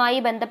പദ്ധതികളുമായി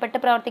ബന്ധപ്പെട്ട്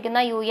പ്രവർത്തിക്കുന്ന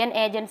UN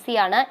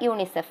ഏജൻസിയാണ്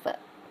യൂണിസെഫ്.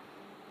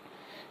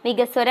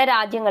 വികസ്വര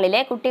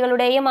രാജ്യങ്ങളിലെ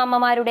കുട്ടികളുടെയും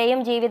അമ്മമാരുടെയും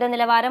ജീവിത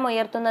നിലവാരം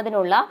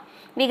ഉയർത്തുന്നതിനുള്ള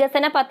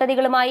വികസന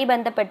പദ്ധതികളുമായി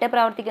ബന്ധപ്പെട്ട്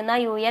പ്രവർത്തിക്കുന്ന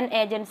UN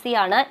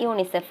ഏജൻസിയാണ്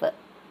യൂണിസെഫ്.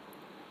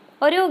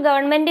 ഒരു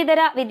ഗവൺമെന്റ്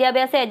ഇതര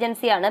വിദ്യാഭ്യാസ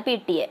ഏജൻസിയാണ്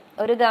PTA.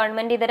 ഒരു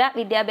ഗവൺമെന്റ് ഇതര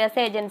വിദ്യാഭ്യാസ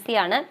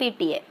ഏജൻസിയാണ്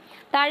PTA.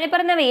 താഴെ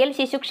പറഞ്ഞവയിൽ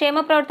ശിശുക്ഷേമ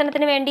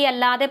പ്രവർത്തനത്തിന് വേണ്ടി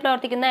അല്ലാതെ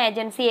പ്രവർത്തിക്കുന്ന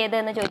ഏജൻസി ഏത്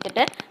എന്ന്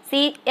ചോദിച്ചിട്ട്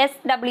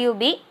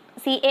CSWB,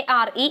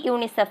 CARE,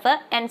 യൂണിസെഫ്,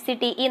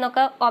 NCTE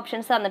എന്നൊക്കെ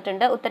ഓപ്ഷൻസ്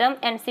തന്നിട്ടുണ്ട്. ഉത്തരം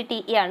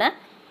NCTE ആണ്.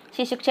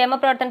 ശിശുക്ഷേമ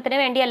പ്രവർത്തനത്തിന്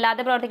വേണ്ടി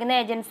അല്ലാതെ പ്രവർത്തിക്കുന്ന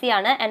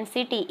ഏജൻസിയാണ്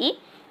NCTE.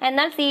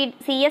 എന്നാൽ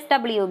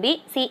CSWB,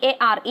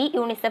 CARE,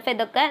 UNICEF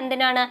ഇതൊക്കെ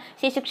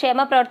എന്തിനാണ്?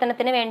 ശിശുക്ഷേമ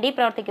പ്രവർത്തനത്തിന് വേണ്ടി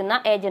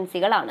പ്രവർത്തിക്കുന്ന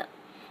ഏജൻസികളാണ്.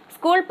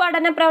 സ്കൂൾ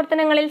പഠന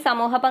പ്രവർത്തനങ്ങളിൽ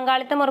സമൂഹ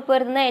പങ്കാളിത്തം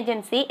ഉറപ്പുവരുത്തുന്ന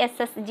ഏജൻസി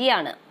SSG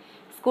ആണ്.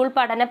 സ്കൂൾ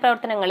പഠന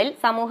പ്രവർത്തനങ്ങളിൽ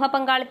സമൂഹ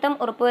പങ്കാളിത്തം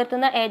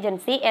ഉറപ്പുവരുത്തുന്ന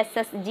ഏജൻസി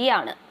SSG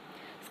ആണ്.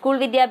 സ്കൂൾ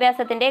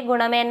വിദ്യാഭ്യാസത്തിന്റെ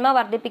ഗുണമേന്മ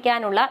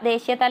വർദ്ധിപ്പിക്കാനുള്ള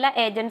ദേശീയതല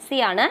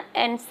ഏജൻസിയാണ്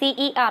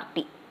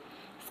NCERT.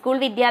 സ്കൂൾ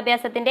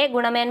വിദ്യാഭ്യാസത്തിന്റെ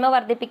ഗുണമേന്മ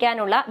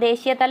വർദ്ധിപ്പിക്കാനുള്ള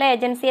ദേശീയതല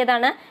ഏജൻസി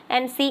ഏതാണ്?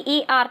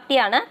 NCERT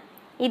ആണ്.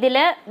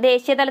 ഇതിൽ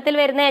ദേശീയ തലത്തിൽ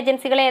വരുന്ന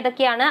ഏജൻസികൾ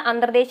ഏതൊക്കെയാണ്,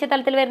 അന്തർദേശീയ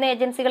തലത്തിൽ വരുന്ന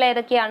ഏജൻസികൾ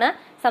ഏതൊക്കെയാണ്,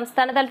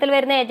 സംസ്ഥാന തലത്തിൽ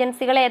വരുന്ന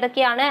ഏജൻസികൾ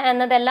ഏതൊക്കെയാണ്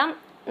എന്നതെല്ലാം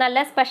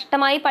നല്ല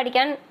സ്പഷ്ടമായി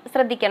പഠിക്കാൻ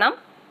ശ്രദ്ധിക്കണം.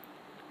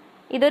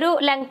 ഇതൊരു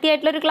ലെങ്തി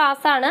ആയിട്ടുള്ളൊരു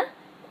ക്ലാസ് ആണ്.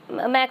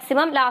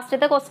 മാക്സിമം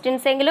ലാസ്റ്റത്തെ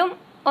ക്വസ്റ്റ്യൻസ് എങ്കിലും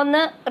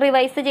ഒന്ന്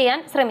റിവൈസ്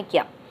ചെയ്യാൻ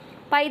ശ്രമിക്കുക.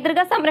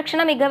 പൈതൃക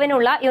സംരക്ഷണ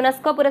മികവിനുള്ള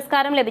യുനെസ്കോ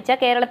പുരസ്കാരം ലഭിച്ച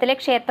കേരളത്തിലെ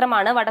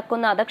ക്ഷേത്രമാണ്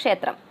വടക്കുംനാഥ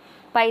ക്ഷേത്രം.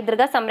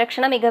 പൈതൃക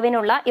സംരക്ഷണ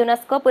മികവിനുള്ള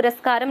യുനെസ്കോ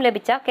പുരസ്കാരം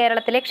ലഭിച്ച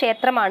കേരളത്തിലെ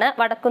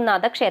ക്ഷേത്രമാണ്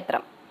വടക്കുംനാഥ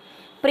ക്ഷേത്രം.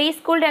 പ്രീ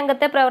സ്കൂൾ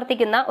രംഗത്ത്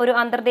പ്രവർത്തിക്കുന്ന ഒരു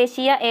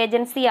അന്തർദേശീയ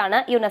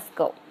ഏജൻസിയാണ്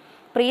യുനെസ്കോ.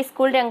 പ്രീ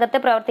സ്കൂൾ രംഗത്ത്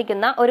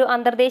പ്രവർത്തിക്കുന്ന ഒരു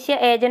അന്തർദേശീയ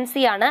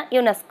ഏജൻസിയാണ്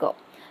യുനെസ്കോ.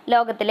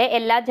 ലോകത്തിലെ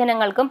എല്ലാ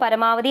ജനങ്ങൾക്കും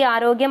പരമാവധി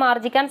ആരോഗ്യം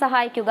ആർജിക്കാൻ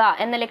സഹായിക്കുക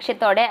എന്ന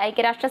ലക്ഷ്യത്തോടെ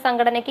ഐക്യരാഷ്ട്ര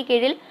സംഘടനയ്ക്ക്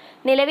കീഴിൽ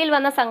നിലവിൽ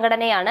വന്ന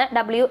സംഘടനയാണ്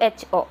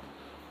WHO.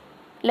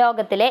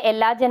 ലോകത്തിലെ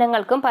എല്ലാ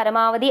ജനങ്ങൾക്കും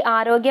പരമാവധി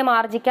ആരോഗ്യം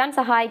ആർജിക്കാൻ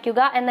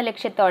സഹായിക്കുക എന്ന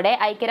ലക്ഷ്യത്തോടെ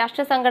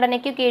ഐക്യരാഷ്ട്ര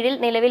സംഘടനയ്ക്ക്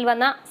കീഴിൽ നിലവിൽ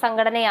വന്ന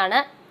സംഘടനയാണ്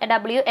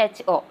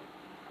WHO.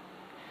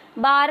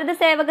 ഭാരത്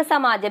സേവക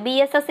സമാജ്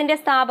BSSന്റെ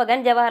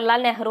സ്ഥാപകൻ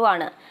ജവഹർലാൽ നെഹ്റു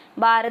ആണ്.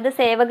 ഭാരത്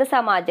സേവക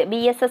സമാജ്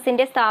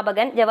BSSന്റെ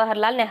സ്ഥാപകൻ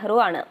ജവഹർലാൽ നെഹ്റു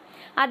ആണ്.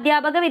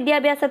 അധ്യാപക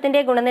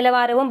വിദ്യാഭ്യാസത്തിന്റെ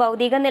ഗുണനിലവാരവും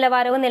ഭൗതിക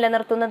നിലവാരവും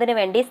നിലനിർത്തുന്നതിന്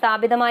വേണ്ടി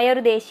സ്ഥാപിതമായ ഒരു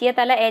ദേശീയ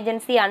തല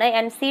ഏജൻസിയാണ്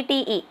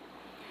NCTE.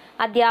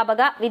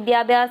 അധ്യാപക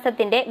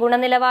വിദ്യാഭ്യാസത്തിന്റെ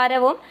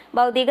ഗുണനിലവാരവും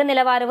ഭൗതിക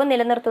നിലവാരവും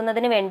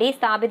നിലനിർത്തുന്നതിന് വേണ്ടി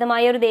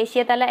സ്ഥാപിതമായ ഒരു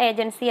ദേശീയ തല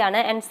ഏജൻസിയാണ്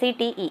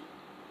NCTE.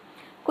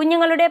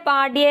 കുഞ്ഞുങ്ങളുടെ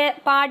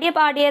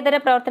പാഠ്യേതര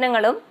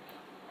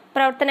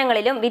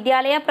പ്രവർത്തനങ്ങളിലും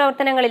വിദ്യാലയ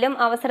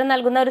പ്രവർത്തനങ്ങളിലും അവസരം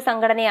നൽകുന്ന ഒരു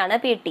സംഘടനയാണ്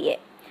PTA.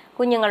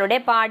 കുഞ്ഞുങ്ങളുടെ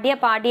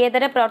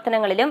പാഠ്യേതര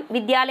പ്രവർത്തനങ്ങളിലും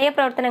വിദ്യാലയ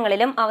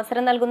പ്രവർത്തനങ്ങളിലും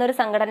അവസരം നൽകുന്ന ഒരു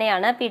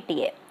സംഘടനയാണ്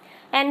PTA.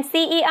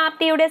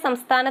 NCERTയുടെ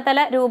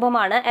സംസ്ഥാനതല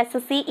രൂപമാണ്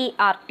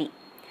SCERT.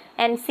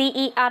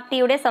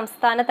 NCERTയുടെ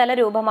സംസ്ഥാനതല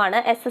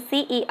രൂപമാണ്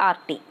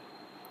SCERT.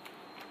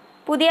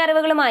 പുതിയ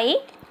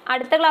അറിവുകളുമായി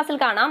അടുത്ത ക്ലാസ്സിൽ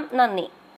കാണാം. നന്ദി.